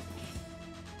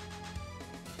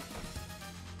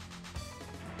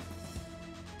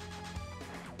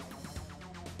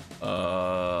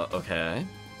 Okay.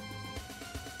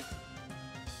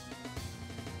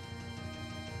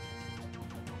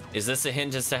 Is this a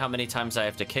hint as to how many times I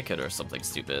have to kick it or something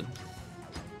stupid?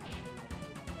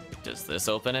 Does this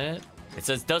open it? It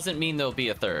says doesn't mean there'll be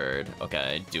a third.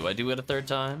 Okay, do I do it a third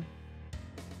time?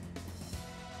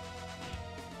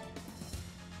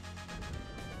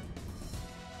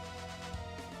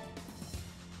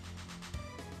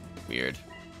 Weird.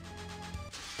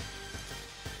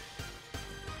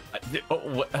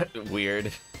 What?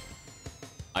 Weird.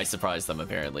 I surprised them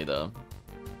apparently though.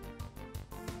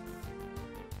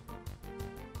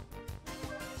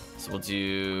 So we'll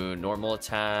do normal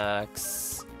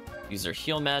attacks. Use our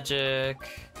heal magic.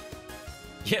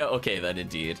 Yeah, okay then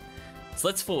indeed. So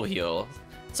let's full heal.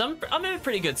 So I'm in a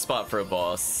pretty good spot for a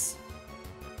boss.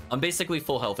 I'm basically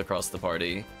full health across the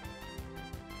party.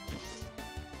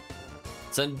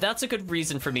 So that's a good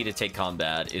reason for me to take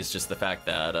combat, is just the fact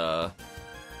that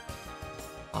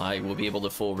I will be able to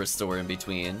full restore in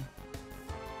between.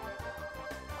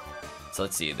 So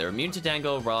let's see, they're immune to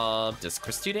Dango, Rob. Does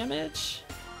Chris do damage?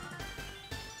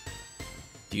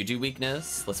 Do you do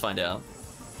weakness? Let's find out.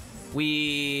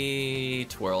 We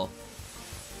twirl.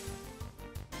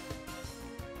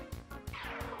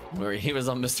 Where he was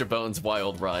on Mr. Bones'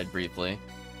 wild ride briefly.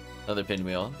 Another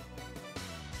pinwheel.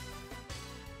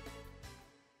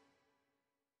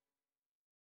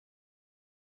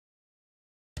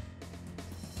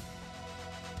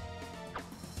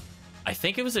 I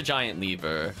think it was a giant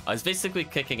lever. I was basically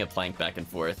kicking a plank back and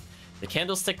forth. The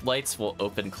candlestick lights will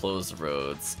open closed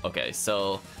roads. Okay,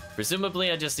 so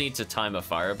presumably I just need to time a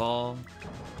fireball.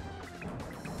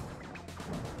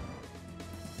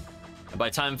 And by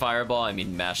time fireball, I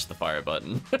mean mash the fire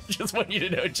button. Just want you to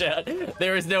know, chat.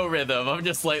 There is no rhythm. I'm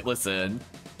just like, listen.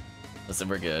 Listen,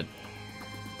 we're good.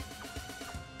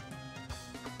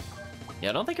 Yeah,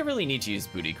 I don't think I really need to use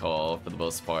booty call for the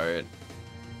most part.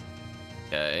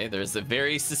 Okay, there's a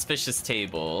very suspicious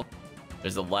table.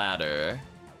 There's a ladder.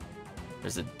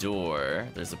 There's a door.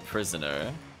 There's a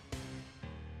prisoner.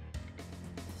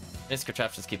 Mr.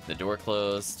 Trap just keeping the door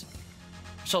closed.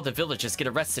 Wish all the villagers get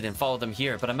arrested and follow them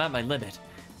here, but I'm at my limit.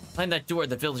 Behind that door,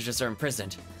 the villagers are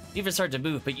imprisoned. Lever's hard to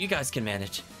move, but you guys can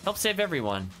manage. Help save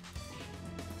everyone.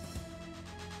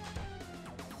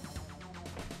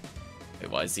 Wait,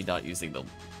 why is he not using the...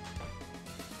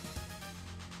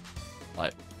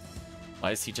 Why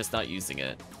is he just not using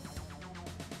it?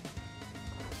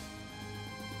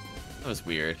 That was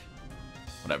weird.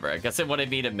 Whatever, I guess it wanted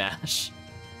me to mash.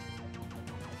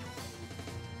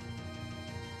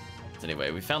 Anyway,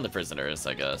 we found the prisoners,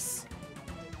 I guess.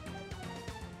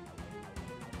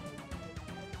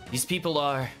 These people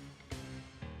are...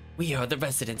 We are the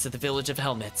residents of the village of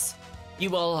Helmets.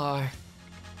 You all are...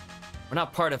 We're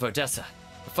not part of Odessa.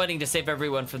 We're fighting to save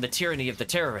everyone from the tyranny of the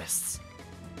terrorists.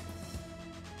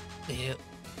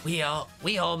 We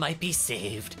all might be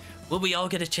saved. Will we all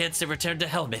get a chance to return to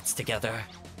Helmets together?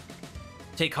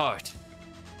 Take heart.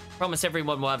 Promise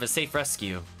everyone will have a safe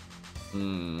rescue.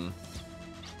 This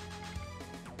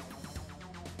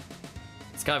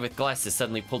guy with glasses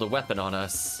suddenly pulled a weapon on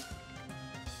us.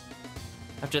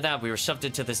 After that, we were shoved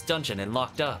into this dungeon and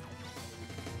locked up.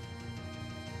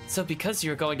 So because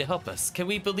you're going to help us, can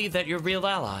we believe that you're real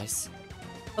allies?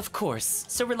 Of course,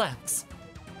 so relax.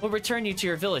 We'll return you to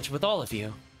your village with all of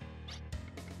you.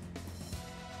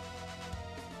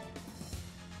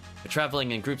 But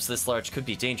traveling in groups this large could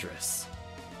be dangerous.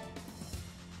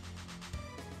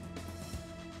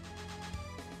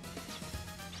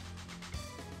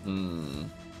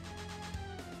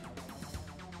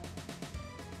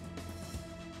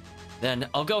 Then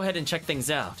I'll go ahead and check things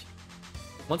out.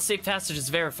 Once safe passage is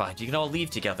verified, you can all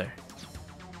leave together.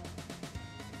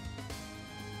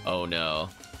 Oh no.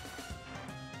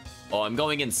 Oh, I'm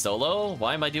going in solo?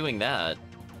 Why am I doing that?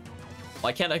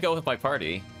 Why can't I go with my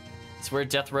party? It's where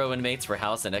death row inmates were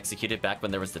housed and executed back when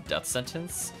there was the death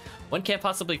sentence. One can't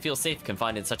possibly feel safe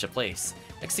confined in such a place.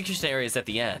 Execution area is at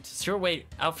the end. It's your way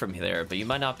out from there, but you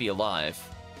might not be alive.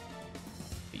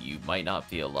 You might not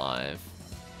be alive.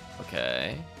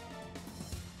 Okay.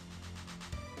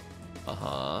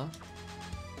 Uh-huh.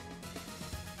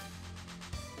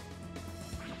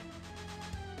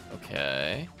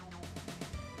 Okay.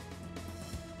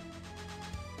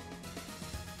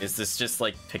 Is this just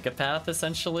like pick a path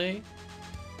essentially?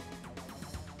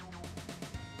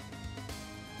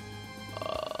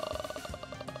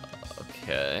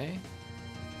 Okay.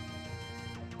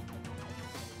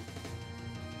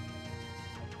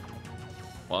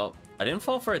 Well, I didn't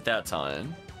fall for it that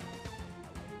time.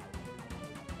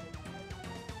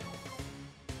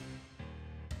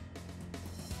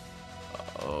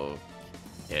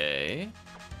 Okay.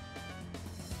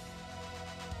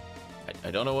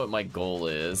 I don't know what my goal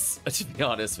is, to be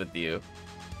honest with you.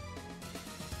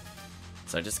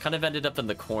 So I just kind of ended up in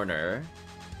the corner.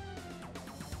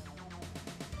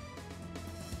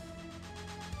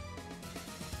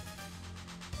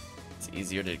 It's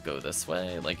easier to go this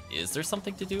way. Like, is there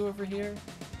something to do over here?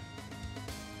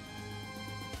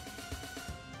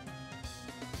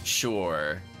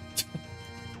 Sure.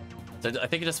 I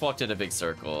think I just walked in a big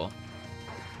circle.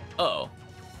 Oh.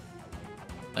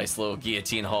 Nice little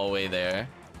guillotine hallway there.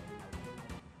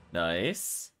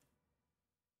 Nice.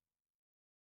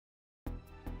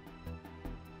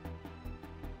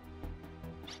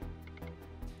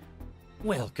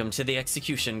 Welcome to the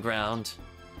execution ground.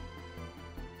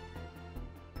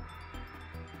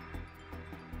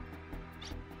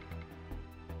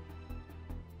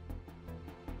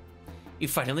 You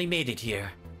finally made it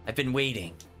here. I've been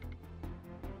waiting.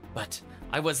 But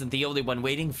I wasn't the only one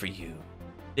waiting for you.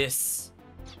 This...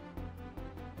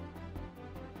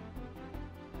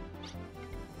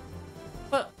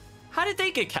 Well, how did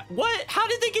they get what? How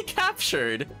did they get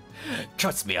captured?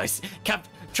 Trust me,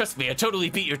 I totally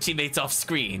beat your teammates off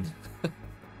screen.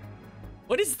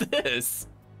 What is this?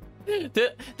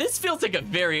 This feels like a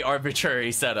very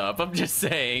arbitrary setup. I'm just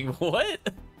saying,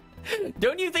 what?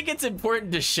 Don't you think it's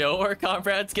important to show our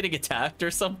comrades getting attacked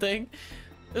or something?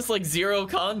 There's like zero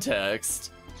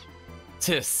context.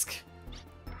 Tisk.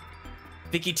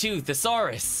 Vicky 2,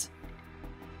 Thesaurus.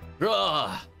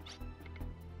 Ugh.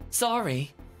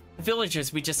 Sorry. The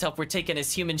villagers we just helped were taken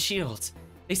as human shields.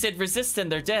 They said resist and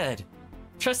they're dead.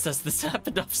 Trust us, this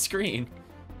happened off screen.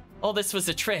 All this was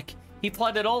a trick. He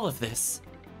plotted all of this.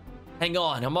 Hang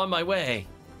on, I'm on my way.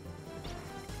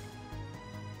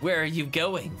 Where are you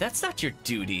going? That's not your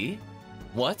duty.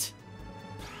 What?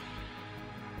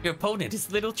 Your opponent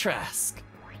is Little Trask.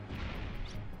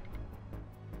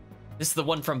 This is the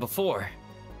one from before.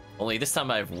 Only this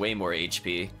time I have way more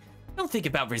HP. Don't think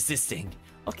about resisting.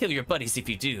 I'll kill your buddies if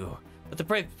you do. But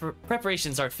the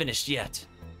preparations aren't finished yet.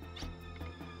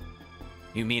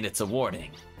 You mean it's a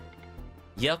warning?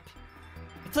 Yep.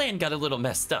 The plan got a little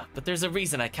messed up, but there's a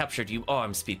reason I captured you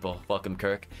arms people, Welcome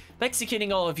Kirk. By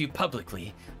executing all of you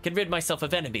publicly, I can rid myself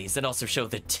of enemies and also show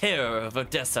the terror of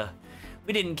Odessa.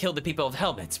 We didn't kill the people of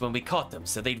Helmets when we caught them,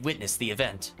 so they'd witness the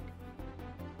event.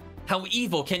 How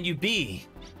evil can you be?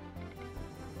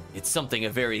 It's something a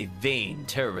very vain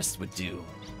terrorist would do.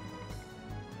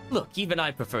 Look, even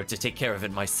I prefer to take care of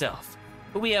it myself,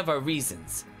 but we have our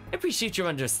reasons. I appreciate your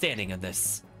understanding of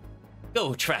this.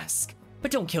 Go, Trask,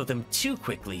 but don't kill them too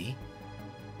quickly.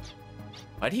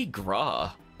 Why'd he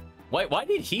gra? Why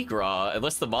did he graw?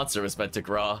 Unless the monster was meant to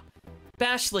graw.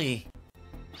 Bashley!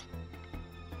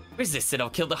 Resist and I'll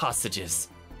kill the hostages.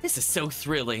 This is so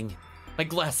thrilling. My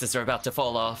glasses are about to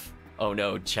fall off. Oh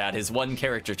no, Chad, his one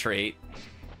character trait.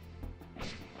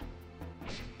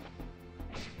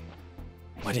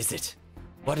 What is it?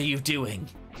 What are you doing?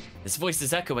 His voice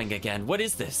is echoing again. What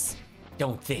is this?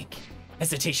 Don't think.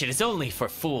 Hesitation is only for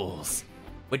fools.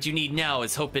 What you need now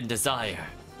is hope and desire.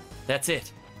 That's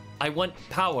it. I want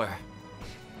power.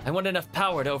 I want enough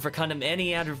power to overcome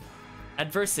any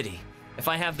adversity. If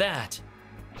I have that,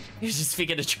 you just speak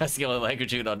in a Triskelion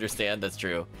language you can understand. That's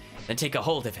true. Then take a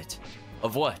hold of it.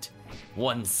 Of what?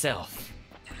 Oneself.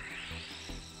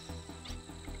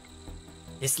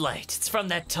 This light, it's from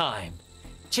that time.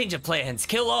 Change of plans.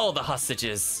 Kill all the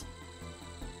hostages.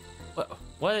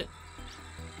 What?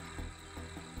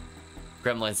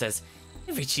 Gremlin says,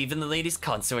 you've reached even the lady's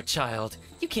consort, child.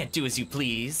 You can't do as you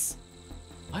please.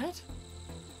 What?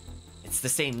 It's the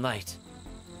same light.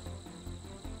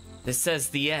 This says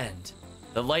the end.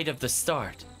 The light of the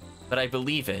start. But I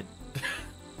believe it.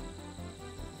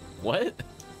 What?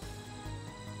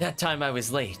 That time I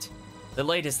was late. The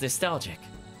light is nostalgic.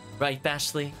 Right,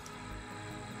 Bashley?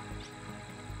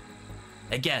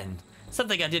 Again,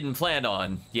 something I didn't plan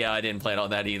on. Yeah, I didn't plan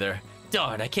on that either.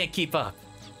 Darn, I can't keep up.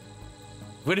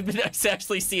 Would have been nice to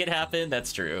actually see it happen.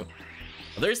 That's true.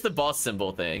 Well, there's the boss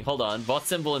symbol thing. Hold on. Boss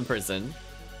symbol in prison.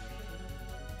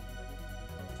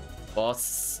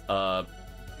 Boss, so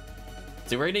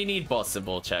we're gonna need boss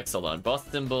symbol checks. Hold on. Boss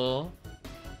symbol.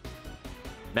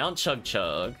 Mount Chug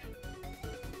Chug.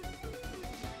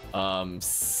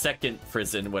 Second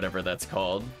prison, whatever that's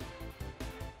called.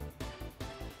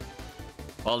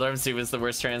 Waldorf Zoo was the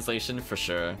worst translation, for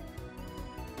sure.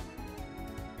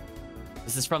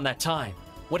 This is from that time.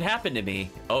 What happened to me?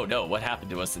 Oh no, what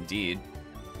happened to us indeed?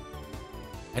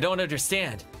 I don't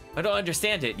understand. I don't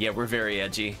understand it. Yeah, we're very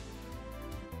edgy.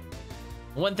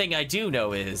 One thing I do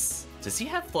know is... Does he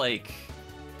have, like...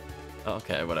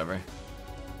 Okay, whatever.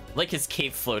 Like his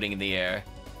cape floating in the air.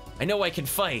 I know I can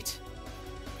fight.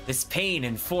 This pain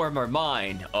and form are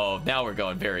mine. Oh, now we're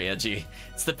going very edgy.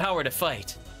 It's the power to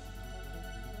fight.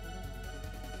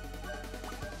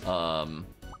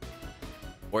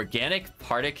 Organic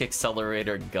Particle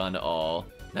Accelerator Gun All.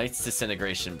 Knight's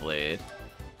Disintegration Blade.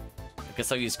 I guess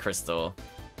I'll use Crystal.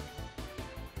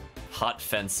 Hot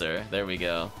Fencer. There we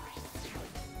go.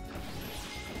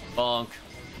 Bonk.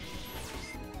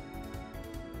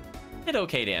 Did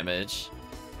okay damage.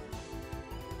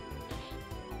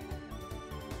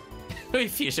 We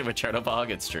fusion with Chernobog,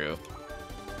 it's true.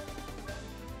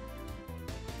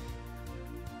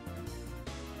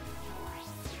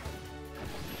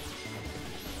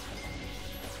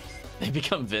 They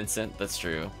become Vincent, that's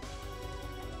true.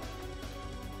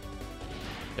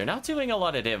 They're not doing a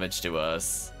lot of damage to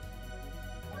us.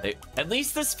 At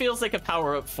least this feels like a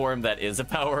power-up form that is a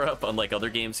power-up, unlike other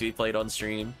games we played on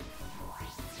stream.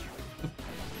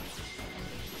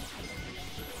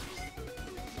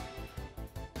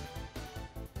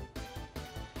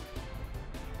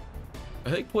 I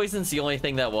think poison's the only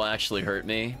thing that will actually hurt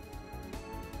me.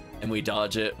 And we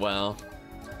dodge it, well.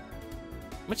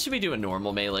 What should we do in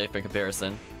normal melee for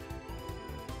comparison?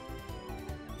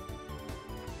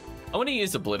 I want to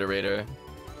use Obliterator.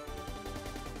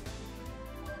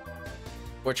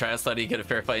 Or Triathlon, you get a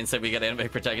fair fight and said we got anime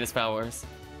protagonist powers.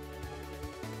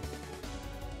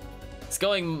 It's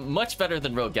going much better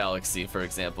than Rogue Galaxy, for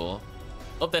example.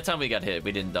 Oh, that time we got hit,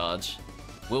 we didn't dodge.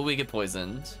 Will we get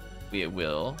poisoned? We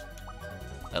will.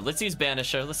 Let's use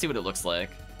Banisher, let's see what it looks like.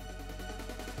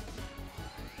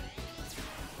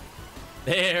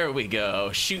 There we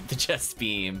go, shoot the chest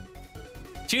beam.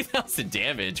 2,000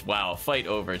 damage, wow, fight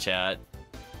over, chat.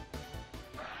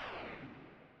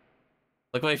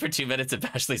 Look away for 2 minutes if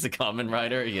Ashley's a common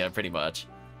rider? Yeah, pretty much.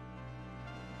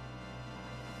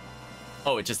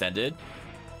 Oh, it just ended?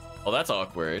 Oh, that's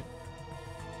awkward.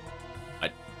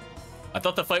 I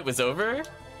thought the fight was over?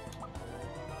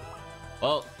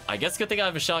 Well, I guess good thing I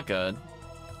have a shotgun.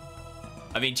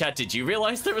 I mean, chat, did you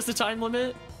realize there was a time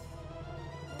limit?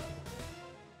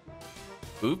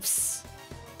 Oops.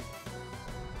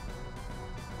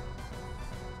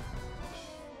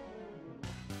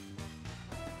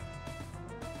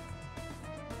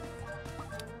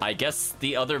 I guess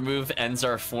the other move ends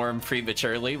our form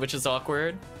prematurely, which is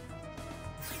awkward.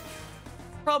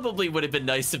 Probably would have been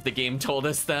nice if the game told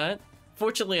us that.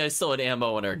 Fortunately, I still had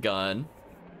ammo in our gun.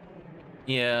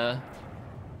 Yeah.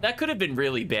 That could have been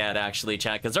really bad, actually,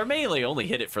 chat, because our melee only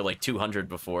hit it for like 200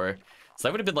 before. So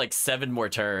that would have been like 7 more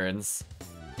turns.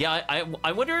 Yeah,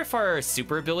 I wonder if our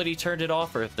super ability turned it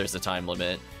off or if there's a time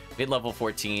limit. We had level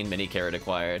 14, mini carrot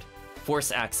acquired.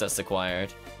 Force access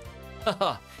acquired.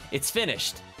 Haha, it's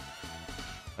finished.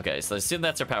 Okay, so I assume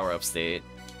that's our power-up state.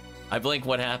 I blink,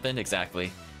 what happened?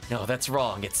 Exactly. No, that's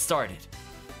wrong, it started.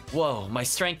 Whoa, my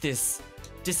strength is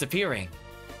disappearing.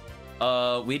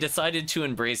 We decided to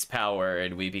embrace power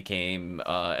and we became,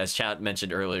 as chat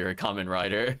mentioned earlier, a Kamen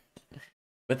Rider.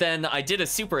 But then I did a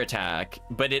super attack,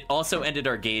 but it also ended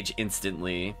our gauge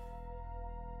instantly.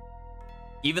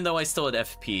 Even though I still had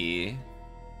FP.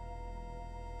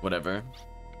 Whatever.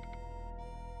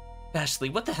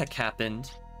 Bashley, what the heck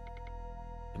happened?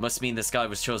 It must mean this guy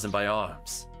was chosen by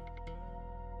arms.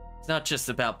 It's not just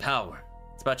about power.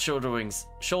 It's about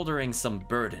shouldering some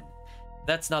burden. If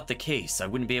that's not the case, I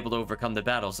wouldn't be able to overcome the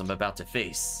battles I'm about to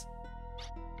face.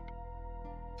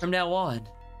 From now on.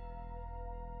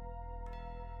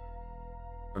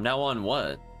 From now on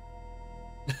what?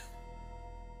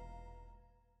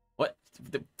 What?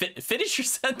 Finish your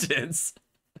sentence.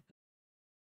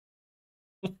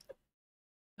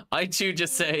 I too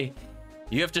just say,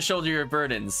 you have to shoulder your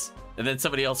burdens. And then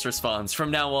somebody else responds,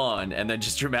 from now on. And then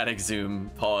just dramatic zoom,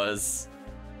 pause.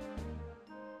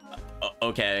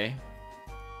 Okay.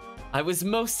 I was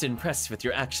most impressed with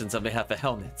your actions on behalf of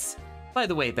Helmets. By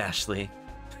the way, Bashley,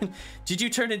 did you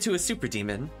turn into a super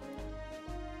demon?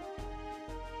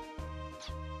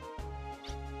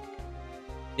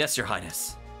 Yes, Your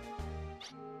Highness.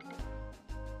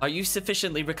 Are you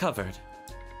sufficiently recovered?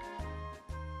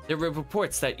 There were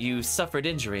reports that you suffered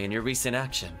injury in your recent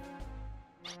action. ...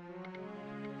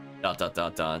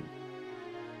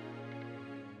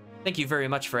 Thank you very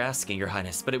much for asking, Your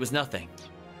Highness, but it was nothing.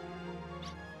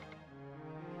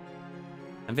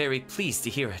 I'm very pleased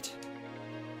to hear it.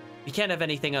 We can't have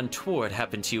anything untoward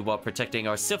happen to you while protecting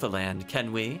our Silverland,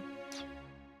 can we?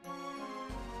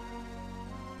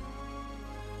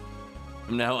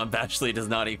 No, Bashley does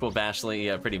not equal Bashley,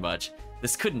 yeah, pretty much.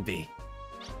 This couldn't be.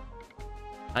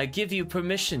 I give you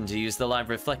permission to use the live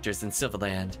reflectors in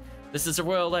Silverland. This is a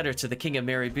royal letter to the King of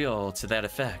Merrybuel to that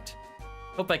effect.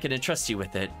 Hope I can entrust you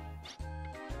with it.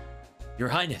 Your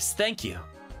Highness, thank you.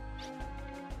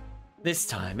 This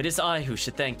time, it is I who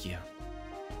should thank you.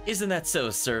 Isn't that so,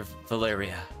 Sir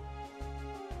Valeria?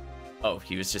 Oh,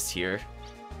 he was just here.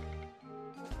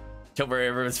 Don't worry,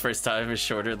 everyone's first time is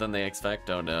shorter than they expect.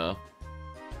 Oh no.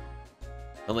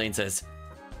 Elaine says,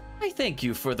 I thank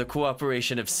you for the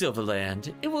cooperation of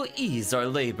Silverland. It will ease our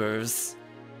labors.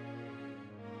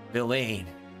 Elaine.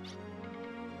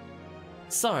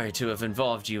 Sorry to have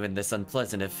involved you in this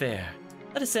unpleasant affair.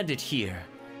 Let us end it here.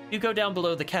 You go down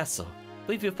below the castle.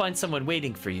 Believe you'll find someone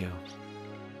waiting for you.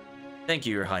 Thank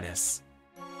you, Your Highness.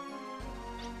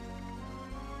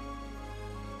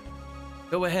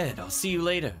 Go ahead, I'll see you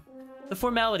later. The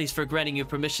formalities for granting you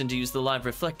permission to use the live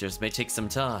reflectors may take some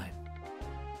time.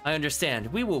 I understand,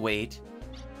 we will wait.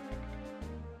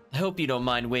 I hope you don't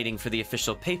mind waiting for the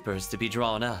official papers to be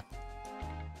drawn up.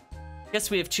 Guess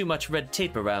we have too much red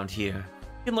tape around here.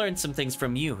 We can learn some things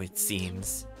from you, it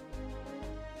seems.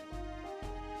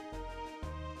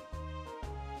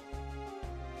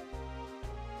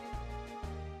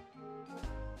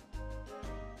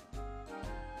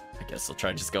 I guess I'll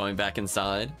try just going back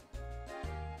inside.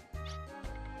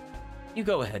 You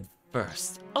go ahead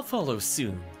first. I'll follow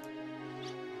soon.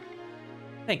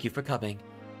 Thank you for coming.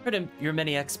 Heard of your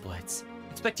many exploits.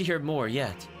 Expect to hear more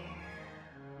yet.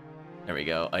 There we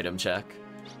go, item check.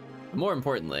 But more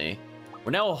importantly,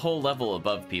 we're now a whole level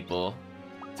above people.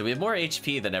 So we have more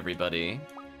HP than everybody.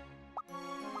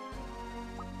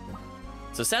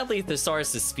 So sadly,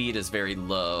 Thesaurus' speed is very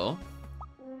low.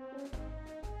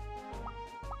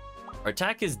 Our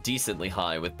attack is decently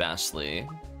high with Bashley.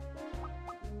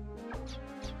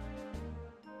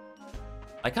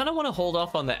 I kind of want to hold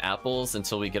off on the apples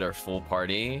until we get our full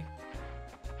party.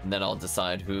 And then I'll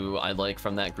decide who I like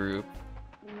from that group.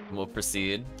 And we'll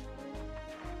proceed.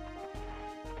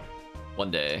 One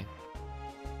day.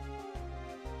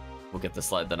 We'll get the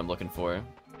slide that I'm looking for.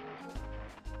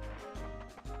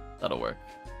 That'll work.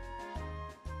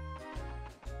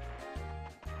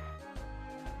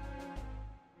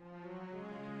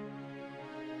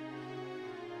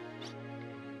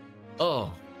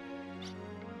 Oh.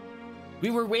 We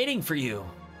were waiting for you.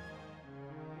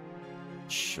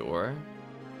 Sure.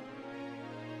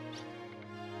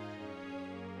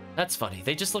 That's funny.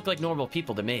 They just look like normal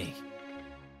people to me.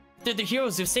 They're the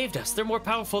heroes who saved us. They're more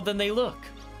powerful than they look.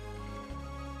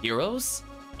 Heroes?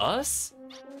 Us?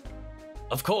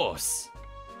 Of course.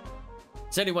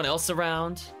 Is anyone else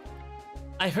around?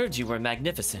 I heard you were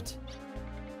magnificent.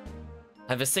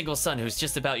 I have a single son who's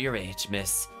just about your age,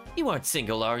 miss. You aren't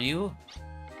single, are you?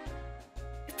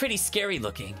 You're pretty scary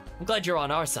looking. I'm glad you're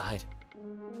on our side.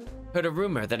 Heard a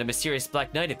rumor that a mysterious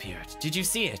Black Knight appeared. Did you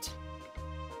see it?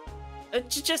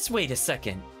 Just wait a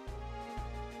second.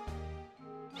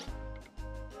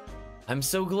 I'm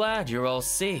so glad you're all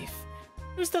safe.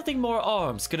 There's nothing more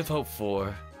Arms could have hoped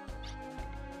for.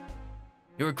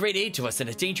 You're a great aid to us in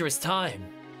a dangerous time.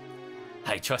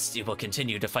 I trust you will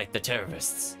continue to fight the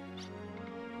terrorists.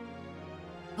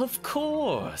 Of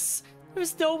course.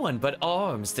 There's no one but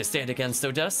Arms to stand against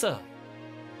Odessa.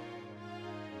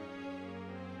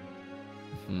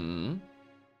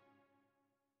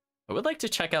 I would like to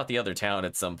check out the other town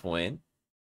at some point.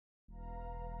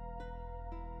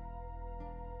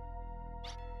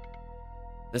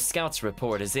 The scout's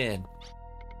report is in.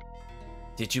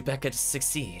 Did Yubeka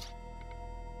succeed?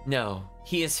 No,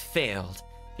 he has failed.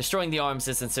 Destroying the Arms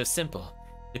isn't so simple.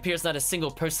 It appears not a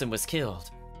single person was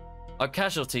killed. Our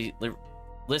casualty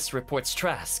list reports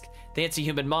Trask, the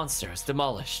anti-human monster, is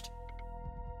demolished.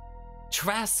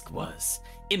 Trask was?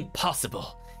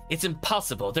 Impossible. It's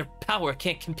impossible. Their power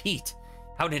can't compete.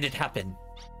 How did it happen?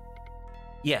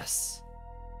 Yes.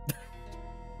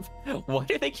 Why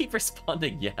do they keep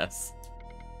responding yes?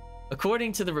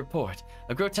 According to the report,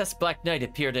 a grotesque Black Knight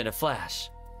appeared in a flash.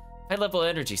 High-level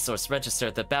energy source registered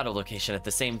at the battle location at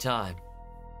the same time.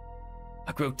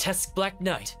 A grotesque Black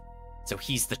Knight? So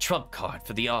he's the trump card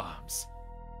for the Arms.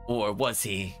 Or was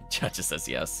he? Judge says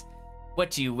yes.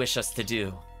 What do you wish us to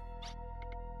do?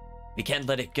 We can't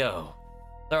let it go.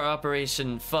 Our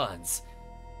operation funds.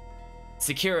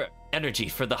 Secure energy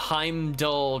for the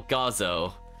Heimdall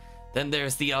Gazo. Then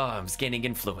there's the Arms gaining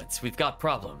influence. We've got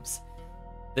problems.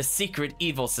 The secret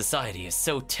evil society is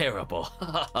so terrible. Ha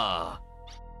ha ha.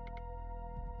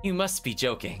 You must be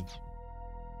joking.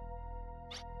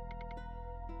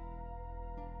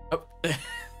 Oh, this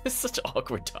is such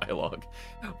awkward dialogue.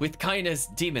 With Kaina's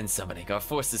demon summoning, our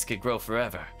forces could grow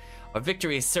forever. Our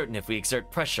victory is certain if we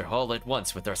exert pressure all at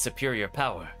once with our superior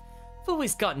power. I've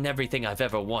always gotten everything I've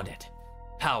ever wanted.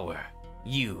 Power,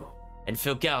 you, and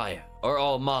Filgaia are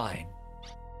all mine.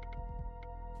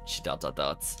 She ...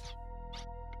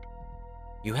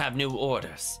 You have new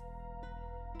orders.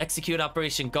 Execute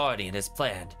Operation Guardian as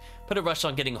planned. Put a rush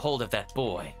on getting hold of that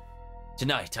boy.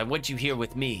 Tonight, I want you here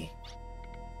with me.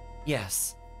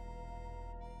 Yes.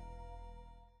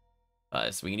 So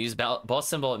we can use boss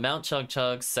symbol at Mount Chug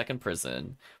Chug's second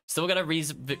prison. Still gotta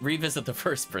revisit the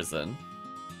first prison.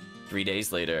 3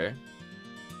 days later.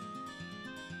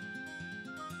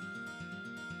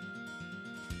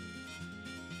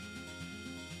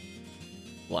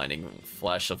 Blinding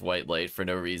flash of white light for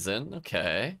no reason.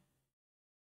 Okay.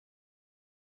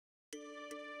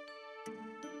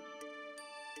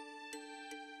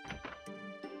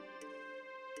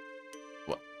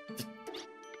 What?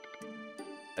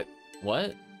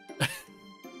 What?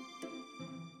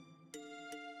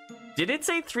 Did it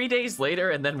say 3 days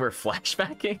later and then we're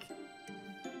flashbacking?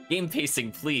 Game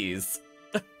pacing, please.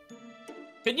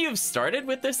 Couldn't you have started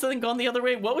with this and gone the other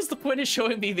way? What was the point of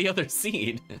showing me the other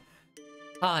scene?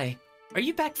 Hi, are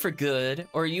you back for good,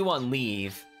 or are you on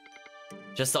leave?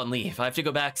 Just on leave. I have to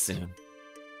go back soon.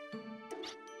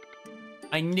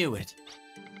 I knew it.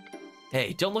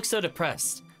 Hey, don't look so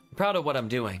depressed. I'm proud of what I'm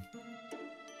doing.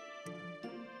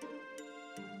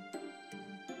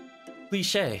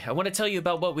 Cliché, I want to tell you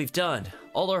about what we've done.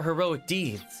 All our heroic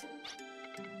deeds.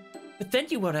 But then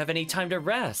you won't have any time to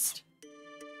rest.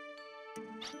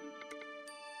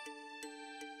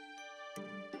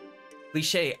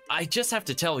 Cliché, I just have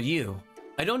to tell you.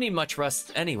 I don't need much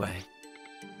rest anyway.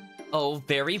 Oh,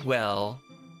 very well.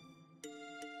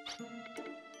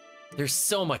 There's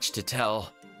so much to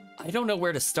tell. I don't know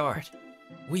where to start.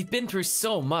 We've been through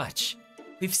so much.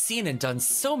 We've seen and done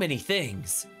so many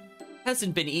things.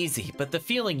 Hasn't been easy, but the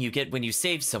feeling you get when you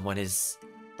save someone is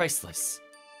priceless.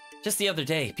 Just the other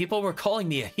day, people were calling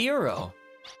me a hero.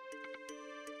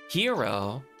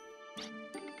 Hero?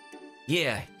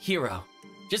 Yeah, hero.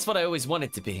 Just what I always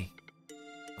wanted to be.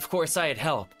 Of course, I had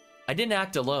help. I didn't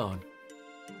act alone.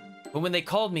 But when they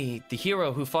called me the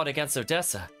hero who fought against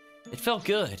Odessa, it felt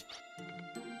good.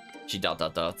 She ...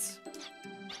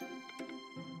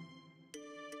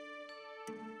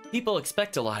 People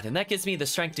expect a lot, and that gives me the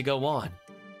strength to go on.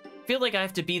 I feel like I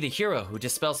have to be the hero who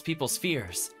dispels people's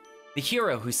fears. The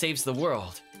hero who saves the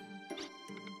world.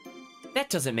 That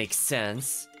doesn't make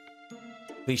sense.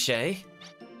 Cliché?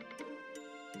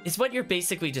 Is what you're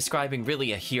basically describing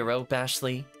really a hero,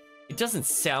 Bashley? It doesn't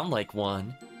sound like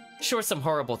one. Sure, some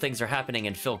horrible things are happening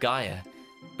in Filgaia,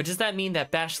 but does that mean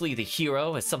that Bashley the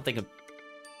hero has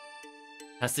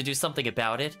to do something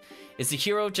about it? Is the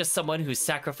hero just someone who's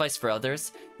sacrificed for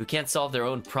others, who can't solve their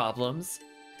own problems?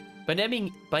 By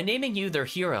naming you their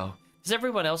hero, Does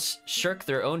everyone else shirk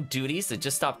their own duties and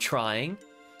just stop trying?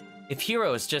 If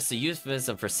hero is just a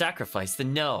euphemism for sacrifice,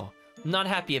 then no. I'm not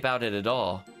happy about it at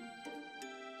all.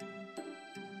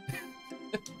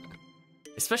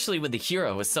 Especially when the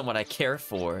hero is someone I care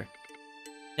for.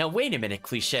 Now wait a minute,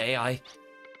 Cliché,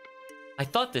 I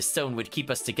thought this stone would keep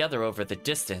us together over the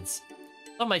distance.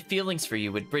 I thought my feelings for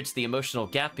you would bridge the emotional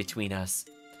gap between us.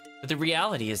 But the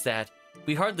reality is that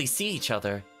we hardly see each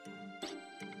other.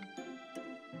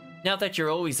 Now that you're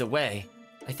always away,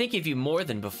 I think of you more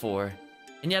than before.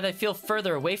 And yet I feel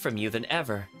further away from you than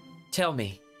ever. Tell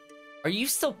me, are you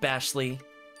still Bashley?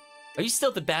 Are you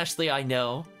still the Bashley I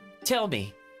know? Tell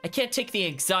me, I can't take the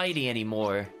anxiety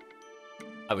anymore.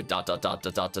 I would dot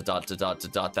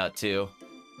that too.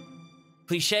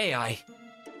 Cliché,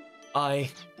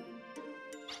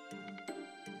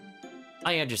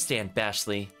 I understand,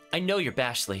 Bashley. I know you're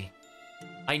Bashley.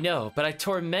 I know, but I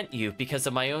torment you because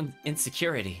of my own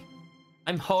insecurity.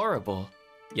 I'm horrible.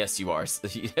 Yes, you are.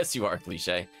 Yes, you are,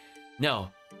 Cliché. No,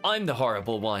 I'm the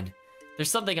horrible one.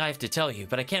 There's something I have to tell you,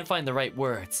 but I can't find the right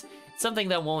words. Something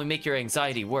that will only make your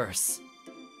anxiety worse.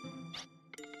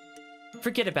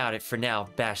 Forget about it for now,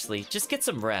 Bashley. Just get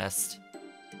some rest.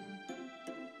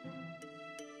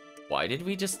 Why did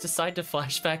we just decide to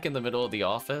flashback in the middle of the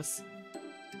office?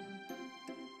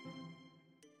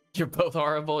 You're both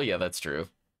horrible? Yeah, that's true.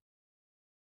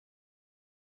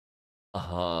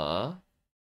 Uh-huh.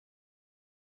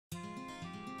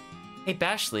 Hey,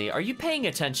 Bashley, are you paying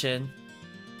attention?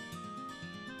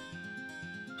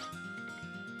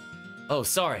 Oh,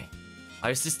 sorry. I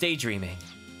was just daydreaming.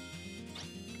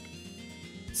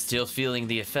 Still feeling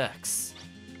the effects.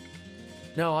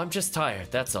 No, I'm just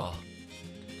tired, that's all.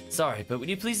 Sorry, but would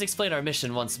you please explain our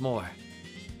mission once more?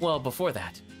 Well, before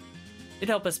that, it'd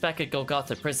help us back at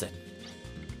Golgotha Prison.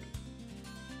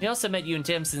 We also met you in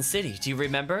Damson City, do you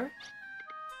remember?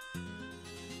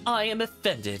 I am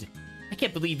offended. I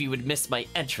can't believe you would miss my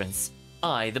entrance.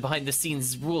 I, the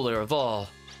behind-the-scenes ruler of all.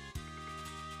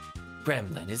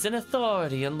 Gremlin is an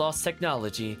authority in lost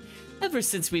technology. Ever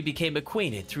since we became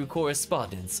acquainted through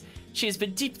correspondence, she has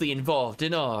been deeply involved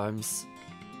in ARMS.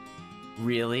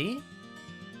 Really?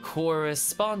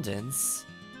 Correspondence?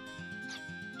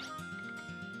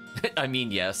 I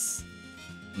mean, yes.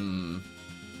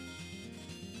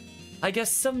 I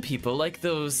guess some people like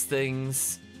those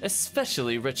things,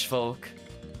 especially rich folk.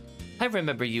 I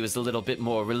remember you as a little bit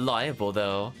more reliable,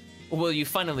 though. Or will you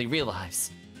finally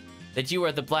realize that you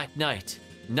are the Black Knight,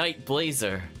 Night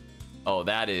Blazer? Oh,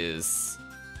 that is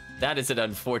an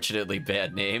unfortunately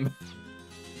bad name.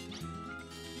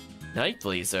 Night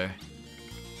Blazer?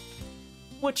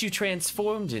 What you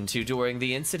transformed into during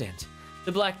the incident.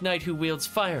 The Black Knight who wields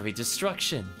fiery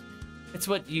destruction. It's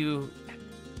what you've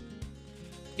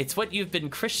been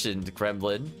christened,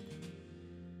 Gremlin.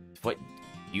 What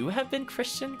you have been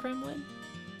christened, Gremlin?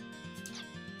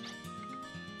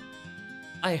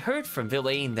 I heard from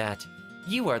Villain that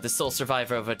you are the sole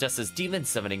survivor of Odessa's demon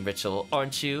summoning ritual,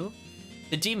 aren't you?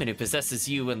 The demon who possesses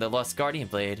you and the Lost Guardian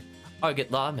Blade,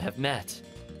 Argot Lam, have met.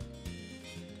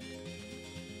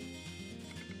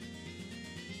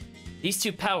 These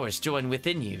two powers join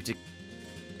within you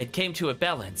and came to a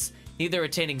balance, neither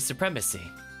attaining supremacy.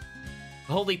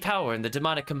 The holy power and the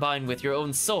demonic combine with your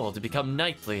own soul to become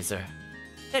Night Blazer.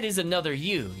 That is another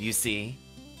you see.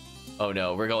 Oh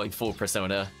no, we're going full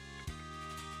Persona.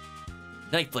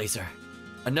 Night Blazer.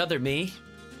 Another me?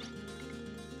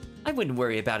 I wouldn't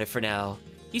worry about it for now.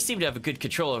 You seem to have a good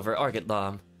control over Argot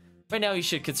Lam. Right now you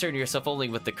should concern yourself only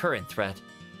with the current threat,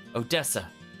 Odessa.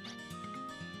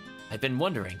 I've been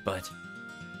wondering, but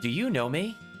do you know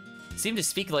me? You seem to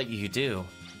speak like you do.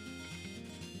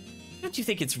 Don't you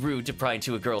think it's rude to pry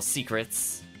into a girl's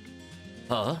secrets?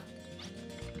 Huh?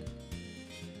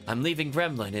 I'm leaving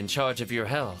Gremlin in charge of your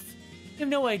health. You have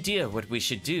no idea what we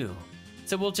should do,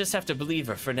 so we'll just have to believe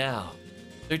her for now.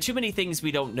 There are too many things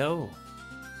we don't know.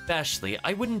 Bashley,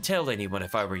 I wouldn't tell anyone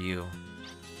if I were you. ...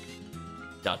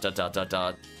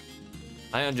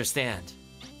 I understand.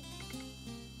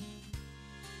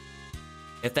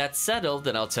 If that's settled,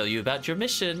 then I'll tell you about your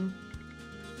mission.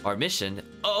 Our mission?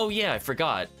 Oh yeah, I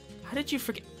forgot. How did you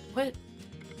forget? What?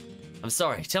 I'm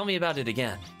sorry, tell me about it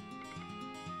again.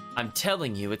 I'm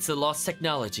telling you, it's the lost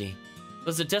technology.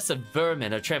 Those Odessa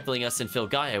vermin are trampling us in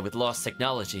Filgaia with lost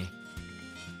technology.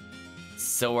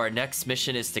 So our next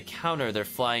mission is to counter their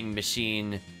flying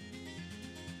machine...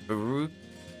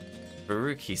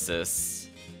 Baruchesis.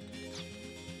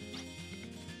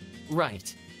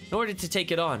 Right. In order to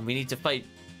take it on, we need to fight...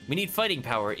 We need fighting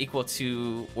power equal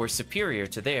to or superior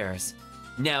to theirs.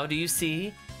 Now, do you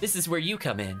see? This is where you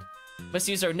come in. Must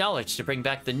use our knowledge to bring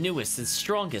back the newest and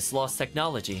strongest lost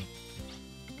technology.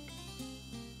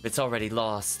 It's already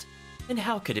lost. And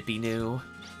how could it be new?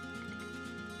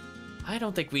 I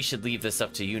don't think we should leave this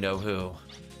up to you-know-who.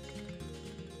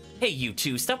 Hey, you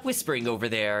two, stop whispering over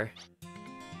there!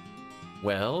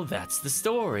 Well, that's the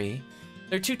story.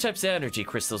 There are two types of energy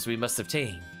crystals we must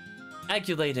obtain.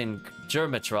 Agulate and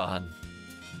Germatron.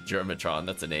 Germatron,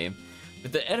 that's a name.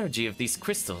 With the energy of these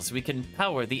crystals, we can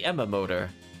power the Emma motor.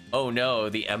 Oh no,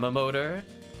 the Emma motor?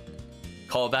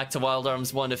 Call back to Wild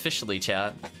Arms 1 officially,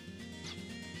 chat.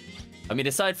 I mean,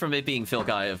 aside from it being Phil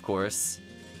Guy, of course.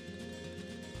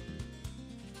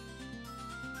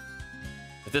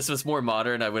 If this was more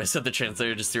modern, I would have said the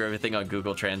translator just threw everything on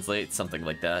Google Translate, something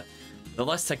like that. The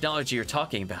less technology you're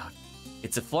talking about.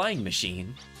 It's a flying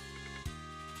machine.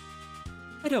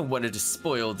 I don't want to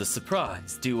spoil the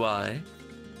surprise, do I?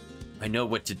 I know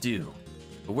what to do,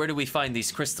 but where do we find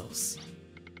these crystals?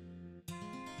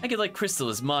 Agulite crystal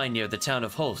is mined near the town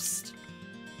of Holst.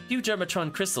 Few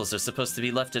Germatron crystals are supposed to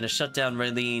be left in a shut-down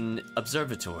Raylene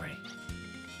observatory.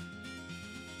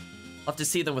 I'll have to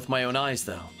see them with my own eyes,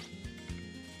 though.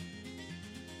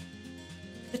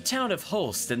 The town of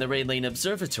Holst and the Raylene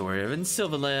observatory are in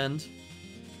Silverland.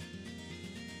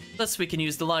 Thus we can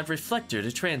use the live reflector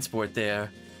to transport there.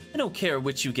 I don't care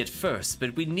which you get first,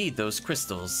 but we need those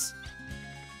crystals.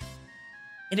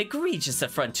 An egregious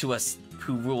affront to us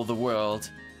who rule the world.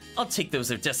 I'll take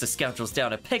those Odessa scoundrels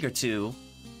down a peg or two.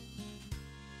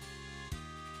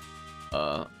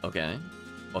 Okay.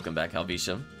 Welcome back,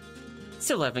 Halvisham.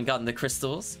 Still haven't gotten the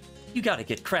crystals. You gotta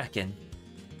get cracking.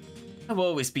 I will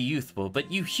always be youthful,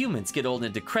 but you humans get old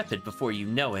and decrepit before you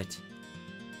know it.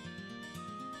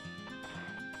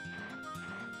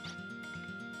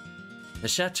 The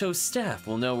Chateau's staff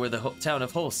will know where the town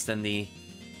of Holst and the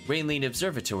Raylene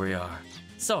Observatory are.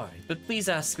 Sorry, but please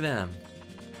ask them.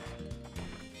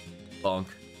 Bonk.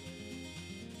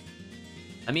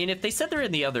 I mean, if they said they're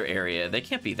in the other area, they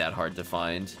can't be that hard to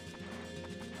find.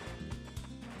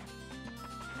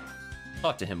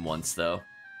 Talk to him once, though.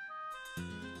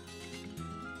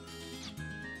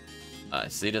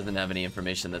 So he doesn't have any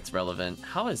information that's relevant.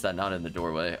 How is that not in the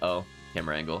doorway? Oh,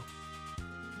 camera angle.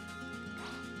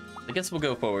 I guess we'll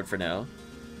go forward for now.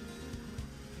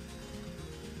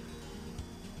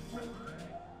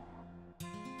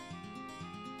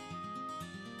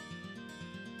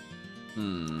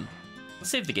 Let's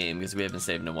save the game because we haven't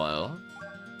saved in a while.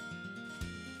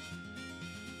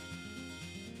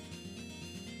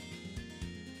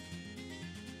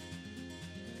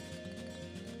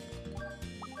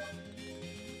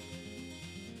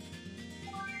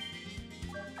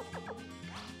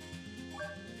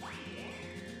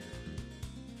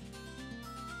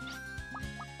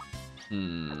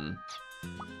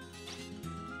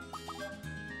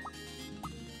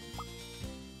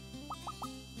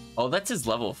 Oh, that's his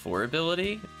level 4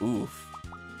 ability? Oof.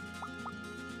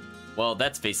 Well,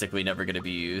 that's basically never gonna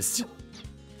be used.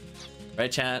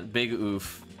 Right, chat? Big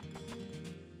oof.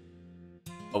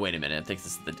 Oh, wait a minute. I think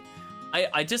this is the...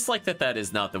 I just like that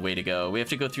is not the way to go. We have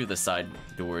to go through the side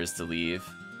doors to leave.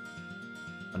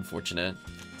 Unfortunate.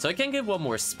 So I can get one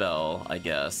more spell, I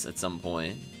guess, at some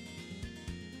point.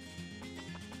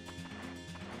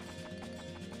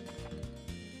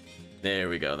 There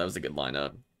we go. That was a good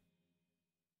lineup.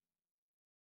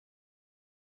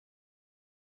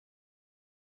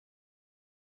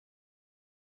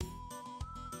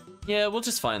 Yeah, we'll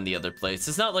just find the other place.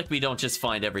 It's not like we don't just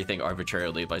find everything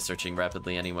arbitrarily by searching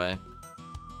rapidly anyway.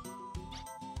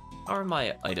 How are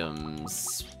my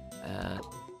items at?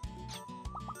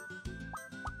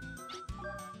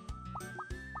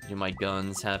 Do my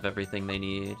guns have everything they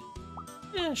need?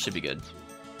 Yeah, should be good.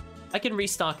 I can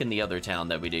restock in the other town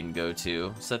that we didn't go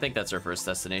to, so I think that's our first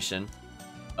destination.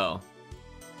 Oh.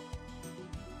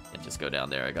 Can't just go down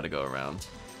there, I gotta go around.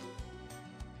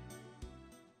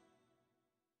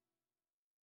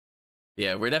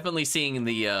 Yeah, we're definitely seeing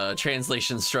the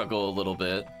translation struggle a little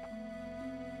bit.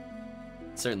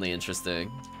 Certainly interesting.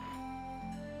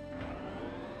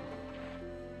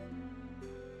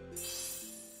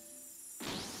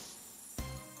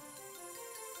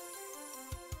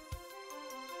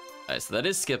 Alright, so that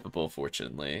is skippable,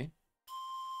 fortunately.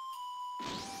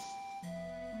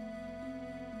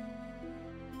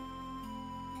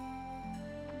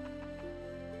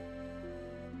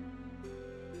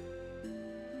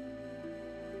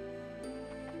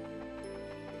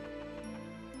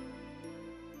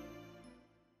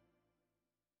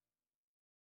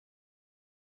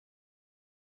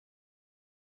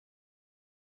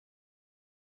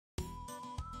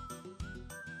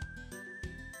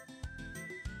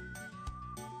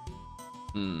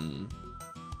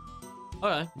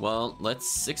 Alright, well,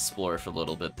 let's explore for a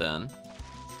little bit then.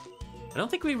 I don't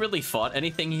think we really fought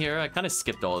anything here. I kind of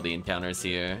skipped all of the encounters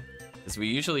here, because we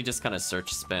usually just kind of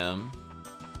search spam.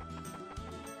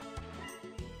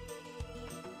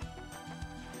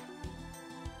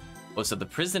 Oh, so the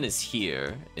prison is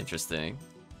here. Interesting.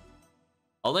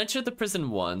 I'll enter the prison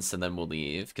once and then we'll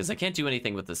leave, because I can't do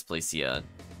anything with this place yet.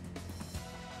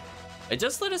 It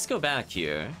just let us go back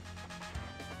here.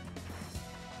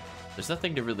 There's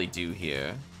nothing to really do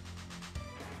here.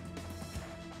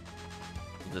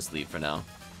 We'll just leave for now.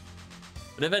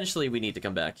 But eventually we need to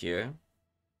come back here.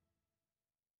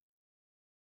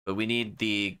 But we need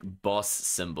the boss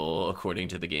symbol according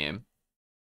to the game.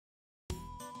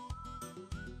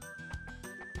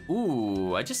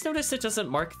 Ooh, I just noticed it doesn't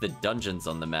mark the dungeons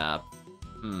on the map.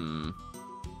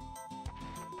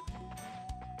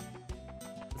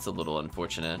 That's a little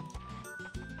unfortunate.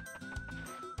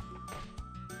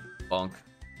 Bonk.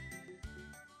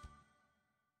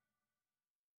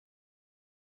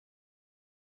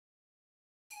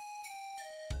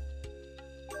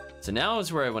 So now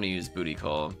is where I want to use Booty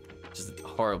Call, which is a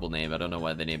horrible name. I don't know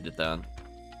why they named it that.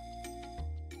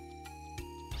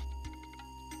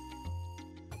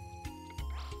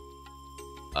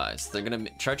 So they're gonna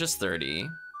charge us 30,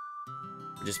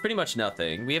 which is pretty much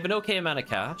nothing. We have an okay amount of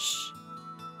cash.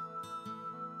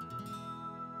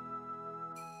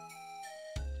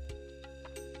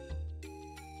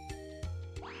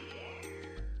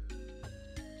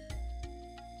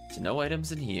 So no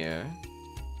items in here.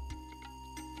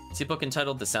 See a book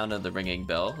entitled The Sound of the Ringing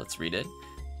Bell. Let's read it.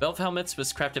 Bell of Helmets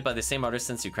was crafted by the same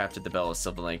artisans who crafted the Bell of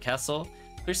Silverlane Castle.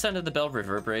 Clear sound of the bell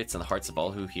reverberates in the hearts of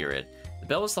all who hear it. The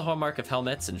bell is the hallmark of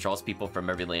helmets and draws people from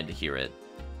every land to hear it.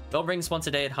 Bell rings once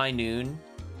a day at high noon,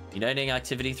 uniting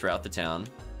activity throughout the town.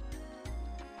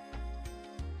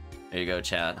 There you go,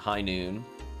 chat. High noon.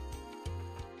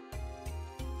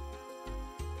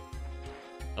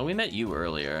 Oh, we met you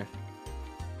earlier.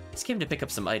 Just came to pick up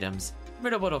some items.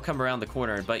 Never know what'll come around the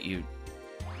corner and bite you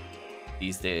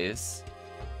these days.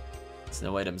 There's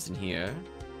no items in here.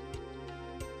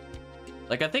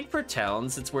 Like, I think for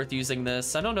towns, it's worth using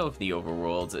this. I don't know if the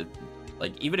overworld,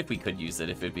 like, even if we could use it,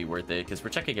 if it'd be worth it, because we're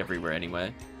checking everywhere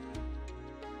anyway.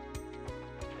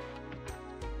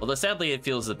 Although, sadly, it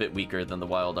feels a bit weaker than the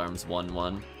Wild Arms 1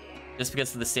 one. Just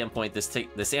because of the standpoint,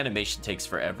 this animation takes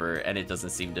forever, and it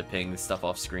doesn't seem to ping stuff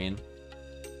off screen.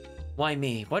 Why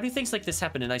me? Why do things like this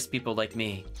happen to nice people like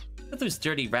me? What those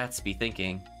dirty rats be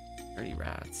thinking? Dirty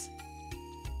rats.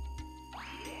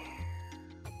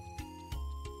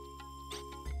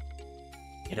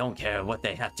 You don't care what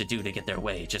they have to do to get their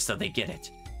way, just so they get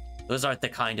it. Those aren't the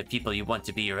kind of people you want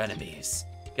to be your enemies.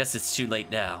 Guess it's too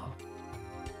late now.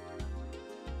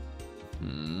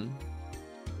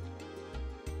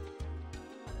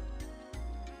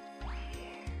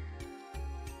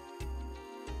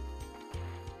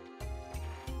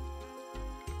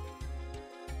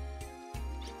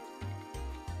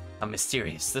 How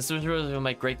mysterious. This was really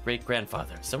my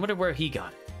great-great-grandfather, so I wonder where he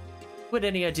got it. Who had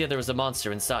any idea there was a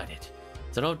monster inside it?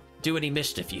 So don't do any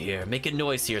mischief, you hear. Making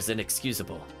noise here is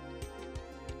inexcusable.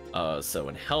 So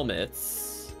in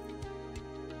helmets,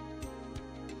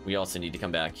 we also need to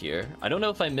come back here. I don't know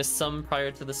if I missed some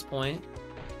prior to this point,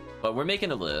 but we're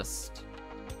making a list.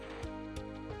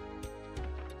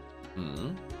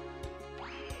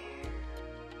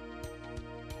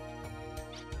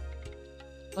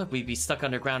 Look, we'd be stuck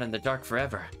underground in the dark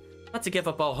forever. Not to give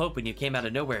up all hope when you came out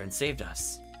of nowhere and saved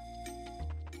us.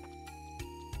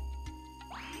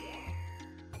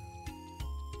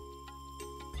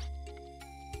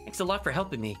 Thanks a lot for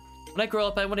helping me. When I grow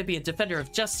up, I want to be a defender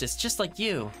of justice, just like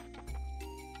you.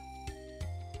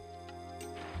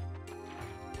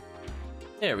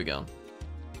 There we go.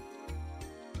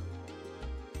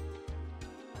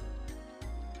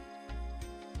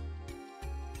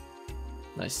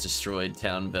 Nice destroyed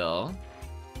town bell.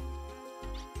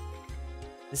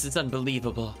 This is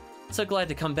unbelievable. So glad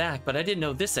to come back, but I didn't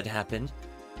know this had happened.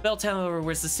 Bell Tower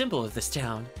was the symbol of this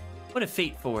town. What a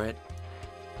fate for it.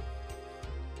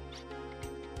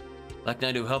 Black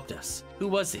Knight who helped us. Who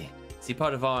was he? Is he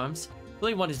part of Arms?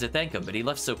 Really wanted to thank him, but he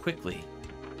left so quickly.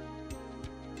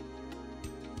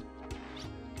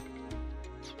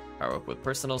 Power up with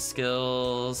personal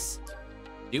skills.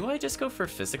 Do I just go for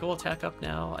physical attack up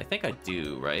now? I think I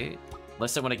do, right?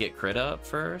 Unless I want to get crit up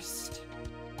first.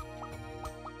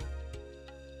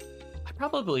 I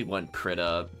probably want crit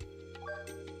up.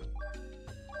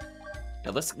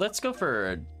 Yeah, let's go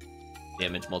for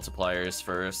damage multipliers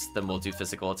first, then we'll do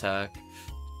physical attack.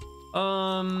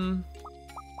 I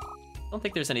don't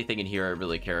think there's anything in here I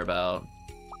really care about.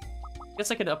 I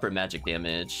guess I could upper magic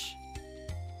damage.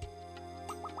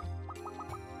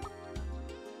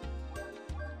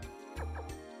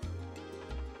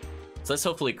 So let's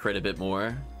hopefully crit a bit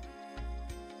more.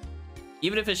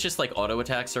 Even if it's just like auto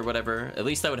attacks or whatever, at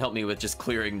least that would help me with just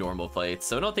clearing normal fights.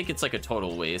 So I don't think it's like a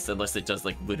total waste unless it does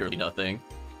like literally nothing.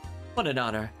 What an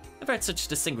honor. I've had such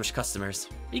distinguished customers.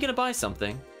 Are you gonna buy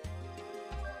something?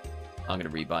 I'm gonna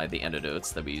rebuy the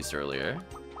antidotes that we used earlier.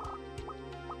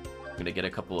 I'm gonna get a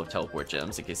couple of teleport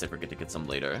gems in case I forget to get some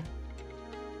later.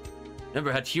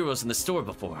 Never had heroes in the store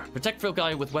before. Protect for a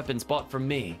guy with weapons bought from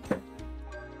me.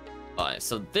 Alright,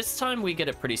 so this time we get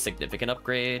a pretty significant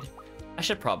upgrade. I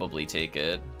should probably take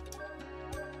it.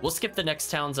 We'll skip the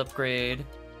next town's upgrade.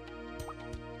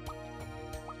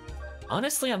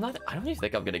 Honestly, I don't even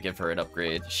think I'm gonna give her an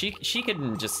upgrade. She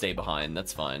can just stay behind,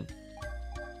 that's fine.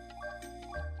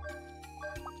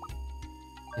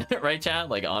 Right, chat?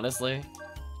 Like, honestly?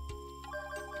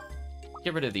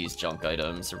 Get rid of these junk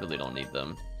items, I really don't need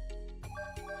them.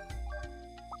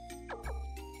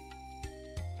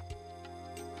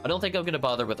 I don't think I'm gonna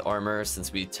bother with armor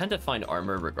since we tend to find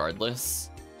armor regardless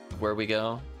of where we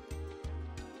go.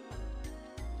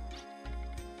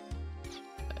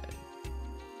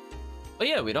 Oh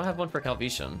yeah, we don't have one for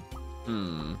Calvisium.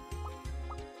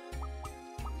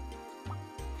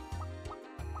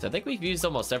 So I think we've used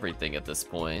almost everything at this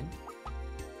point.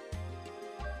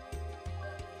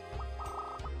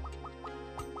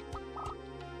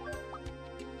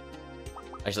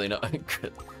 Actually, no.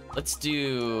 Let's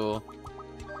do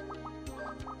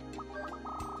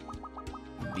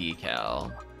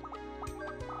decal.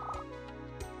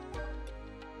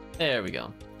 There we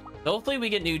go. Hopefully we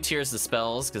get new tiers of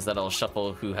spells, because that'll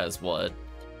shuffle who has what.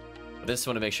 But I just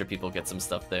want to make sure people get some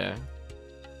stuff there.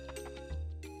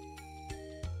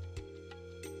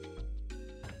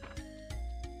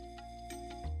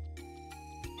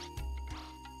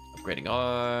 Upgrading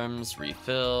arms,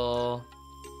 refill.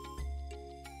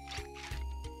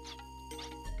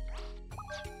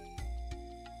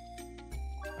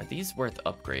 Are these worth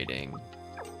upgrading?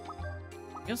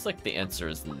 Feels like the answer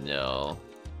is no.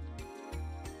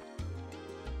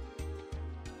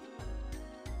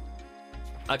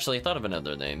 Actually, I thought of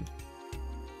another name.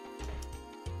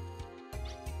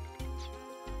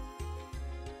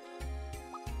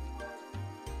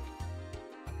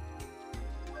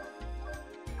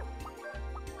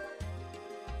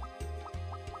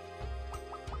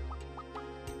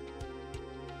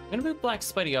 I'm gonna move Black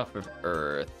Spidey off of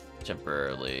Earth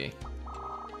temporarily.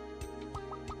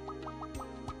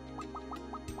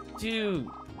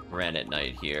 Do Granite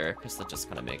Knight here, because that just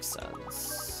kind of makes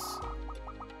sense.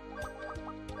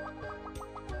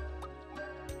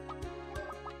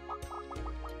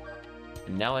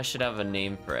 And now I should have a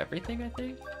name for everything, I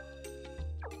think?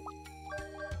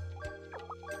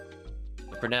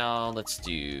 But for now, let's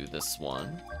do this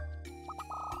one.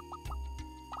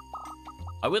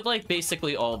 I would like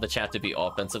basically all the chat to be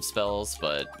offensive spells,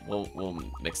 but we'll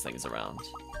mix things around.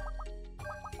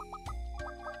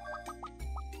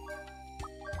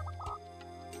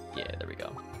 Yeah, there we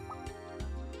go.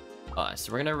 Alright,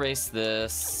 so we're gonna erase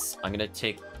this. I'm gonna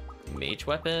take Mage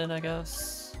Weapon, I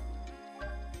guess.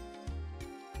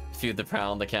 Feud the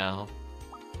Prowl, the Cow.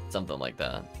 Something like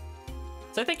that.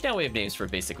 So I think now we have names for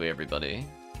basically everybody.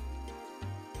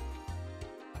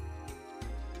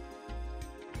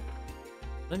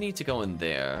 I need to go in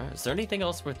there. Is there anything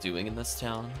else worth doing in this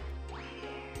town?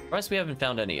 Surprised we haven't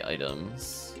found any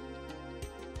items.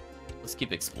 Let's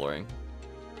keep exploring.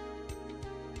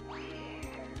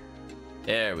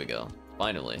 There we go.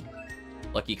 Finally.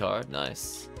 Lucky card,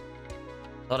 nice.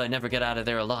 Thought I'd never get out of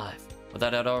there alive. But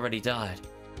that I'd already died.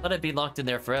 Thought I'd be locked in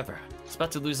there forever. It's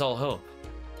about to lose all hope.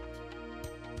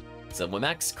 So when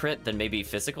max crit, then maybe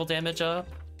physical damage up?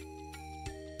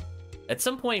 At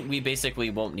some point, we basically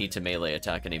won't need to melee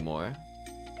attack anymore.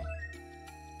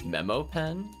 Memo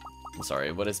Pen? I'm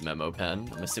sorry, what is Memo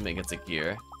Pen? I'm assuming it's a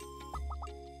gear.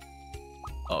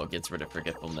 Oh, it gets rid of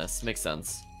forgetfulness. Makes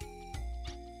sense.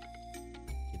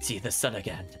 Could see the sun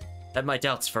again. Had my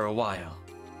doubts for a while.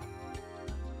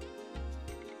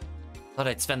 Thought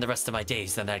I'd spend the rest of my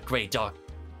days in that gray dark...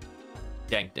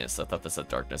 dankness. I thought this said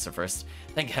darkness at first.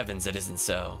 Thank heavens it isn't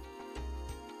so.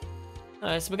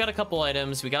 Alright, so we got a couple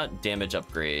items. We got damage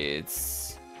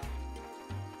upgrades.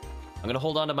 I'm gonna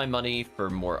hold on to my money for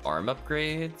more arm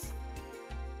upgrades.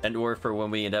 And or for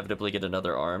when we inevitably get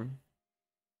another arm.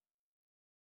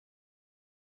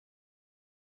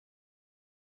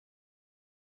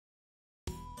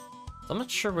 I'm not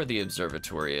sure where the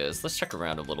observatory is. Let's check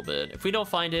around a little bit. If we don't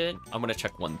find it, I'm gonna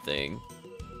check one thing.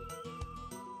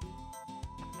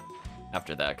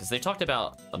 After that, because they talked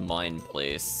about a mine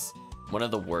place. One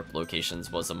of the warp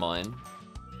locations was a mine.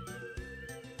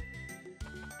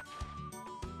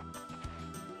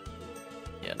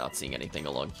 Yeah, no, Not seeing anything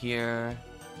along here.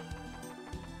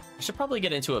 I should probably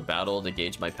get into a battle to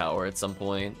gauge my power at some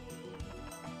point.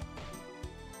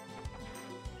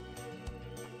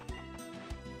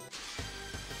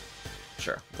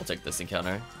 Sure, we'll take this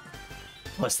encounter.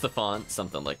 Plus the font,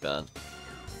 something like that.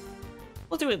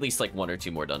 We'll do at least like 1 or 2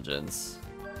 more dungeons.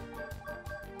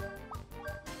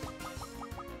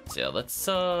 So yeah,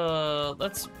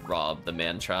 let's rob the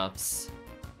man traps.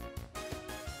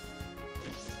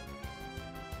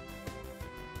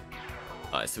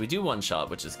 Alright, so we do 1 shot,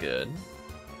 which is good.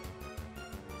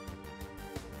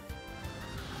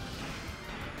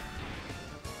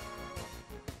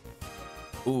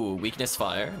 Ooh, weakness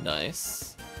fire,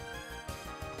 nice.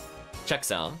 Check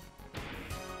sound.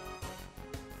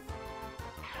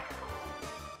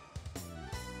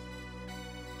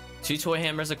 Two toy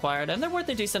hammers acquired, and they're worth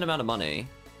a decent amount of money.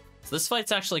 So this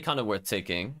fight's actually kind of worth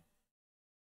taking.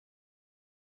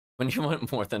 When you want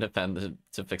more than a pen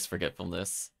to fix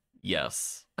forgetfulness.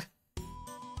 Yes.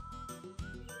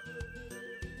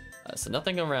 So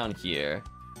nothing around here.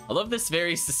 I love this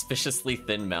very suspiciously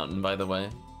thin mountain, by the way.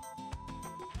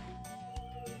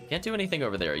 Can't do anything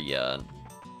over there yet.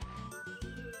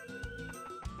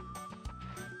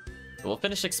 We'll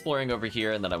finish exploring over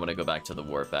here, and then I want to go back to the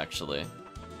warp, actually.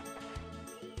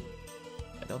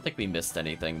 I don't think we missed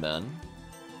anything then.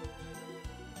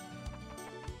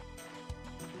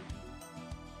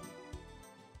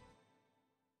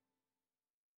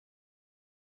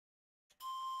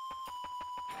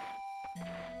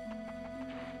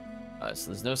 So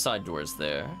there's no side doors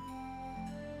there.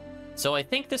 So I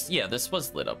think this, yeah, this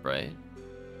was lit up, right?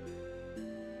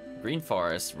 Green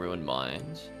Forest, Ruined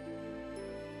Mind.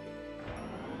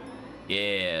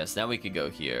 Yes, now we could go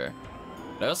here.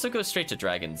 But I also go straight to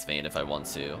Dragon's Vein if I want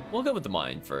to. We'll go with the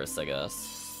mine first, I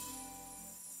guess.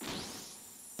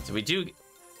 So we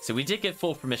did get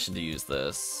full permission to use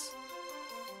this.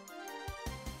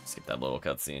 Skip that little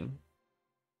cutscene.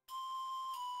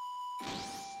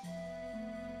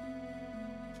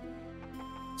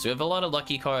 So we have a lot of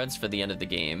lucky cards for the end of the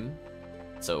game.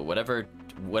 So whatever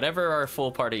our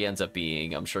full party ends up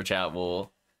being, I'm sure chat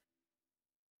will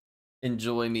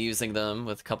enjoy me using them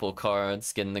with a couple of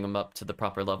cards, getting them up to the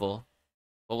proper level.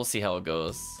 But we'll see how it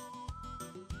goes.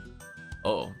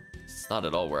 Oh, it's not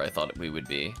at all where I thought we would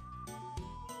be.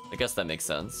 I guess that makes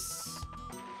sense.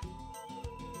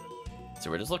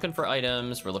 So we're just looking for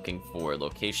items, we're looking for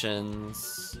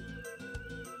locations.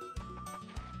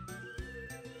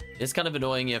 It's kind of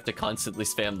annoying you have to constantly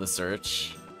spam the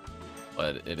search,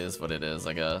 but it is what it is,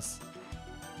 I guess.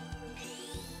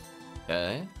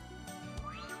 Okay.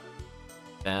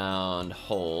 Found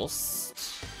Holst.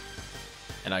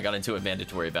 And I got into a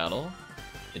mandatory battle.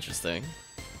 Interesting.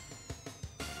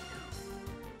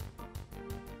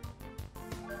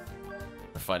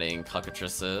 We're fighting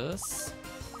cockatrices.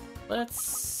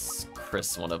 Let's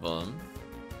Chris one of them.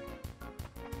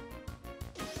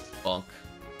 Bonk.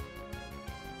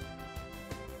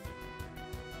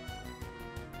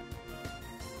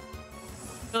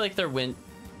 I feel like they're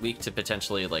weak to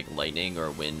potentially like lightning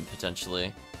or wind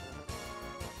potentially.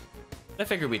 I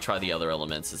figured we'd try the other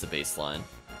elements as a baseline.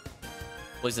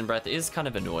 Poison Breath is kind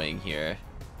of annoying here.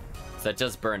 So that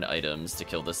does burn items to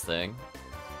kill this thing.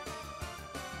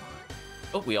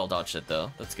 Oh, we all dodged it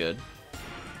though. That's good.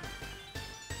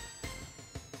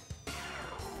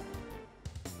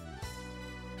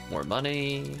 More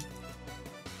money.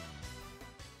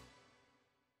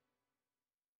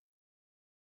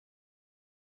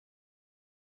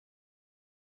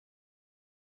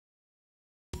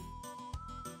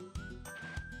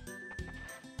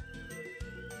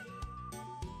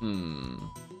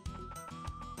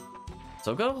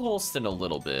 So I'll go Holst in a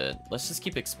little bit. Let's just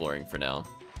keep exploring for now.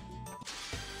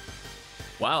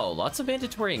 Wow, lots of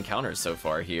mandatory encounters so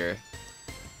far here.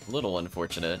 A little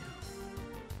unfortunate.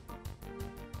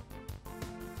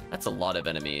 That's a lot of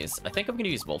enemies. I think I'm gonna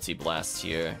use Multi-Blast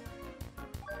here.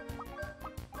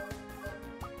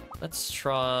 Let's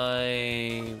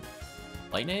try...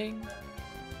 Lightning?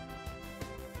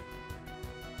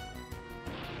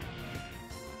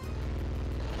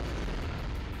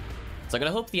 So I'm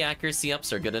gonna hope the accuracy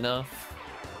ups are good enough.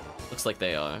 Looks like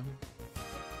they are.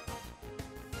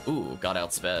 Ooh, got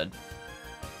outsped.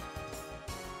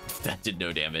 That did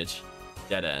no damage.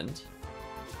 Dead end.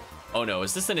 Oh no,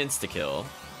 is this an insta-kill?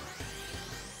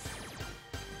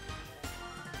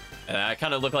 I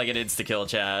kind of look like an insta-kill,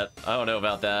 chat. I don't know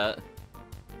about that.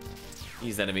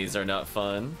 These enemies are not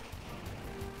fun.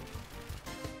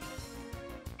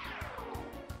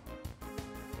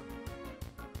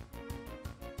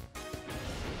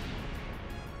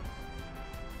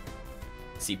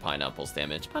 See Pineapple's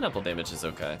damage. Pineapple damage is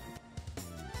okay.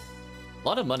 A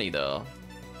lot of money, though.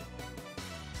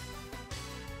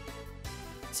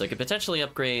 So I could potentially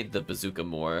upgrade the bazooka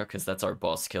more, because that's our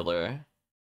boss killer.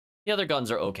 The other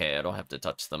guns are okay. I don't have to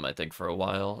touch them, I think, for a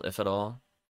while, if at all.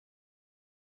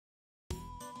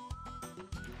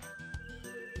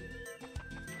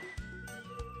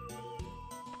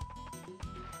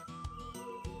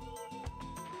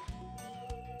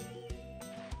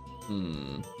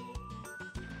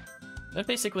 They're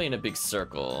basically in a big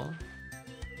circle.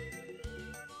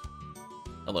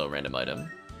 Hello, random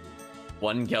item.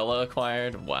 1 Gela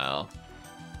acquired? Wow.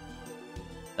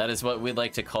 That is what we'd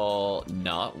like to call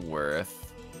not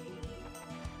worth.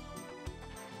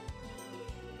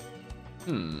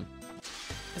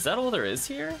 Is that all there is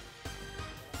here?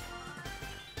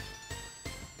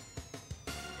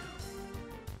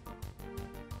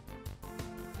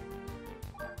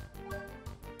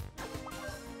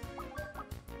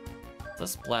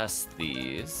 Let's blast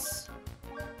these.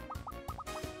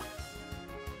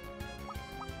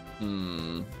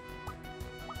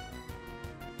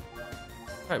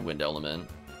 Try wind element.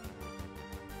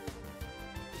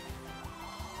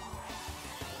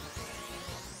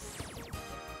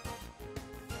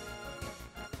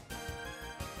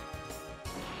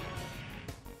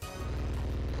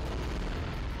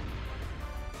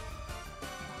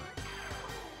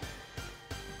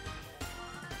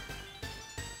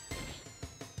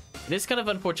 It is kind of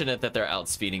unfortunate that they're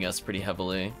outspeeding us pretty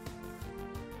heavily.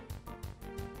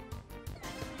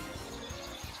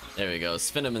 There we go,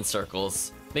 spin them in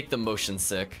circles. Make them motion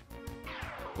sick.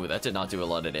 Ooh, that did not do a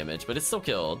lot of damage, but it still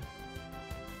killed.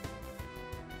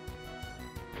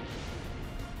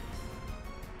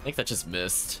 I think that just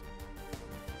missed.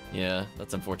 Yeah,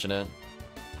 that's unfortunate.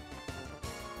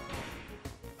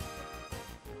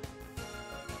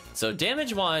 So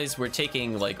damage-wise, we're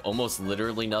taking like almost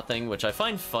literally nothing, which I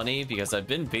find funny because I've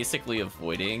been basically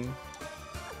avoiding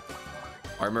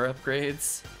armor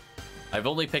upgrades. I've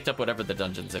only picked up whatever the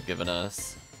dungeons have given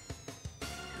us.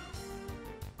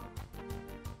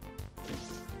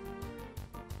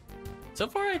 So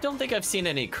far, I don't think I've seen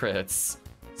any crits,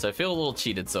 so I feel a little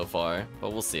cheated so far,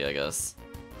 but we'll see, I guess.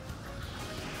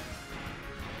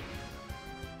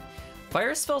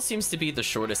 Fire Spell seems to be the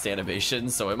shortest animation,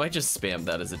 so I might just spam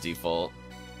that as a default.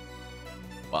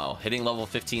 Wow, hitting level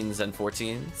 15s and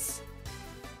 14s.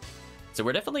 So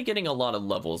we're definitely getting a lot of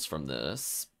levels from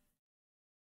this.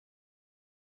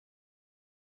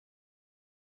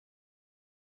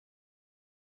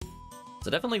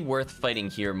 So definitely worth fighting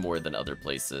here more than other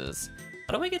places.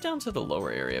 How do I get down to the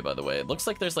lower area, by the way? It looks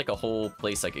like there's like a whole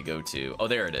place I could go to. Oh,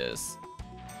 there it is.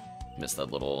 Missed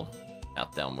that little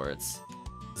path downwards.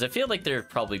 Because I feel like there'd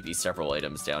probably be several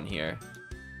items down here.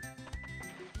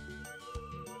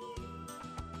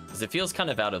 Because it feels kind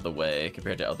of out of the way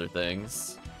compared to other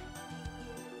things.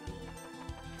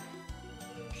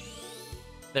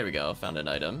 There we go, found an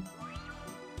item.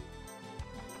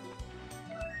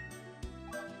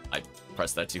 I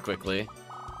pressed that too quickly.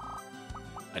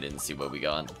 I didn't see what we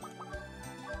got.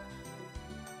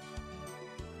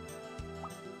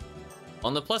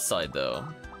 On the plus side, though,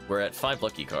 we're at 5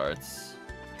 lucky cards.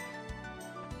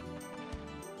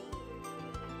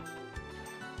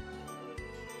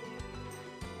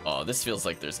 Oh, this feels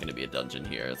like there's gonna be a dungeon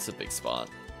here. It's a big spot.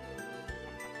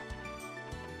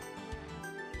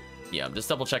 Yeah, I'm just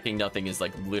double checking nothing is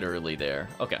like literally there.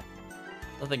 Okay.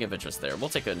 Nothing of interest there. We'll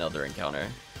take another encounter.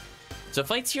 So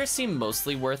fights here seem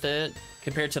mostly worth it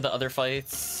compared to the other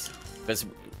fights. Because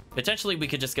potentially we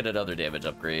could just get another damage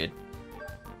upgrade.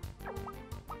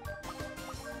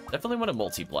 Definitely want to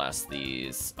multi-blast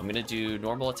these. I'm gonna do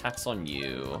normal attacks on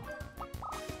you.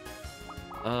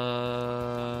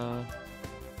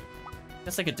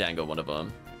 Guess I could dango one of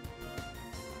them.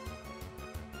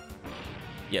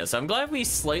 Yeah, so I'm glad we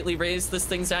slightly raised this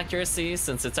thing's accuracy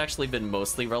since it's actually been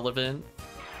mostly relevant.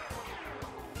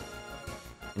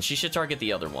 And she should target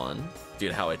the other one.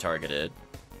 Dude, how I targeted.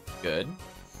 Good.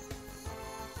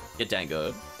 Get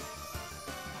dangoed.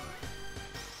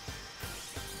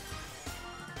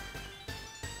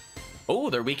 Oh,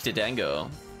 they're weak to dango.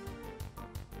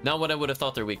 Not what I would have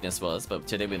thought their weakness was, but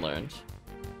today we learned.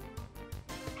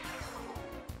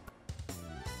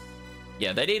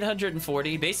 Yeah, that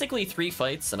 840, basically 3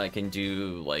 fights, and I can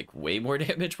do, like, way more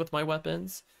damage with my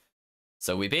weapons.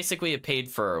 So we basically have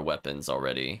paid for our weapons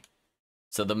already.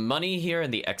 So the money here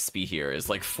and the XP here is,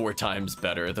 like, 4 times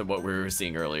better than what we were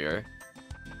seeing earlier.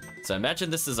 So I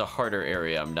imagine this is a harder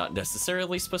area I'm not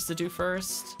necessarily supposed to do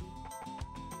first.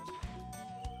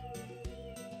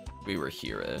 We were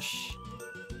here-ish.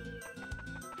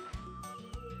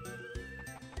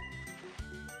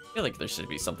 I feel like there should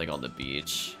be something on the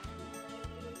beach.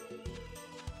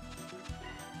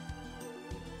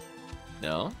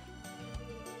 No?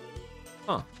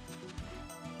 Huh.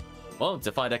 Well,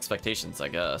 defied expectations, I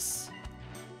guess.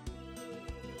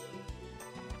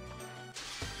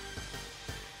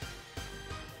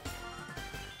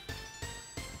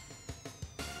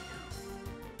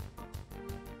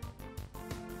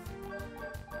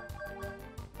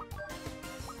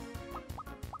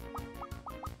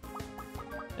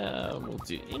 We'll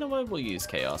do... You know what? We'll use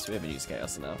Chaos. We haven't used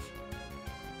Chaos enough.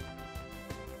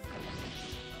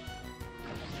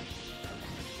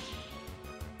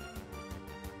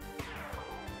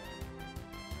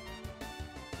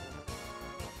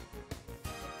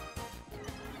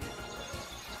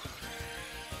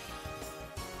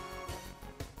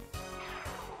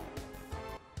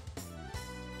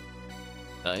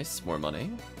 Nice, more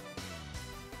money.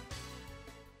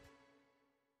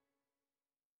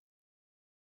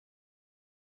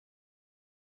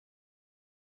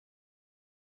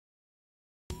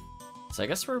 So I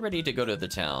guess we're ready to go to the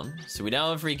town. So we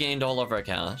now have regained all of our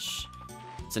cash.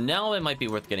 So now it might be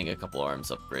worth getting a couple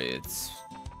arms upgrades.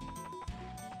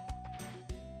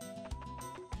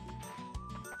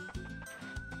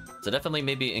 So definitely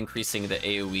maybe increasing the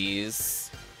AoEs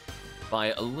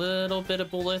by a little bit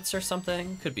of bullets or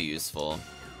something could be useful.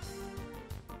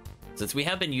 Since we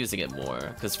have been using it more,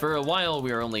 because for a while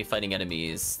we were only fighting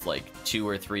enemies like 2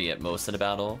 or 3 at most in a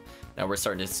battle. Now we're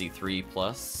starting to see 3+.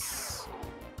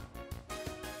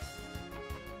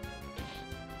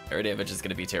 Air damage is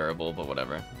gonna be terrible, but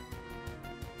whatever.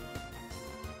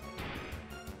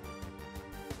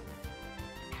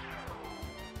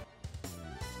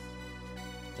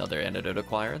 Another antidote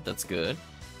acquired, that's good.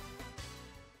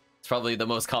 It's probably the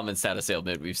most common status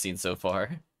ailment we've seen so far.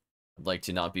 I'd like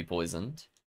to not be poisoned.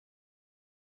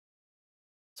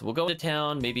 So we'll go to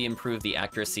town, maybe improve the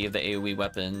accuracy of the AoE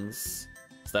weapons.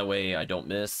 So that way I don't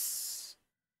miss.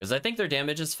 Because I think their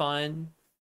damage is fine.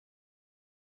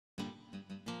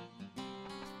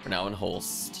 We're now in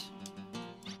Holst.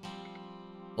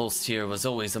 Holst here was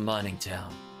always a mining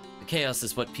town. The chaos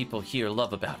is what people here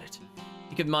love about it.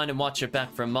 You can mine and watch your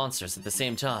back from monsters at the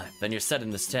same time, then you're set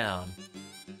in this town.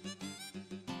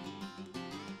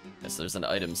 Yes, there's an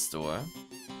item store.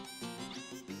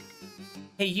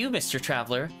 Hey you, Mr.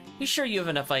 Traveler. You sure you have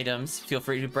enough items? Feel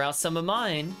free to browse some of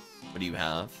mine. What do you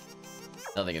have?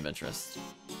 Nothing of interest.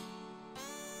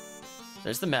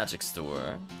 There's the magic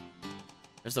store.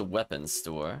 There's a weapons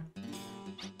store.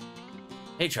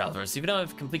 Hey travelers, if you don't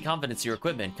have complete confidence in your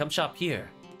equipment, come shop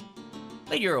here.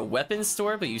 Wait, you're a weapons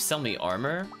store, but you sell me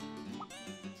armor?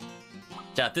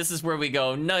 Chat, this is where we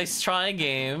go, nice try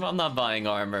game. I'm not buying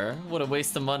armor. What a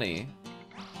waste of money.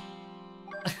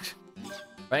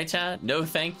 Right, chat? No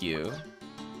thank you.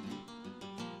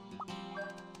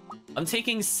 I'm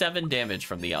taking 7 damage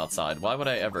from the outside. Why would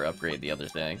I ever upgrade the other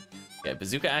thing? Okay,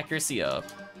 bazooka accuracy up.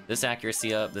 This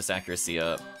accuracy up, this accuracy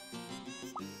up.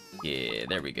 Yeah,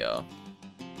 there we go.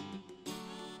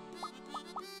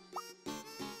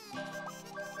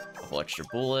 Couple extra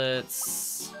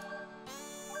bullets.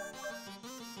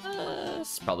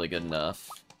 It's probably good enough.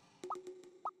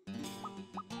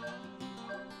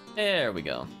 There we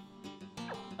go.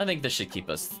 I think this should keep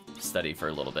us steady for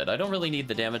a little bit. I don't really need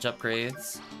the damage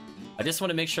upgrades. I just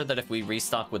want to make sure that if we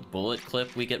restock with bullet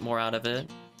clip, we get more out of it.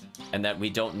 And that we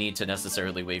don't need to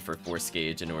necessarily wait for force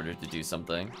gauge in order to do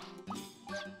something.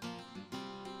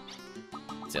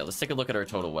 So yeah, let's take a look at our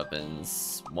total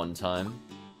weapons one time.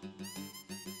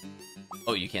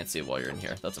 Oh, you can't see it while you're in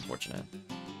here. That's unfortunate.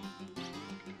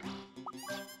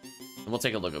 And we'll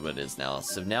take a look at what it is now.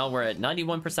 So now we're at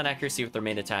 91% accuracy with our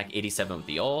main attack, 87 with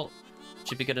the ult.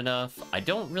 Should be good enough. I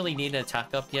don't really need an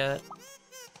attack up yet.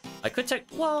 I could take...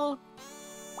 Well...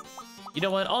 You know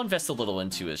what? I'll invest a little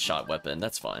into his shot weapon.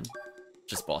 That's fine.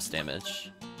 Just boss damage.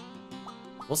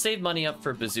 We'll save money up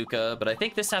for bazooka, but I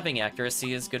think this having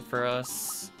accuracy is good for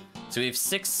us. So we have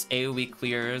 6 AoE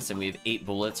clears, and we have 8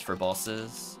 bullets for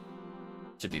bosses.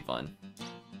 Should be fun.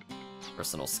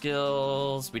 Personal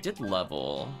skills. We did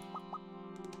level.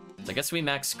 So I guess we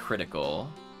max critical.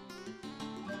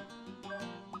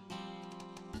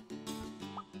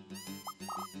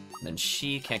 And then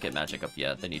she can't get magic up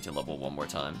yet. They need to level 1 more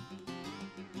time.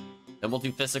 Then we'll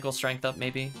do physical strength up,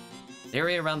 maybe. The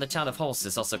area around the town of Holst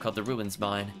is also called the Ruins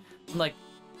Mine.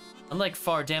 Unlike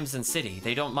Far Damson City,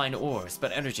 they don't mine ores,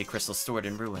 but energy crystals stored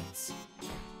in ruins.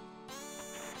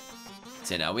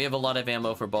 So now we have a lot of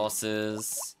ammo for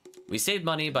bosses. We saved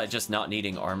money by just not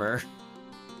needing armor.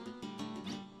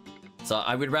 So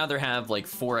I would rather have like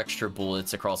 4 extra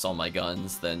bullets across all my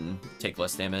guns than take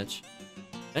less damage.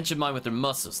 Men should mine with their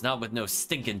muscles, not with no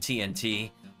stinking TNT.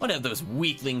 What have those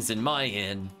weaklings in my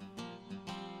inn?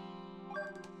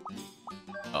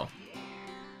 Oh.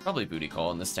 Probably booty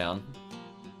call in this town.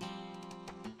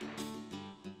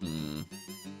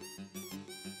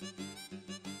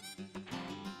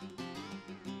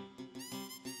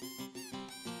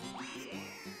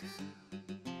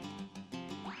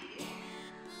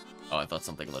 Oh, I thought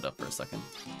something lit up for a second.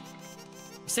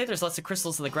 You say there's lots of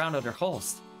crystals in the ground under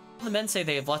Holst. All the men say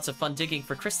they have lots of fun digging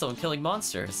for crystal and killing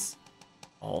monsters.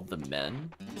 All the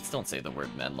men? Please don't say the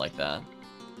word men like that.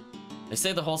 They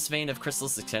say the whole vein of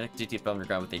crystals is connected deep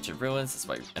underground with ancient ruins. That's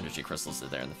why energy crystals are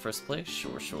there in the first place.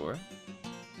 Sure, sure.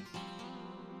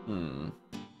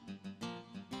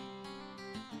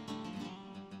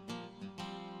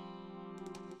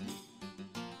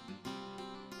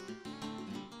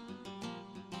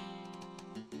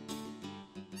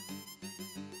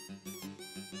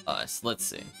 So let's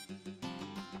see.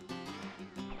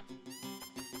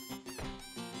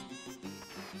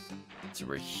 So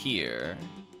we're here.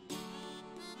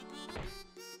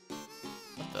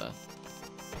 What the?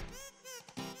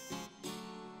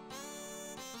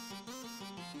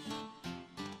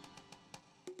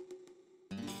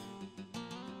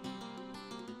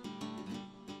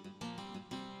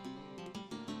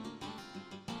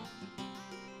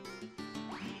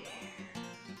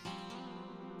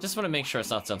 Just want to make sure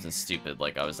it's not something stupid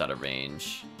like I was out of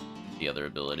range. The other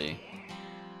ability.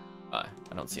 I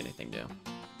don't see anything new.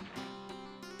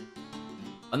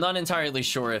 I'm not entirely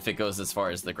sure if it goes as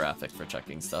far as the graphic for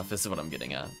checking stuff. This is what I'm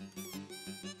getting at.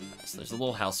 Right, so there's a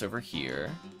little house over here.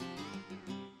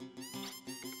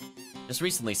 Just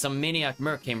recently, some maniac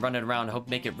merc came running around to hope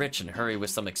make it rich and hurry with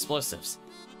some explosives.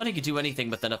 Thought he could do anything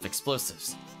with enough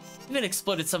explosives. Even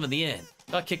exploded some in the inn.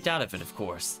 Got kicked out of it, of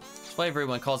course. That's why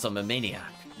everyone calls him a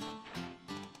maniac.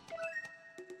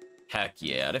 Heck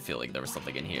yeah, I feel like there was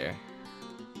something in here.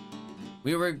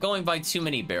 We were going by too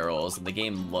many barrels, and the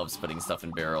game loves putting stuff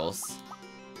in barrels.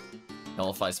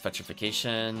 Nullifies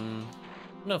petrification.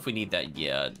 I don't know if we need that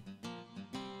yet.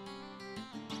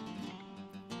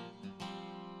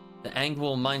 The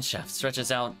Angwul mineshaft stretches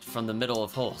out from the middle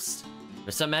of Holst.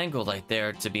 There's some Angwulite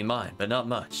there to be mined, but not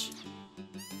much.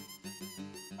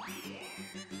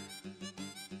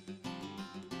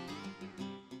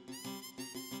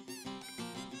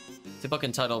 It's a book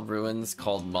entitled Ruins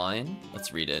Called Mine.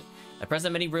 Let's read it. At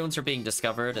present, many ruins are being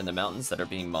discovered in the mountains that are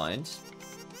being mined.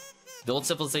 The old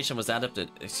civilization was adept at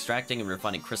extracting and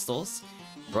refining crystals.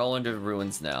 We're all under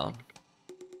ruins now.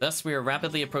 Thus, we are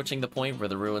rapidly approaching the point where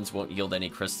the ruins won't yield any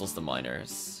crystals to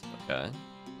miners. Okay.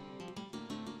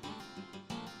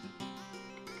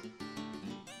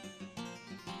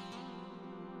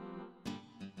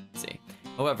 Let's see.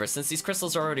 However, since these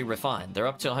crystals are already refined, they're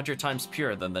up to 100 times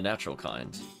purer than the natural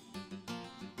kind.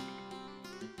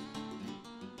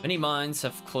 Many mines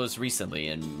have closed recently,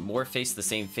 and more face the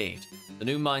same fate. The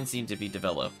new mines need to be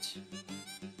developed.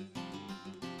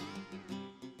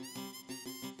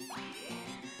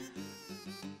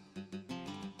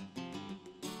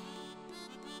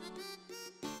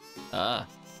 Ah.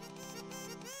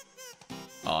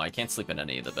 Oh, I can't sleep in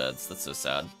any of the beds. That's so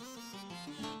sad.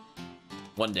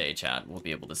 One day, chat, we'll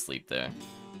be able to sleep there.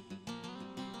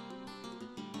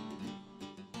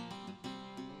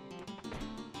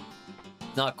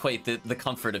 Not quite the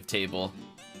comfort of table.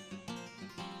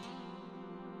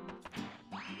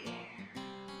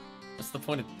 What's the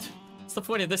point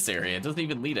of this area? It doesn't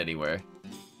even lead anywhere.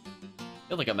 I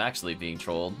feel like I'm actually being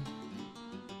trolled.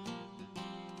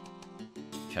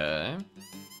 Okay.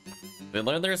 We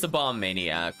learned there's a bomb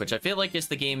maniac, which I feel like is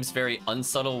the game's very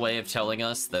unsubtle way of telling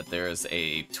us that there's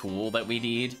a tool that we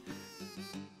need.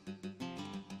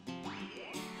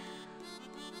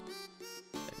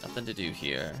 Okay, nothing to do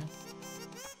here.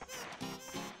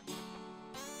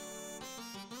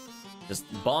 Just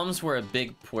bombs were a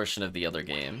big portion of the other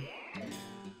game.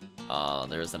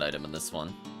 There's an item in this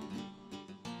one.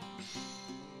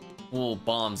 Cool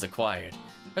bombs acquired.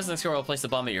 President Squirrel will place a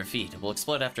bomb at your feet. It will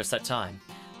explode after a set time.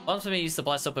 Bombs may be used to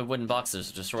blast open wooden boxes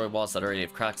or destroy walls that already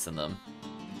have cracks in them.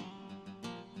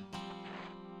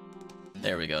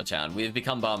 There we go, Chad. We've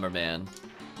become Bomberman.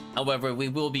 However, we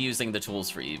will be using the tools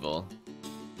for evil.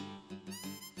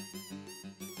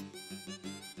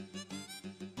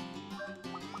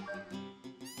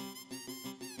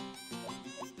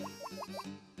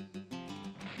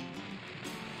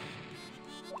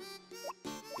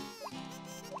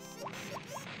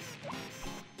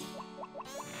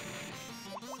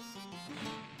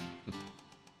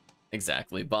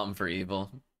 Exactly, bomb for evil.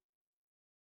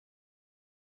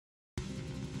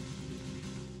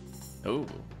 Oh,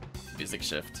 music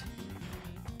shift.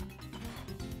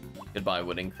 Goodbye,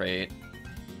 wooden crate.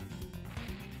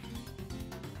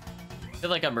 I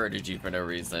feel like I murdered you for no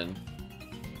reason.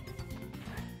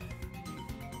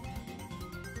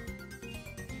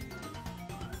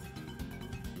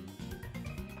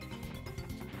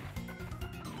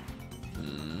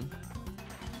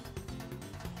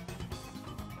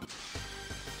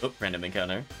 Oh, random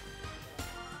encounter.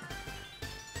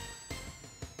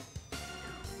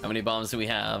 How many bombs do we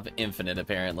have? Infinite,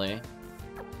 apparently.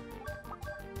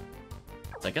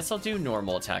 So I guess I'll do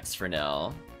normal attacks for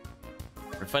now.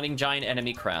 We're fighting giant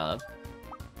enemy crab.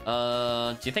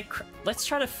 Do you think... Let's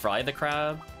try to fry the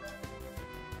crab.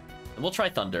 And we'll try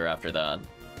thunder after that.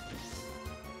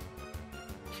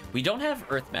 We don't have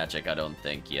earth magic, I don't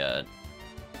think, yet.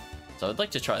 So I'd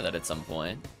like to try that at some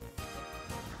point.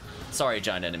 Sorry,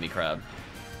 giant enemy crab.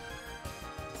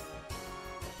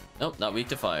 Nope, not weak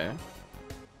to fire.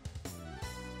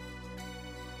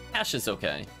 Cash is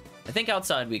okay. I think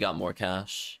outside we got more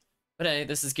cash. But hey,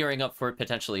 this is gearing up for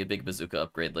potentially a big bazooka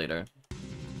upgrade later.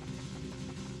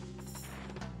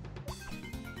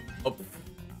 Oh.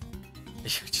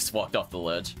 Just walked off the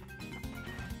ledge.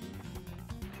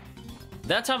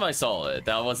 That time I saw it,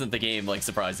 that wasn't the game, like,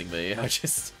 surprising me.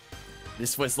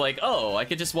 This was like, oh, I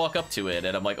could just walk up to it,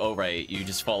 and I'm like, oh, right, you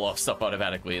just fall off stuff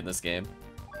automatically in this game.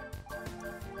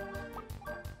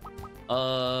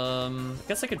 I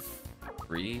guess I could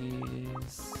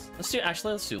freeze.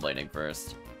 Let's do lightning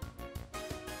first.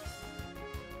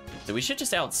 So we should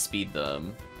just outspeed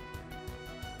them.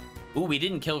 Ooh, we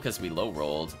didn't kill because we low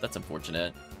rolled. That's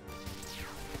unfortunate.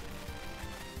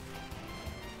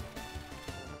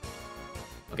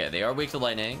 Okay, they are weak to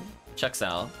lightning. Checks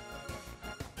out.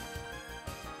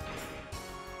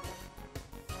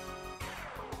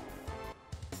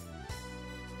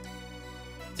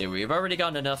 See, we've already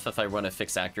gotten enough if I run a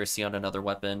fixed accuracy on another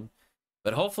weapon.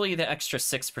 But hopefully the extra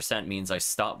 6% means I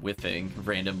stop whiffing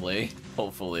randomly.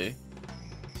 Hopefully.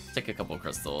 Take a couple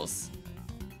crystals.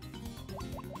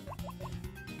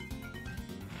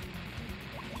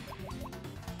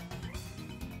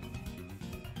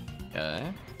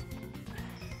 Okay.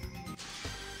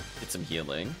 Get some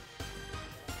healing.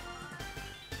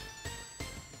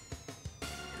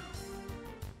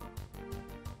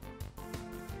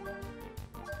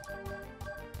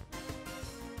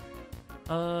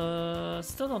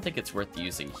 Still don't think it's worth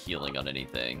using healing on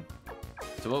anything.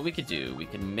 So what we could do, we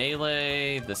can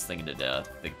melee this thing to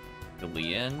death, the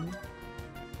Galean,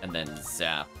 and then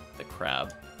zap the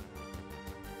crab.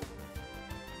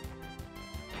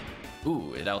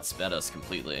 Ooh, it outsped us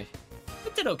completely.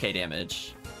 It did okay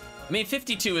damage. I mean,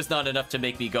 52 is not enough to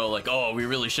make me go like, oh, we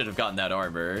really should have gotten that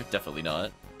armor. Definitely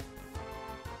not.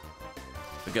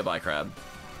 But goodbye, crab.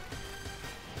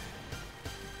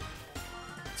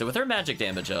 So with our magic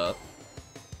damage up,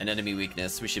 and enemy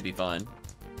weakness, we should be fine.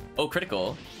 Oh,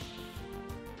 critical.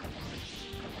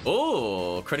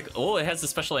 Oh, critical. Oh, it has a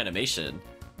special animation.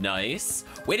 Nice.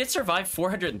 Wait, it survived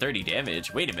 430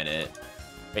 damage. Wait a minute.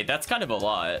 Wait, that's kind of a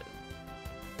lot.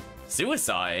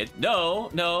 Suicide? No,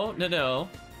 no, no,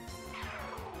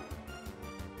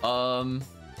 no.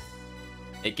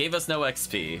 It gave us no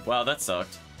XP. Wow, that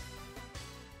sucked.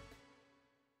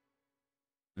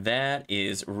 That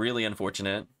is really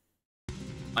unfortunate.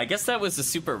 I guess that was a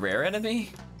super rare enemy.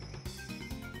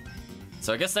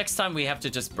 So I guess next time we have to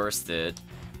just burst it.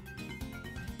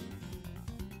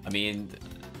 I mean,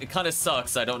 it kind of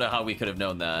sucks. I don't know how we could have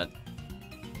known that.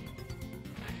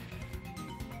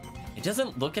 It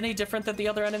doesn't look any different than the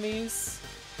other enemies.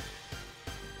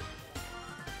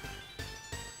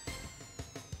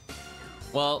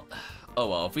 Well, oh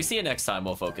well. If we see it next time,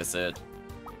 we'll focus it.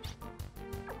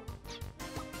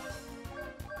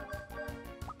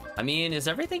 I mean, is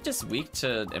everything just weak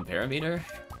to Imperameter?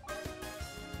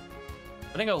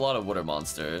 I think a lot of water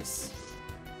monsters.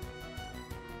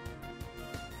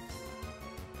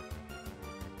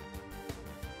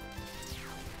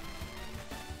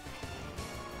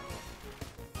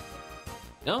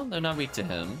 No, they're not weak to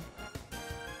him.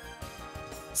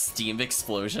 Steam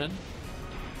explosion?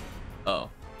 Oh.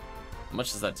 How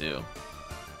much does that do?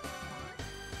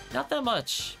 Not that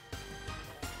much.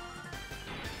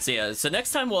 So yeah, so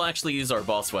next time we'll actually use our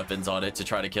boss weapons on it to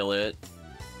try to kill it.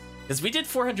 Because we did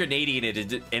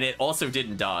 480 and it also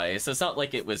didn't die, so it's not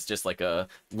like it was just like a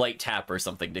light tap or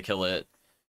something to kill it.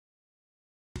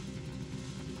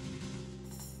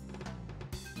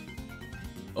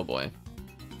 Oh boy.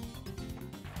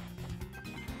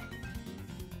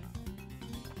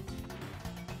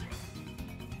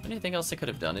 Anything else I could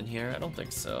have done in here? I don't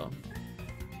think so.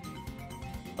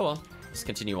 Oh well, let's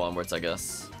continue onwards, I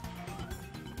guess.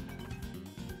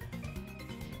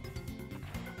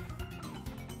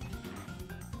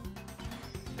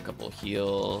 A couple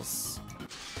heals.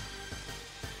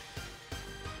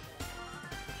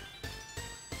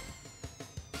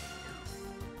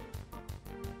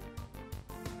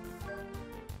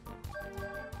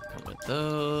 Come with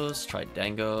those. Try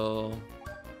Dango.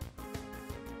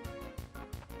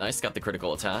 Nice, got the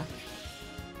critical attack.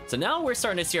 So now we're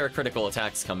starting to see our critical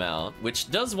attacks come out, which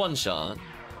does one-shot.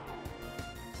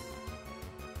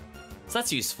 So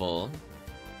that's useful.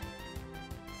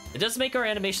 It does make our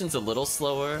animations a little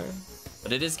slower,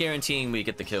 but it is guaranteeing we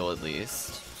get the kill at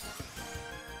least.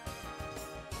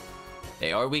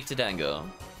 They are weak to Dango.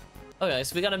 Okay,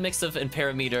 so we got a mix of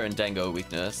Imperameter and Dango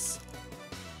weakness.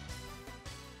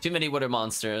 Too many water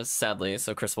monsters, sadly,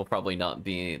 so Chris will probably not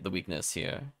be the weakness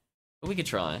here. But we could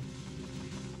try.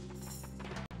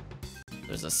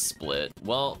 There's a split.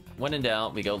 Well, when in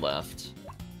doubt, we go left.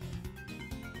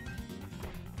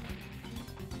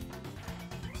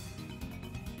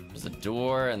 There's a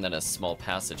door and then a small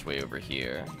passageway over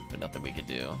here, but nothing we could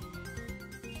do.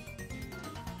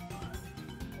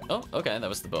 Oh, okay, that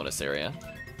was the bonus area.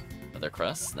 Another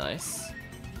crust, nice.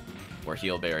 More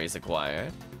heal berries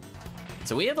acquired.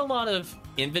 So we have a lot of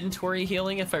inventory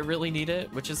healing if I really need it,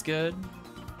 which is good.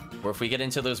 Or if we get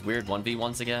into those weird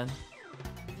 1v1s again.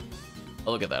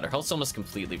 Oh, look at that. Our health's almost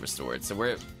completely restored. So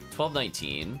we're at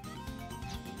 1219.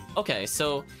 Okay,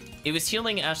 so it was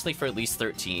healing Ashley for at least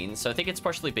 13. So I think it's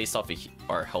partially based off of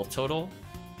our health total.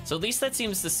 So at least that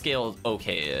seems to scale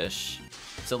okay-ish.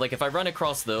 So like if I run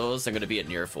across those, I'm going to be at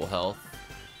near full health.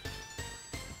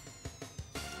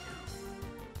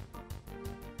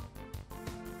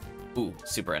 Ooh,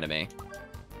 super enemy.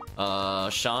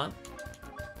 Shant.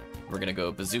 We're going to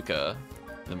go Bazooka.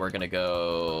 Then we're going to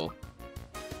go...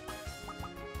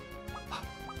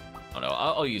 Oh no,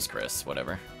 I'll use Chris,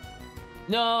 whatever.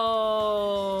 No!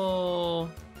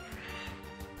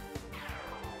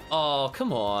 Oh,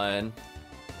 come on.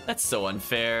 That's so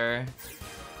unfair.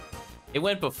 It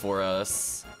went before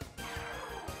us.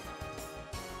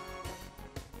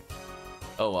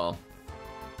 Oh well.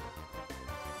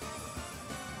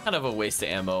 Kind of a waste of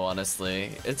ammo,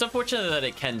 honestly. It's unfortunate that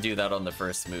it can do that on the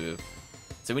first move.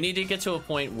 So we need to get to a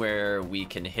point where we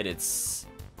can hit it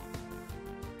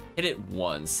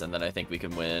once, and then I think we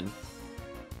can win.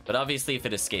 But obviously, if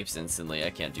it escapes instantly, I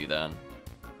can't do that.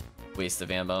 Waste of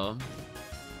ammo.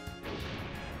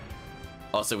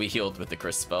 Also, we healed with the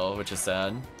Chris spell, which is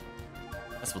sad.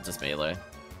 Guess we'll just melee.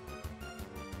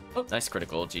 Oh, nice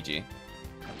critical, GG.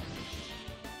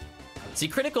 See,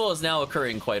 critical is now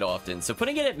occurring quite often, so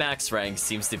putting it at max rank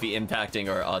seems to be impacting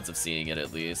our odds of seeing it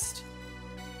at least.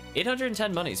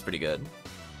 810 money is pretty good.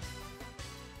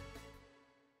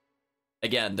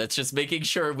 Again, that's just making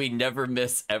sure we never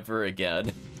miss ever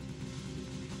again.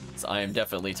 So I am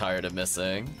definitely tired of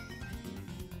missing.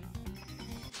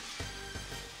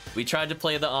 We tried to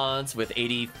play the odds with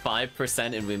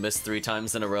 85% and we missed 3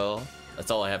 times in a row. That's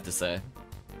all I have to say.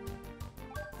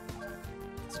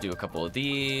 Let's do a couple of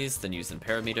these, then use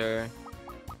Imperameter.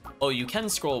 Oh, you can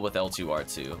scroll with L2,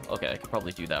 R2. Okay, I could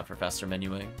probably do that for faster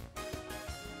menuing.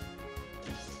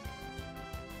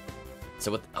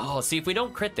 So with, oh, see, if we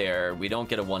don't crit there, we don't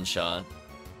get a one-shot,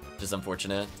 which is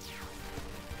unfortunate.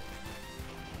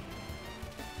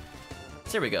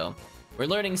 So there we go. We're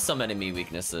learning some enemy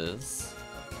weaknesses.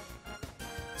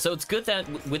 So it's good that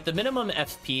with the minimum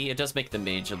FP, it does make the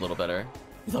mage a little better.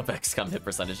 I love XCOM hit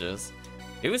percentages.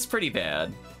 It was pretty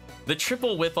bad. The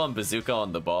triple whip on Bazooka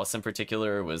on the boss in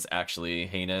particular was actually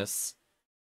heinous.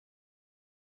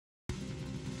 Are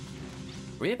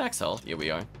we at max health? Yeah, we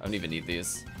are. I don't even need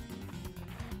these.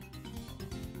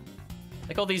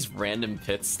 Like all these random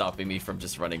pits stopping me from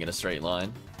just running in a straight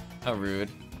line. How rude.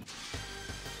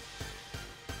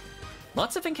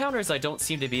 Lots of encounters I don't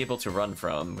seem to be able to run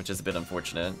from, which is a bit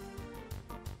unfortunate.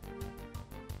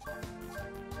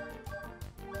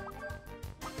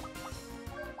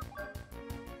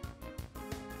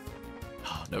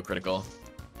 Oh, no critical.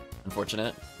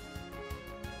 Unfortunate.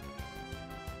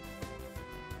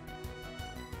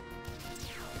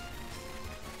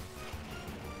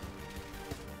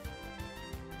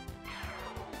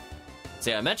 So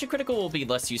yeah, Magic Critical will be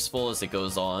less useful as it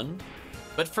goes on.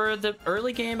 But for the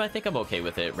early game, I think I'm okay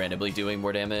with it, randomly doing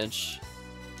more damage.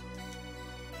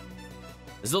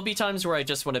 There'll be times where I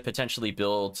just want to potentially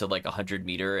build to like 100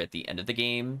 meter at the end of the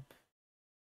game.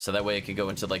 So that way I could go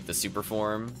into like the super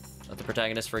form of the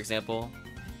protagonist, for example.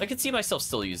 I could see myself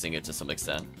still using it to some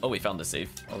extent. Oh, we found the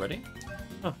safe already?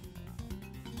 Huh.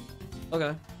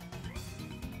 Okay.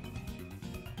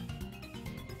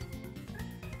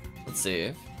 Let's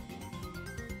save.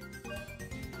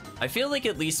 I feel like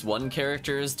at least one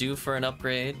character is due for an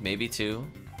upgrade, maybe 2.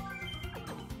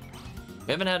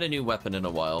 We haven't had a new weapon in a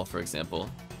while, for example.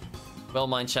 Well,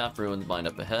 mine shaft ruined mine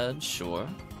up ahead, sure.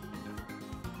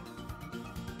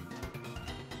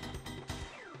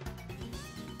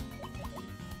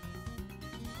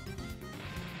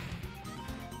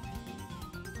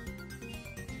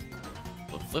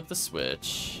 We'll flip the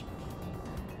switch.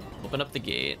 We'll open up the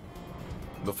gate.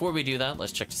 Before we do that,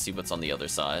 let's check to see what's on the other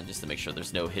side, just to make sure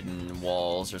there's no hidden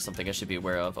walls or something I should be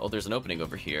aware of. Oh, there's an opening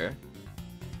over here.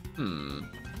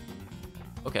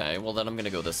 Okay, well then I'm gonna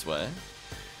go this way.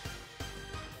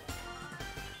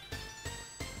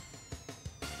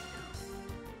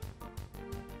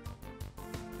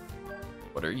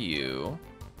 What are you?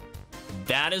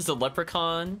 That is the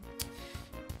leprechaun?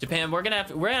 Japan, we're gonna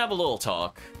have a little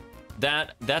talk.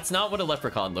 That's not what a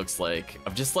leprechaun looks like. I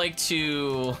would just like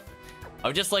to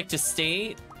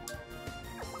state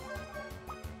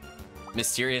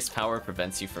mysterious power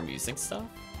prevents you from using stuff?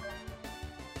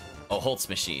 Oh, Holtz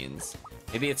machines.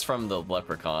 Maybe it's from the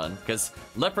leprechaun, because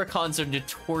leprechauns are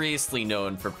notoriously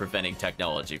known for preventing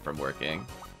technology from working.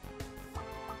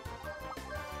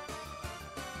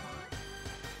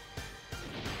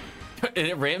 And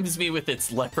it rams me with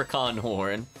its leprechaun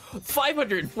horn.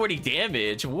 540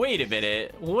 damage? Wait a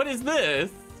minute. What is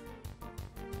this?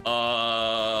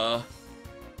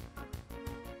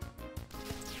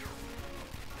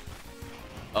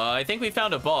 I think we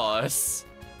found a boss.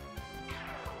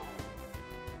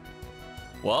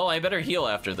 Well, I better heal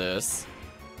after this.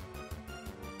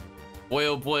 Boy,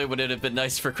 oh boy, would it have been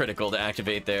nice for critical to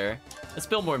activate there. Let's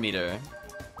build more meter.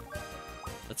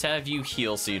 Let's have you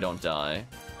heal so you don't die.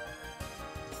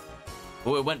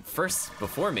 Oh, it went first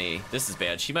before me. This is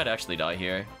bad. She might actually die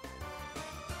here.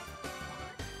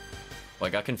 Oh, I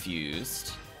got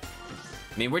confused.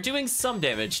 I mean, we're doing some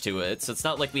damage to it, so it's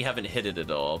not like we haven't hit it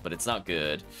at all, but it's not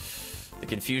good. The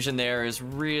confusion there is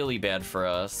really bad for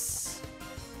us.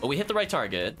 Oh, we hit the right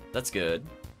target. That's good.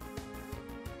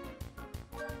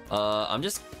 I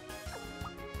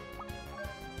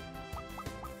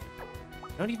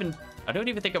don't even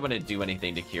think I'm gonna do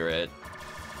anything to cure it.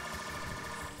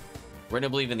 We're gonna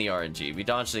believe in the RNG. We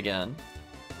dodged again.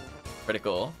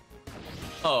 Critical.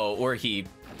 Oh, or he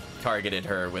targeted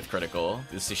her with critical.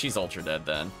 So she's ultra dead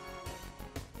then.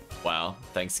 Wow,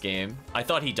 thanks game. I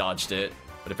thought he dodged it,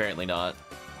 but apparently not.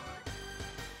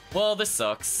 Well, this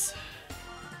sucks.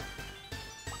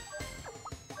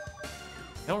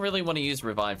 I don't really want to use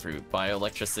Revive Fruit,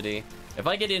 Bioelectricity. If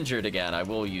I get injured again, I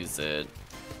will use it.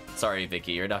 Sorry,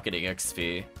 Vicky, you're not getting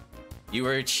XP. You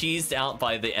were cheesed out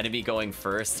by the enemy going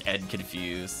first and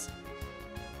confused.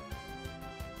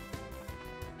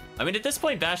 I mean, at this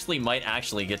point, Bashley might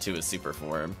actually get to a super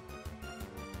form.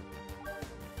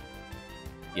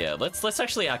 Yeah, let's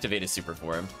actually activate a super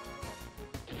form.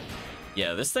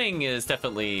 Yeah, this thing is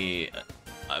definitely...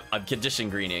 I'm condition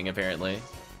greening, apparently.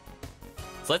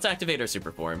 So let's activate our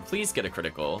super form. Please get a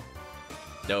critical.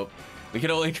 Nope. We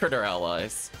can only crit our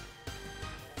allies.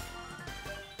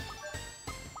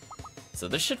 So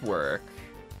this should work.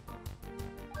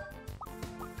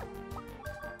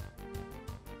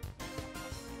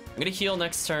 I'm gonna heal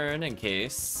next turn in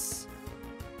case.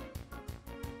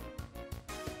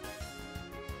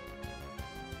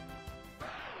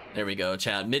 There we go,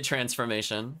 chat.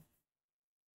 Mid-transformation.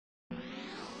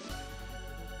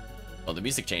 Oh, the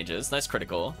music changes. Nice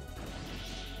critical.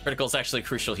 Critical's actually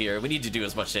crucial here. We need to do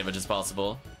as much damage as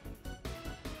possible.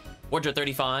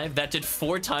 435. That did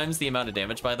 4 times the amount of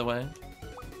damage, by the way.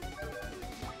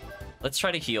 Let's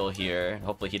try to heal here.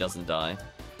 Hopefully he doesn't die.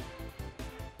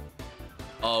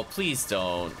 Oh, please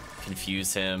don't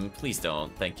confuse him. Please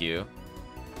don't. Thank you.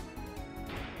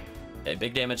 Okay,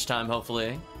 big damage time,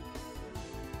 hopefully.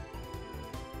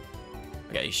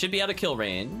 Okay, he should be out of kill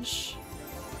range.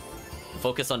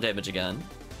 Focus on damage again.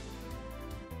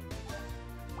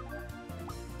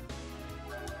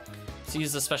 Let's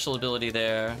use the special ability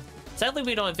there. Sadly,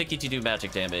 we don't have Vicky to do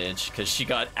magic damage, because she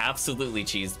got absolutely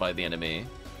cheesed by the enemy.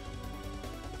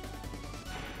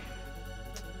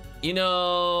 You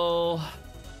know...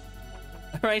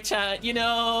 Alright, chat, you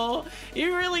know...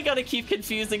 You really gotta keep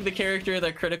confusing the character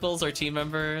that criticals are team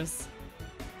members.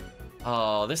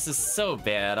 Oh, this is so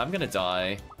bad. I'm gonna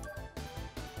die.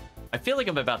 I feel like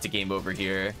I'm about to game over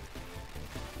here.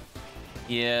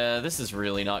 Yeah, this is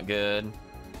really not good.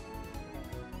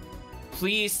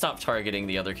 Please stop targeting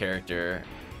the other character.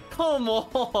 Come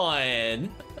on!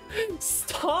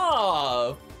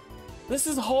 Stop! This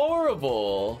is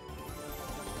horrible!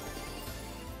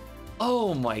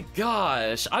 Oh my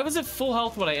gosh! I was at full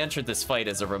health when I entered this fight,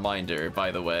 as a reminder,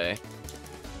 by the way.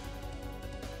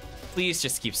 Please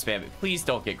just keep spamming. Please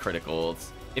don't get criticaled.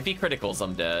 If he criticals,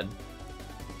 I'm dead.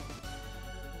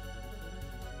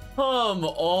 Come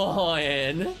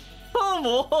on! Come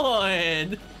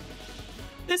on!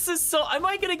 This is so... I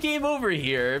might get a game over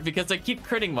here because I keep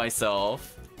critting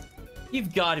myself.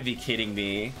 You've got to be kidding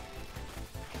me.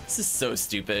 This is so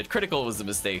stupid. Critical was a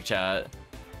mistake, chat.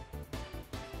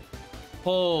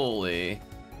 Holy.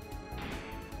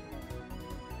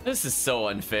 This is so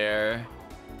unfair.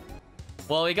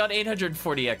 Well, we got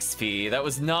 840 XP. That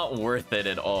was not worth it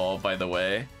at all, by the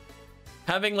way.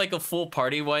 Having like a full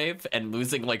party wipe and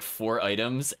losing like 4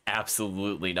 items,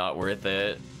 absolutely not worth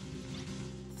it.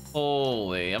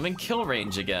 Holy, I'm in kill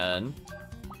range again.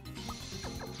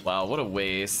 Wow, what a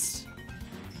waste.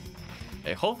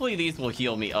 Okay, hopefully these will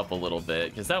heal me up a little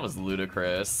bit, because that was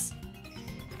ludicrous.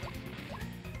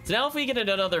 So now if we get in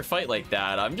another fight like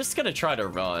that, I'm just gonna try to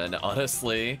run,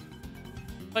 honestly.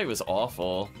 The fight was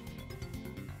awful.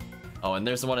 Oh, and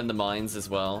there's one in the mines as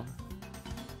well.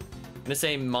 I'm gonna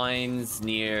say mines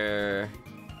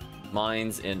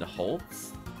in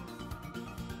Holtz.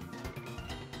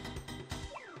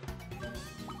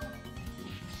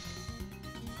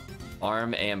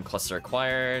 Arm AM cluster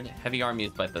acquired. Heavy arm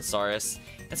used by Thesaurus.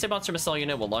 And say monster missile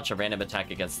unit will launch a random attack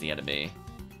against the enemy.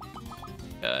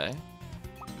 Okay.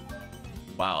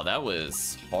 Wow, that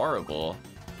was horrible.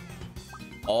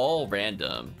 All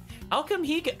random. How come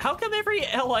every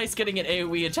ally's getting an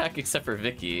AoE attack except for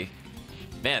Vicky?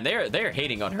 Man, they're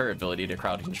hating on her ability to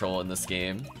crowd control in this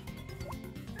game.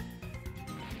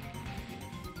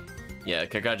 Yeah,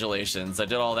 congratulations. I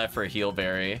did all that for a heal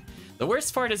berry. The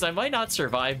worst part is I might not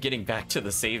survive getting back to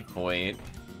the save point.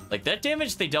 Like, that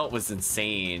damage they dealt was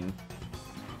insane.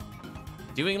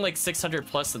 Doing like 600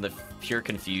 plus in the pure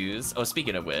confuse. Oh,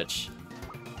 speaking of which,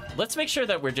 let's make sure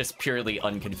that we're just purely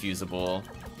unconfusable.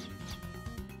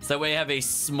 So that way I have a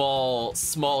small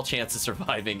chance of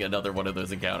surviving another one of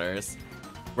those encounters.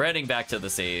 We're heading back to the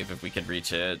save if we can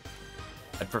reach it.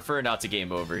 I'd prefer not to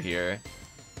game over here.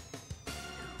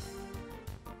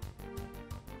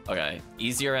 Okay,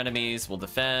 easier enemies will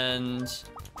defend.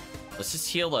 Let's just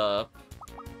heal up.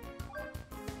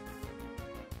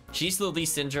 She's the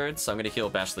least injured, so I'm gonna heal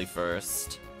Bashley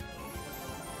first.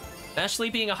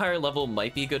 Bashley being a higher level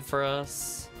might be good for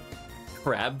us.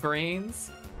 Crab brains?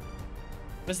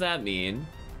 What does that mean?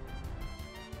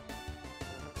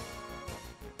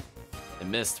 I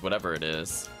missed whatever it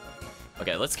is.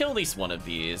 Okay, let's kill at least one of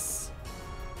these.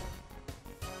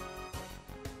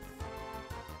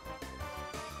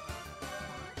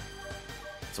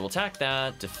 So we'll attack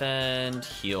that, defend,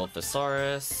 heal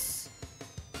Thesaurus.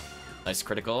 Nice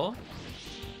critical.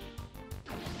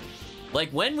 Like,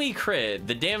 when we crit,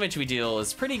 the damage we deal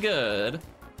is pretty good.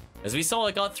 As we saw,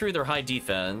 it got through their high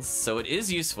defense, so it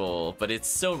is useful, but it's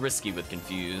so risky with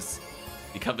Confuse.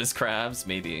 Become as crabs?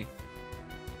 Maybe.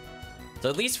 So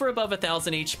at least we're above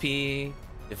 1000 HP.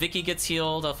 If Vicky gets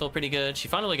healed, I'll feel pretty good. She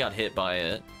finally got hit by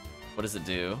it. What does it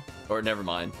do? Or never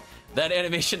mind. That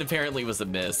animation apparently was a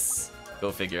miss. Go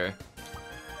figure.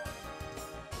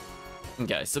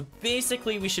 Okay, so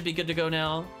basically we should be good to go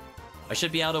now. I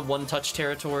should be out of one-touch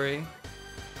territory.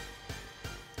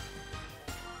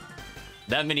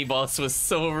 That mini-boss was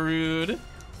so rude.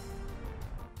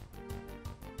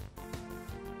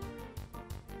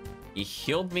 He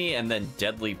healed me and then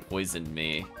deadly poisoned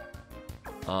me.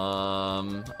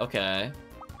 Okay.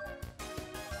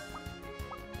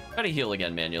 Gotta heal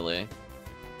again manually.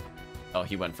 Oh,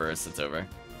 he went first, it's over.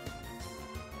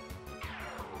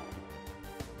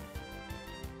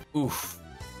 Oof.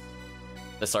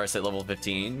 The Thesaurus at level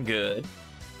 15, good.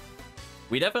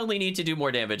 We definitely need to do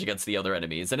more damage against the other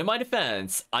enemies, and in my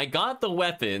defense, I got the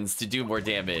weapons to do more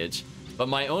damage, but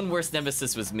my own worst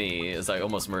nemesis was me, as I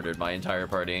almost murdered my entire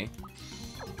party.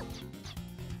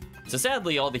 So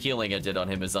sadly, all the healing I did on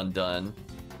him is undone.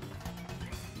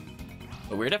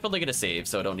 But we're definitely gonna save,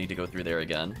 so I don't need to go through there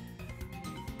again.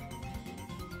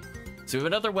 So we have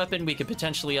another weapon we could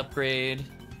potentially upgrade.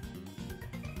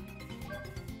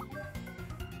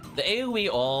 The AoE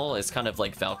all is kind of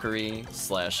like Valkyrie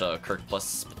slash Kirk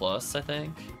plus, I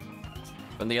think,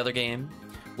 from the other game,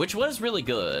 which was really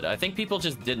good. I think people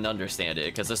just didn't understand it,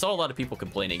 because I saw a lot of people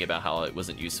complaining about how it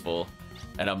wasn't useful.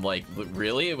 And I'm like,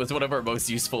 really? It was one of our most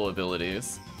useful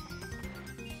abilities.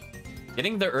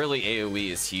 Getting the early AoE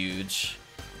is huge.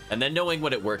 And then knowing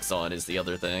what it works on is the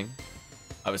other thing.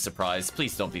 I was surprised.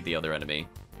 Please don't beat the other enemy.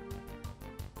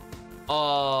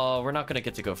 Oh, we're not gonna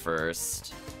get to go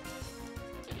first.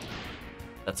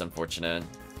 That's unfortunate.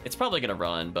 It's probably gonna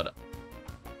run, but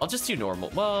I'll just do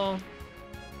normal. Well,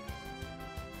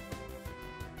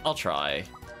 I'll try.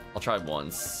 I'll try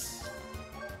once.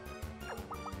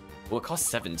 Well, it costs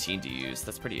 17 to use.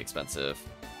 That's pretty expensive.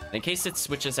 In case it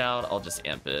switches out, I'll just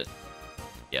amp it.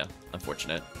 Yeah,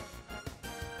 unfortunate.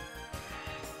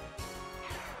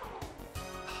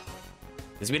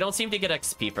 Because we don't seem to get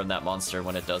XP from that monster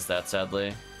when it does that,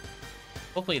 sadly.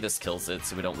 Hopefully this kills it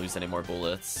so we don't lose any more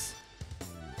bullets.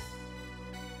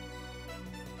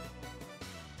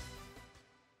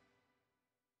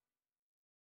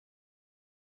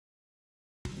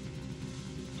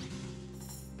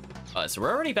 So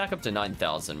we're already back up to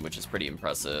 9,000, which is pretty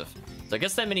impressive. So I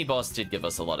guess that mini-boss did give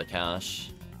us a lot of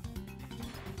cash.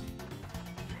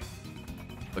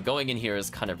 But going in here is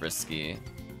kind of risky.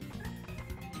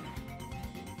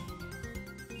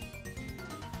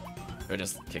 Or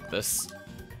just kick this.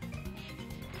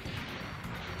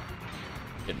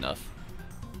 Good enough.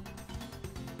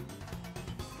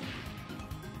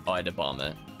 Oh, I had to bomb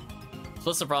it.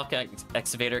 Explosive rock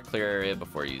excavator, clear area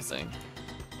before using.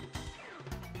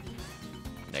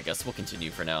 And I guess we'll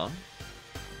continue for now.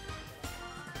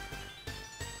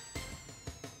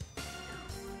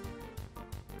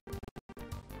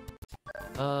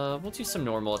 We'll do some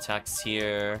normal attacks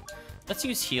here. Let's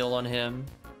use heal on him.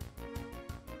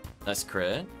 Nice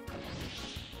crit.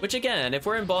 Which again, if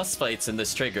we're in boss fights and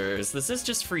this triggers, this is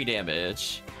just free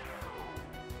damage.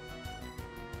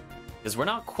 Because we're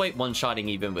not quite one-shotting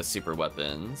even with super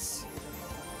weapons.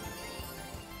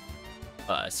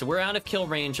 So we're out of kill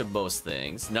range of most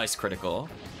things. Nice critical.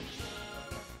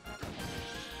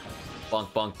 Bonk,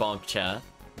 bonk, bonk, chat.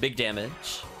 Big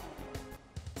damage.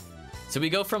 So we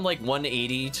go from like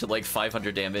 180 to like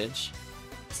 500 damage.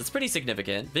 So it's pretty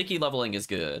significant. Vicky leveling is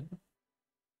good.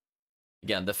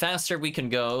 Again, the faster we can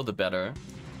go, the better.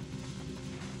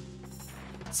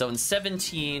 So in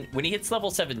 17, when he hits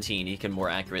level 17, he can more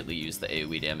accurately use the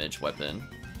AoE damage weapon.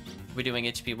 Are we doing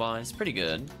HP-wise? Pretty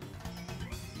good.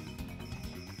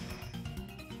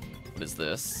 What is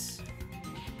this?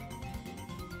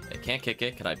 I can't kick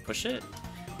it. Can I push it?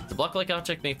 The block-like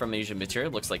object made from Asian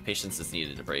material looks like patience is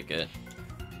needed to break it.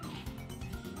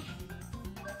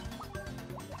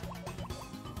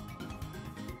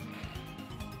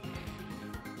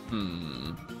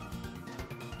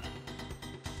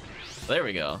 There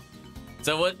we go.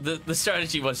 So what the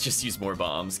strategy was just use more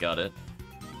bombs, got it.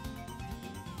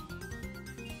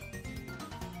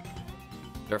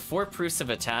 There are 4 proofs of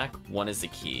attack, 1 is a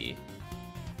key.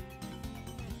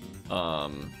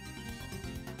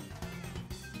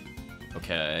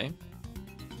 Okay.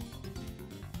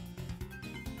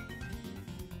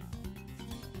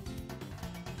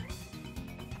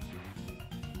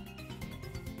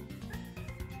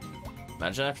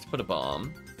 Imagine I have to put a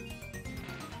bomb.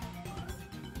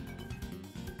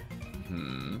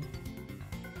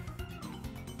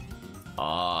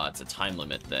 Ah, it's a time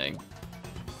limit thing.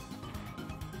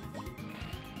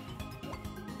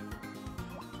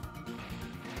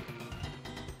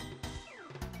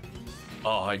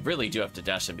 Oh, I really do have to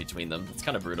dash in between them. It's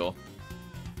kind of brutal.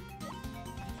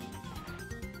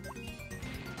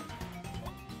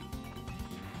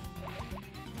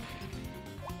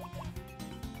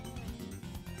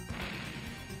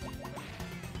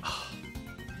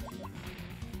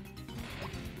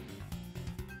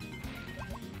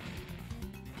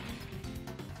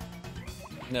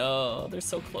 No, they're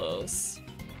so close.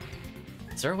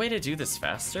 Is there a way to do this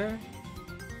faster?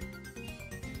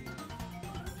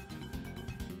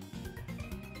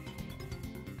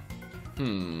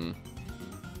 I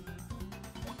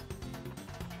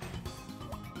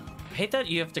hate that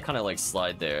you have to kind of like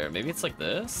slide there. Maybe it's like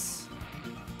this?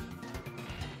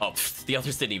 Oh, pfft, the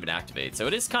others didn't even activate. So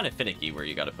it is kind of finicky where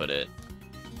you gotta put it.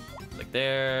 Like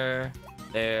there,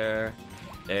 there,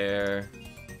 there,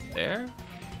 there?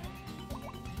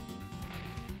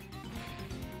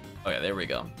 Oh yeah, there we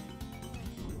go.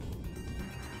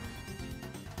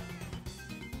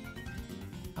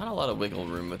 Not a lot of wiggle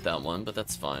room with that one, but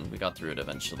that's fine. We got through it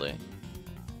eventually.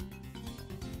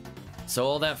 So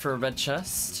all that for a red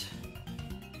chest.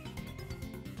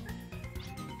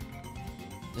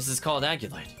 This is called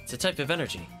Agulite. It's a type of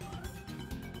energy.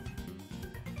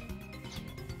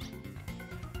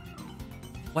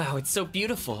 Wow, it's so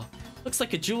beautiful. Looks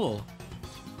like a jewel.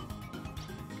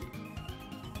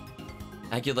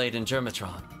 Agulite and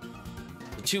Germatron.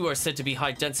 The two are said to be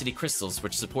high-density crystals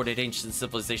which supported ancient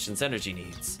civilization's energy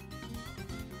needs.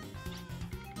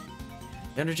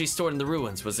 The energy stored in the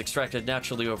ruins was extracted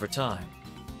naturally over time.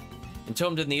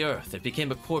 Entombed in the earth, it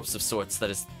became a corpse of sorts that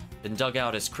has been dug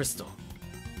out as crystal. ...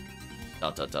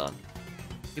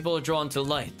 People are drawn to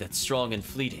light that's strong and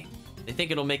fleeting. They think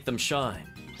it'll make them shine.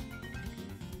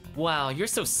 Wow, you're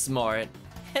so smart.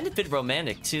 And a bit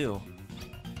romantic, too.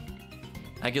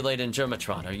 Agulite and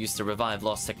Germatron are used to revive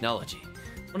lost technology.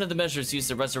 One of the measures used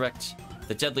to resurrect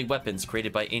the deadly weapons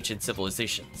created by ancient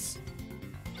civilizations.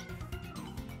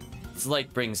 Its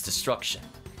light brings destruction.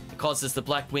 It causes the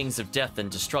black wings of death and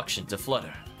destruction to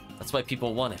flutter. That's why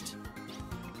people want it.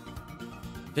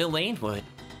 Villain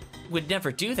would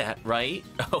never do that, right?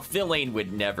 Oh, Villain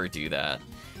would never do that.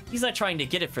 He's not trying to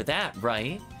get it for that,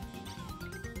 right?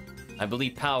 I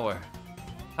believe power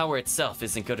itself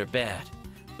isn't good or bad.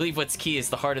 believe what's key is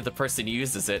the heart of the person who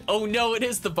uses it. Oh no, it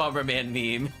is the Bomberman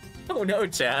meme. Oh no,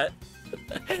 chat.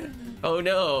 Oh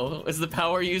no, is the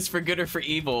power used for good or for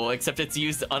evil? Except it's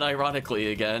used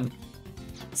unironically again.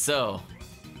 So,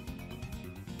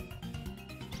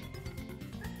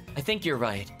 I think you're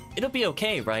right. It'll be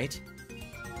okay, right?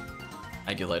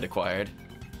 Agulite acquired.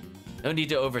 No need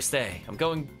to overstay. I'm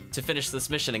going to finish this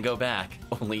mission and go back.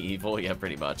 Only evil? Yeah,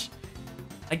 pretty much.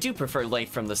 I do prefer light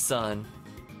from the sun.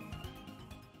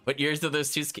 What years did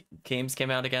those two games came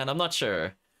out again? I'm not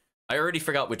sure. I already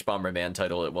forgot which Bomberman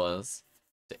title it was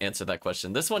to answer that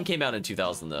question. This one came out in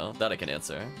 2000 though. That I can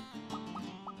answer.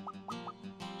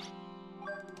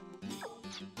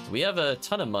 So we have a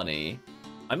ton of money.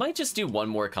 I might just do one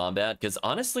more combat because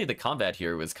honestly the combat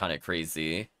here was kind of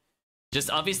crazy. Just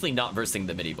obviously not versing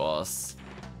the mini boss.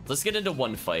 Let's get into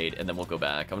one fight and then we'll go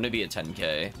back. I'm gonna be at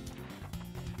 10k.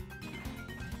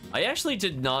 I actually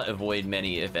did not avoid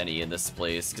many, if any, in this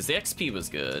place, because the XP was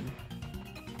good.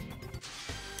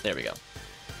 There we go.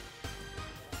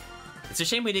 It's a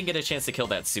shame we didn't get a chance to kill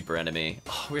that super enemy.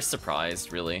 Oh, we're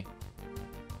surprised, really.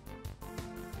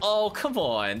 Oh, come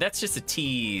on. That's just a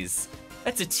tease.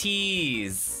 That's a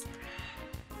tease.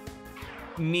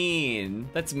 Mean.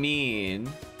 That's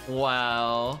mean.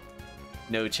 Wow.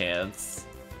 No chance.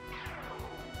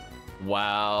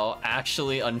 Wow.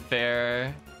 Actually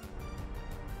unfair.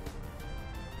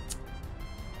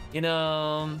 You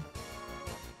know,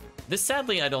 this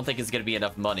sadly I don't think is going to be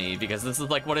enough money because this is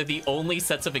like one of the only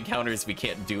sets of encounters we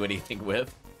can't do anything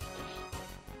with.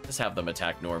 Just have them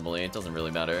attack normally, it doesn't really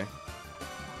matter.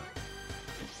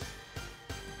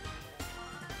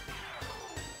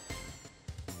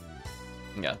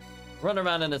 Yeah, run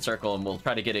around in a circle and we'll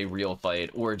try to get a real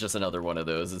fight or just another one of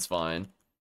those is fine.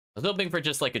 I was hoping for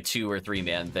just like a 2 or 3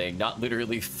 man thing, not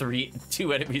literally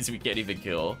 2 enemies we can't even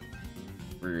kill.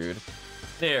 Rude.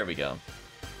 There we go.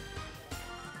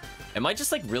 Am I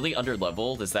just like really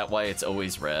under-leveled? Is that why it's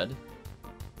always red?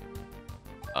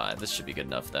 This should be good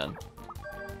enough then.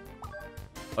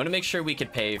 I want to make sure we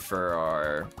could pay for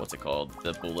our, what's it called?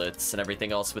 The bullets and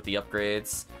everything else with the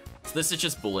upgrades. So this is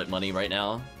just bullet money right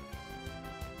now.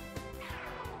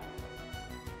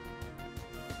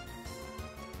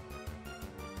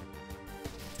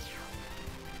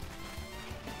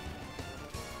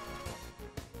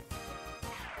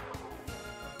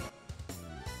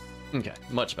 Okay,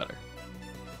 much better.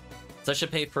 So I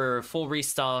should pay for full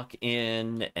restock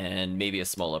in and maybe a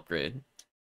small upgrade.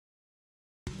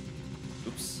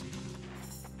 Oops.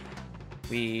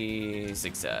 We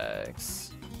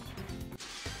zigzags.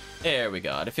 There we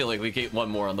go. I feel like we get one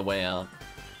more on the way out.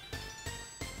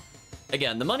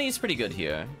 Again, the money is pretty good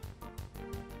here.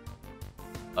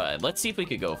 Alright, let's see if we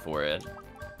could go for it.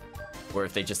 Or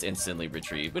if they just instantly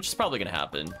retreat, which is probably gonna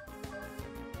happen.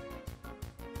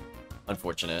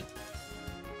 Unfortunate.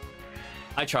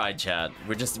 I tried, chat.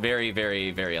 We're just very,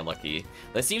 very, very unlucky.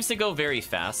 That seems to go very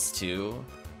fast, too.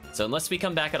 So unless we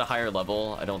come back at a higher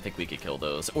level, I don't think we could kill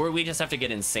those. Or we just have to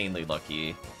get insanely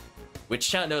lucky. Which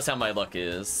chat knows how my luck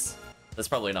is. That's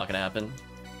probably not gonna happen.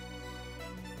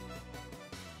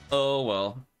 Oh,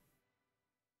 well.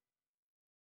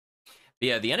 But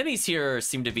yeah, the enemies here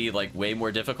seem to be, like, way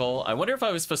more difficult. I wonder if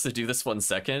I was supposed to do this one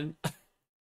second.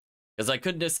 Because I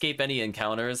couldn't escape any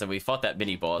encounters, and we fought that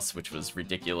mini-boss, which was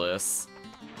ridiculous.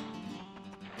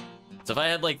 So if I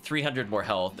had, like, 300 more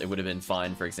health, it would have been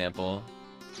fine, for example.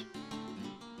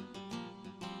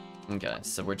 Okay,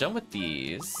 so we're done with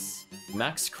these.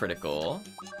 Max critical.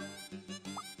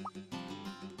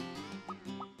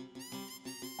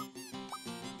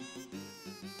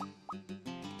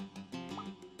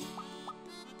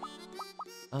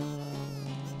 I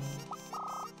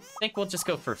think we'll just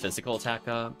go for physical attack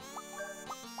up.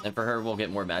 And for her, we'll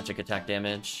get more magic attack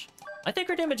damage. I think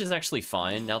her damage is actually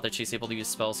fine now that she's able to use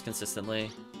spells consistently.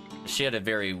 She had a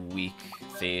very weak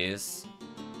phase.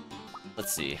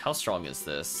 Let's see, how strong is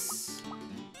this?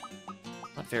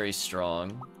 Not very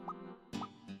strong. Let's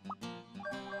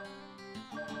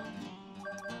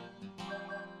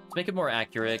make it more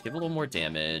accurate, give a little more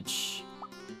damage.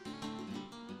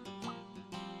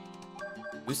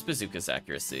 Boost Bazooka's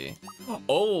accuracy.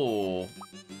 Oh!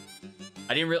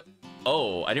 I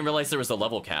didn't realize there was a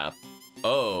level cap.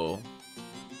 Oh.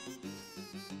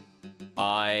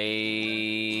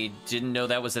 I didn't know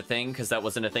that was a thing, because that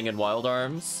wasn't a thing in Wild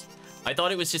Arms. I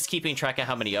thought it was just keeping track of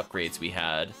how many upgrades we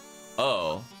had.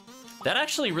 Oh. That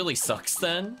actually really sucks,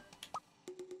 then.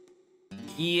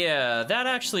 Yeah, that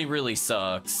actually really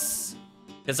sucks.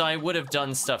 Because I would have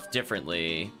done stuff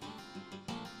differently.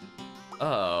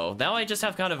 Oh, now I just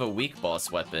have kind of a weak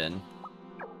boss weapon.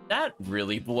 That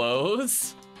really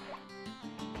blows.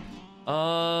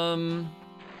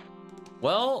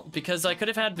 Well, because I could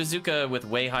have had Bazooka with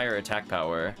way higher attack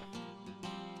power.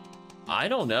 I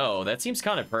don't know. That seems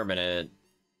kind of permanent.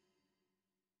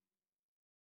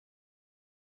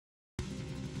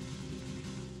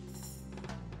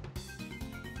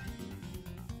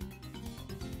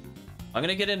 I'm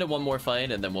gonna get into one more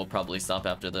fight and then we'll probably stop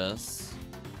after this.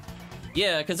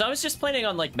 Yeah, because I was just planning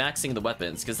on like maxing the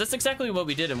weapons, because that's exactly what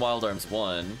we did in Wild Arms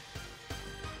 1.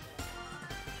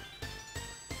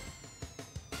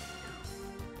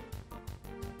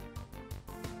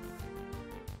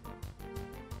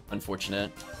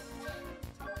 Unfortunate.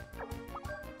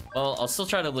 Well, I'll still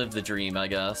try to live the dream, I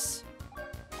guess.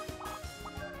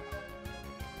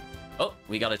 Oh,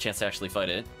 we got a chance to actually fight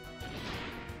it.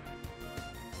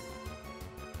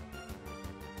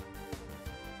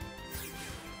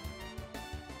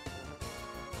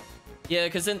 Yeah,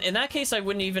 because in that case, I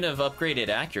wouldn't even have upgraded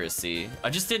accuracy. I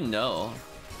just didn't know.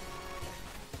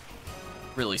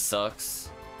 Really sucks.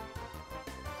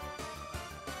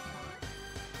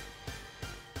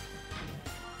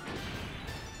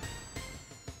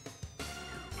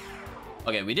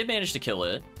 Okay, we did manage to kill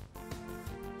it.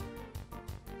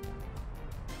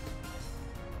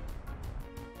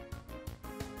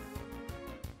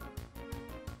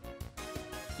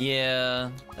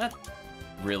 Yeah, that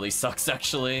really sucks,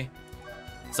 actually.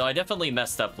 So I definitely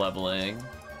messed up leveling.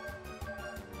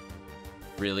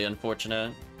 Really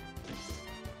unfortunate.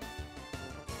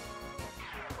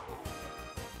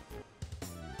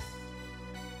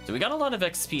 So we got a lot of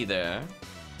XP there.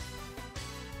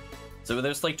 So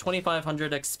there's like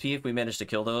 2,500 XP if we manage to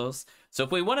kill those. So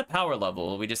if we want a power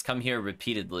level, we just come here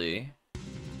repeatedly.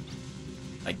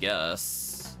 I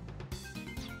guess.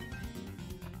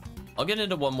 I'll get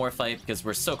into one more fight because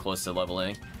we're so close to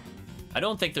leveling. I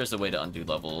don't think there's a way to undo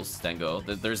levels,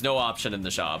 Dengo. There's no option in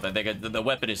the shop. I think the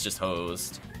weapon is just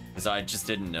hosed, because I just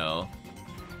didn't know.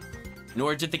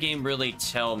 Nor did the game really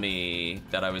tell me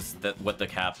that what the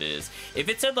cap is. If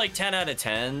it said like 10 out of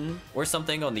 10 or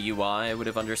something on the UI, I would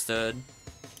have understood.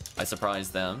 I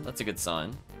surprised them. That's a good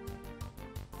sign.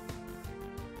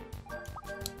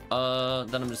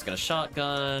 Then I'm just gonna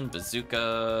shotgun,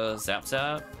 bazooka, zap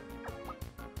zap.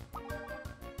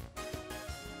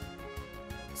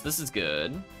 So this is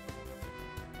good.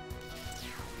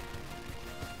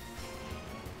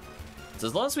 So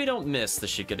as long as we don't miss,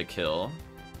 this should get a kill.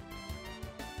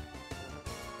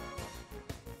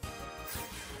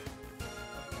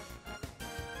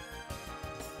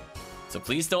 So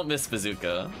please don't miss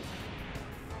bazooka.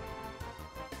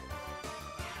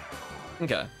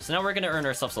 Okay, so now we're gonna earn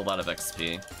ourselves a lot of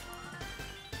XP.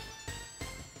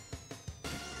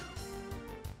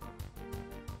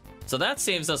 So that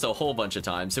saves us a whole bunch of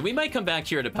time. So we might come back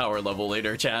here to power level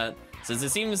later, chat, since it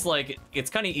seems like it's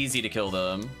kind of easy to kill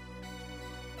them.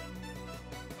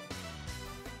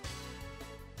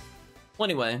 Well,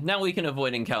 anyway, now we can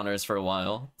avoid encounters for a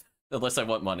while, unless I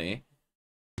want money.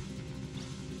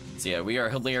 So yeah, we are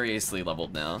hilariously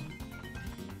leveled now.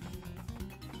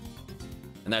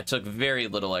 And that took very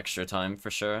little extra time, for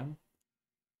sure.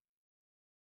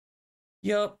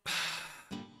 Yup.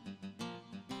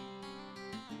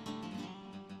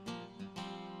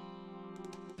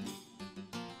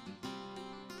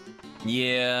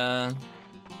 Yeah.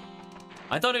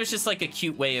 I thought it was just like a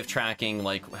cute way of tracking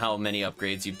like how many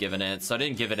upgrades you've given it, so I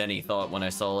didn't give it any thought when I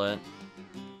saw it.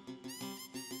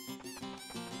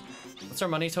 What's our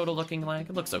money total looking like?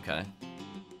 It looks okay.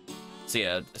 So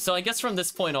yeah, so I guess from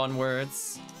this point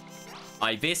onwards,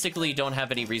 I basically don't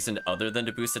have any reason other than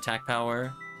to boost attack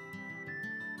power.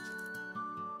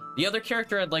 The other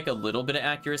character had like a little bit of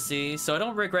accuracy, so I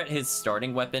don't regret his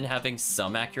starting weapon having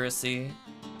some accuracy,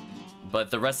 but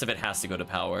the rest of it has to go to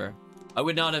power. I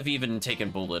would not have even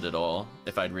taken bullet at all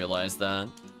if I'd realized that.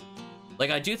 Like,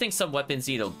 I do think some weapons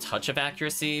need a touch of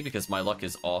accuracy because my luck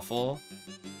is awful,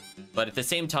 but at the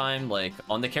same time, like,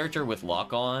 on the character with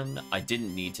lock on, I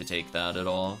didn't need to take that at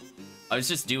all. I was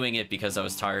just doing it because I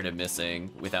was tired of missing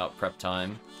without prep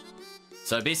time.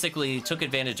 So I basically took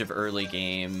advantage of early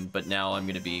game, but now I'm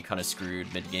gonna be kind of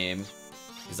screwed mid-game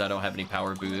because I don't have any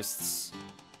power boosts.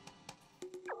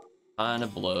 Kinda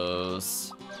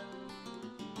blows.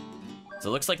 So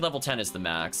it looks like level 10 is the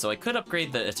max, so I could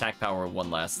upgrade the attack power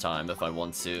one last time if I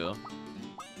want to.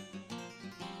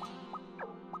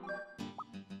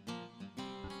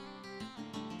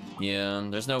 Yeah,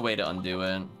 there's no way to undo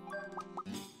it.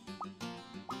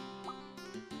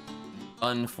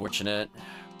 Unfortunate.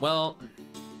 Well...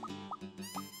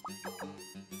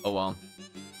 oh well.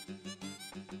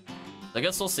 I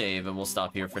guess we'll save and we'll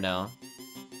stop here for now.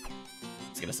 I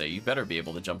was gonna say, you better be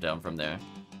able to jump down from there.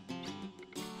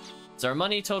 So our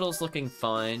money total's looking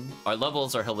fine. Our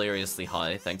levels are hilariously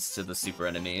high thanks to the super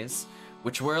enemies,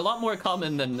 which were a lot more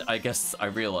common than I guess I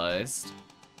realized.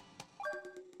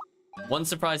 One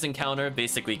surprise encounter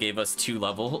basically gave us 2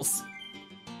 levels.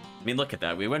 I mean, look at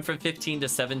that. We went from 15 to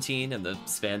 17 in the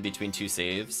span between 2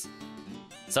 saves.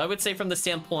 So I would say from the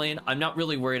standpoint, I'm not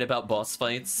really worried about boss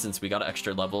fights since we got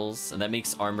extra levels, and that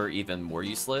makes armor even more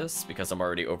useless because I'm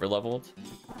already over-leveled.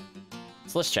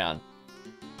 So let's chat.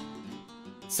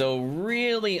 So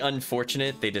really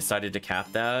unfortunate they decided to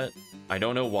cap that. I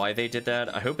don't know why they did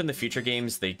that. I hope in the future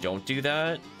games they don't do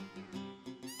that.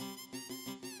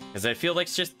 Because I feel like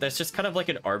that's just kind of like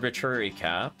an arbitrary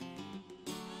cap.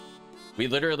 We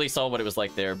literally saw what it was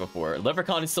like there before.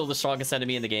 Leprechaun is still the strongest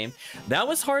enemy in the game. That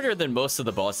was harder than most of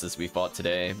the bosses we fought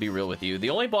today, be real with you. The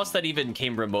only boss that even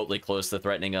came remotely close to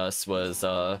threatening us was,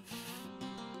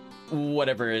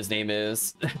 whatever his name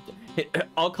is.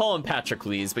 I'll call him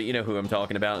Patrocles, but you know who I'm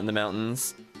talking about in the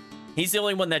mountains. He's the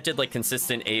only one that did, like,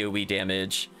 consistent AoE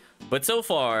damage. But so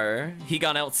far, he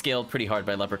got outscaled pretty hard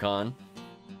by Leprechaun.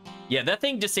 Yeah, that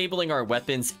thing disabling our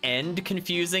weapons and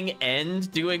confusing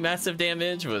and doing massive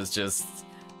damage was just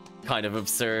kind of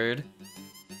absurd.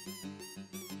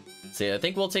 So yeah, I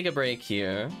think we'll take a break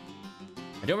here.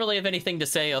 I don't really have anything to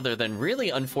say other than really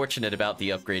unfortunate about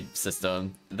the upgrade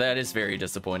system. That is very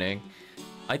disappointing.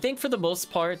 I think for the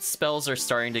most part, spells are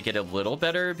starting to get a little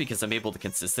better because I'm able to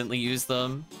consistently use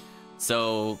them.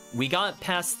 So we got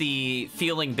past the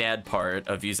feeling bad part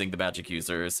of using the magic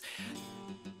users.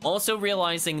 Also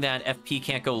realizing that FP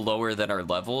can't go lower than our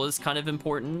level is kind of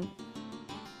important.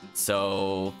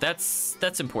 So that's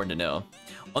important to know.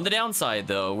 On the downside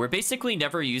though, we're basically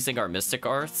never using our Mystic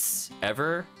Arts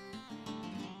ever.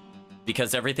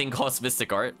 Because everything costs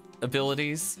Mystic Art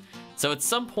abilities. So at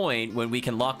some point when we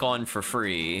can lock on for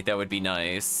free, that would be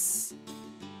nice.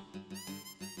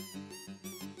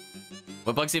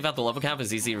 What bugs you about the level cap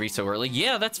is easy to reach so early?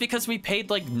 Yeah, that's because we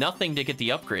paid like nothing to get the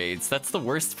upgrades. That's the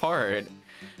worst part.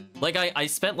 Like, I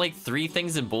spent like 3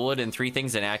 things in bullet and 3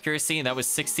 things in accuracy, and that was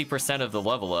 60% of the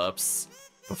level ups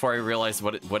before I realized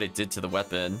what it did to the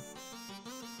weapon.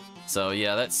 So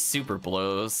yeah, that super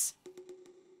blows.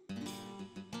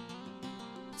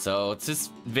 So it's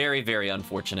just very, very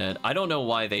unfortunate. I don't know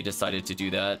why they decided to do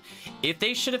that. If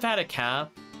they should have had a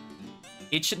cap,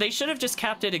 they should have just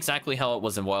capped it exactly how it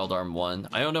was in Wild Arm 1.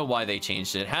 I don't know why they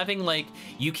changed it. Having, like,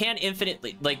 you can't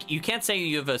infinitely... Like, you can't say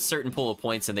you have a certain pool of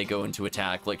points and they go into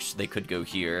attack, like they could go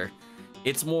here.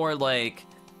 It's more like,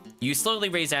 you slowly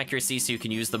raise accuracy so you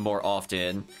can use them more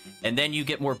often, and then you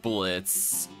get more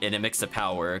bullets in a mix of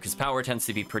power, because power tends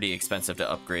to be pretty expensive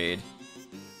to upgrade.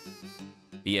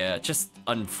 Yeah, just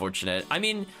unfortunate. I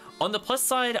mean... On the plus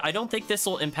side, I don't think this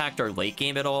will impact our late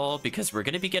game at all, because we're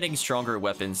going to be getting stronger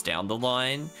weapons down the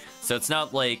line. So it's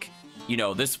not like, you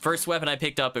know, this first weapon I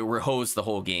picked up, it were hosed the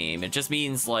whole game. It just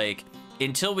means, like,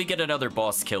 until we get another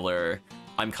boss killer,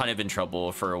 I'm kind of in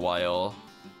trouble for a while.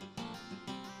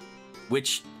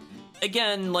 Which,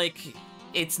 again, like,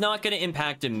 it's not going to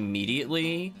impact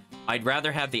immediately. I'd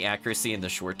rather have the accuracy in the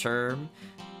short term.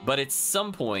 But at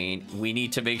some point, we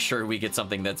need to make sure we get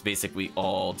something that's basically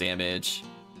all damage.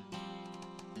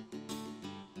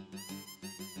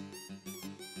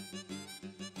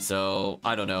 So,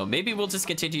 I don't know. Maybe we'll just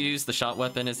continue to use the shot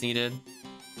weapon as needed.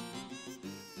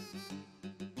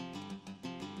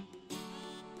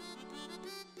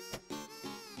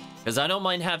 Because I don't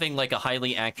mind having, like, a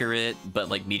highly accurate, but,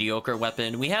 like, mediocre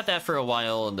weapon. We had that for a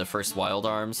while in the first Wild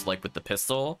Arms, like, with the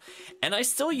pistol. And I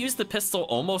still use the pistol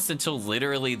almost until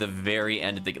literally the very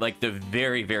end of the... Like, the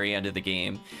very, very end of the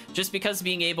game. Just because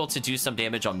being able to do some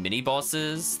damage on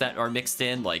mini-bosses that are mixed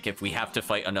in, like, if we have to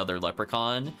fight another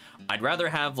Leprechaun, I'd rather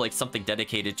have, like, something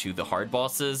dedicated to the hard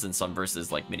bosses and some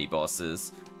versus, like,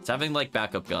 mini-bosses. So having, like,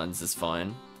 backup guns is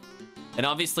fine. And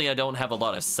obviously I don't have a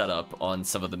lot of setup on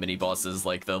some of the mini-bosses,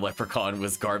 like the Leprechaun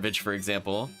was garbage, for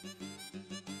example.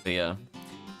 But yeah,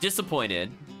 disappointed.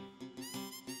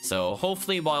 So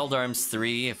hopefully Wild Arms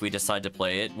 3, if we decide to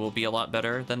play it, will be a lot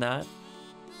better than that.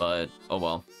 But, oh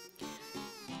well.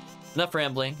 Enough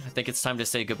rambling. I think it's time to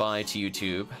say goodbye to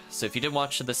YouTube. So if you did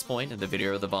watch to this point in the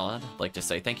video or the VOD, I'd like to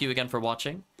say thank you again for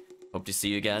watching. Hope to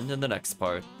see you again in the next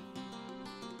part.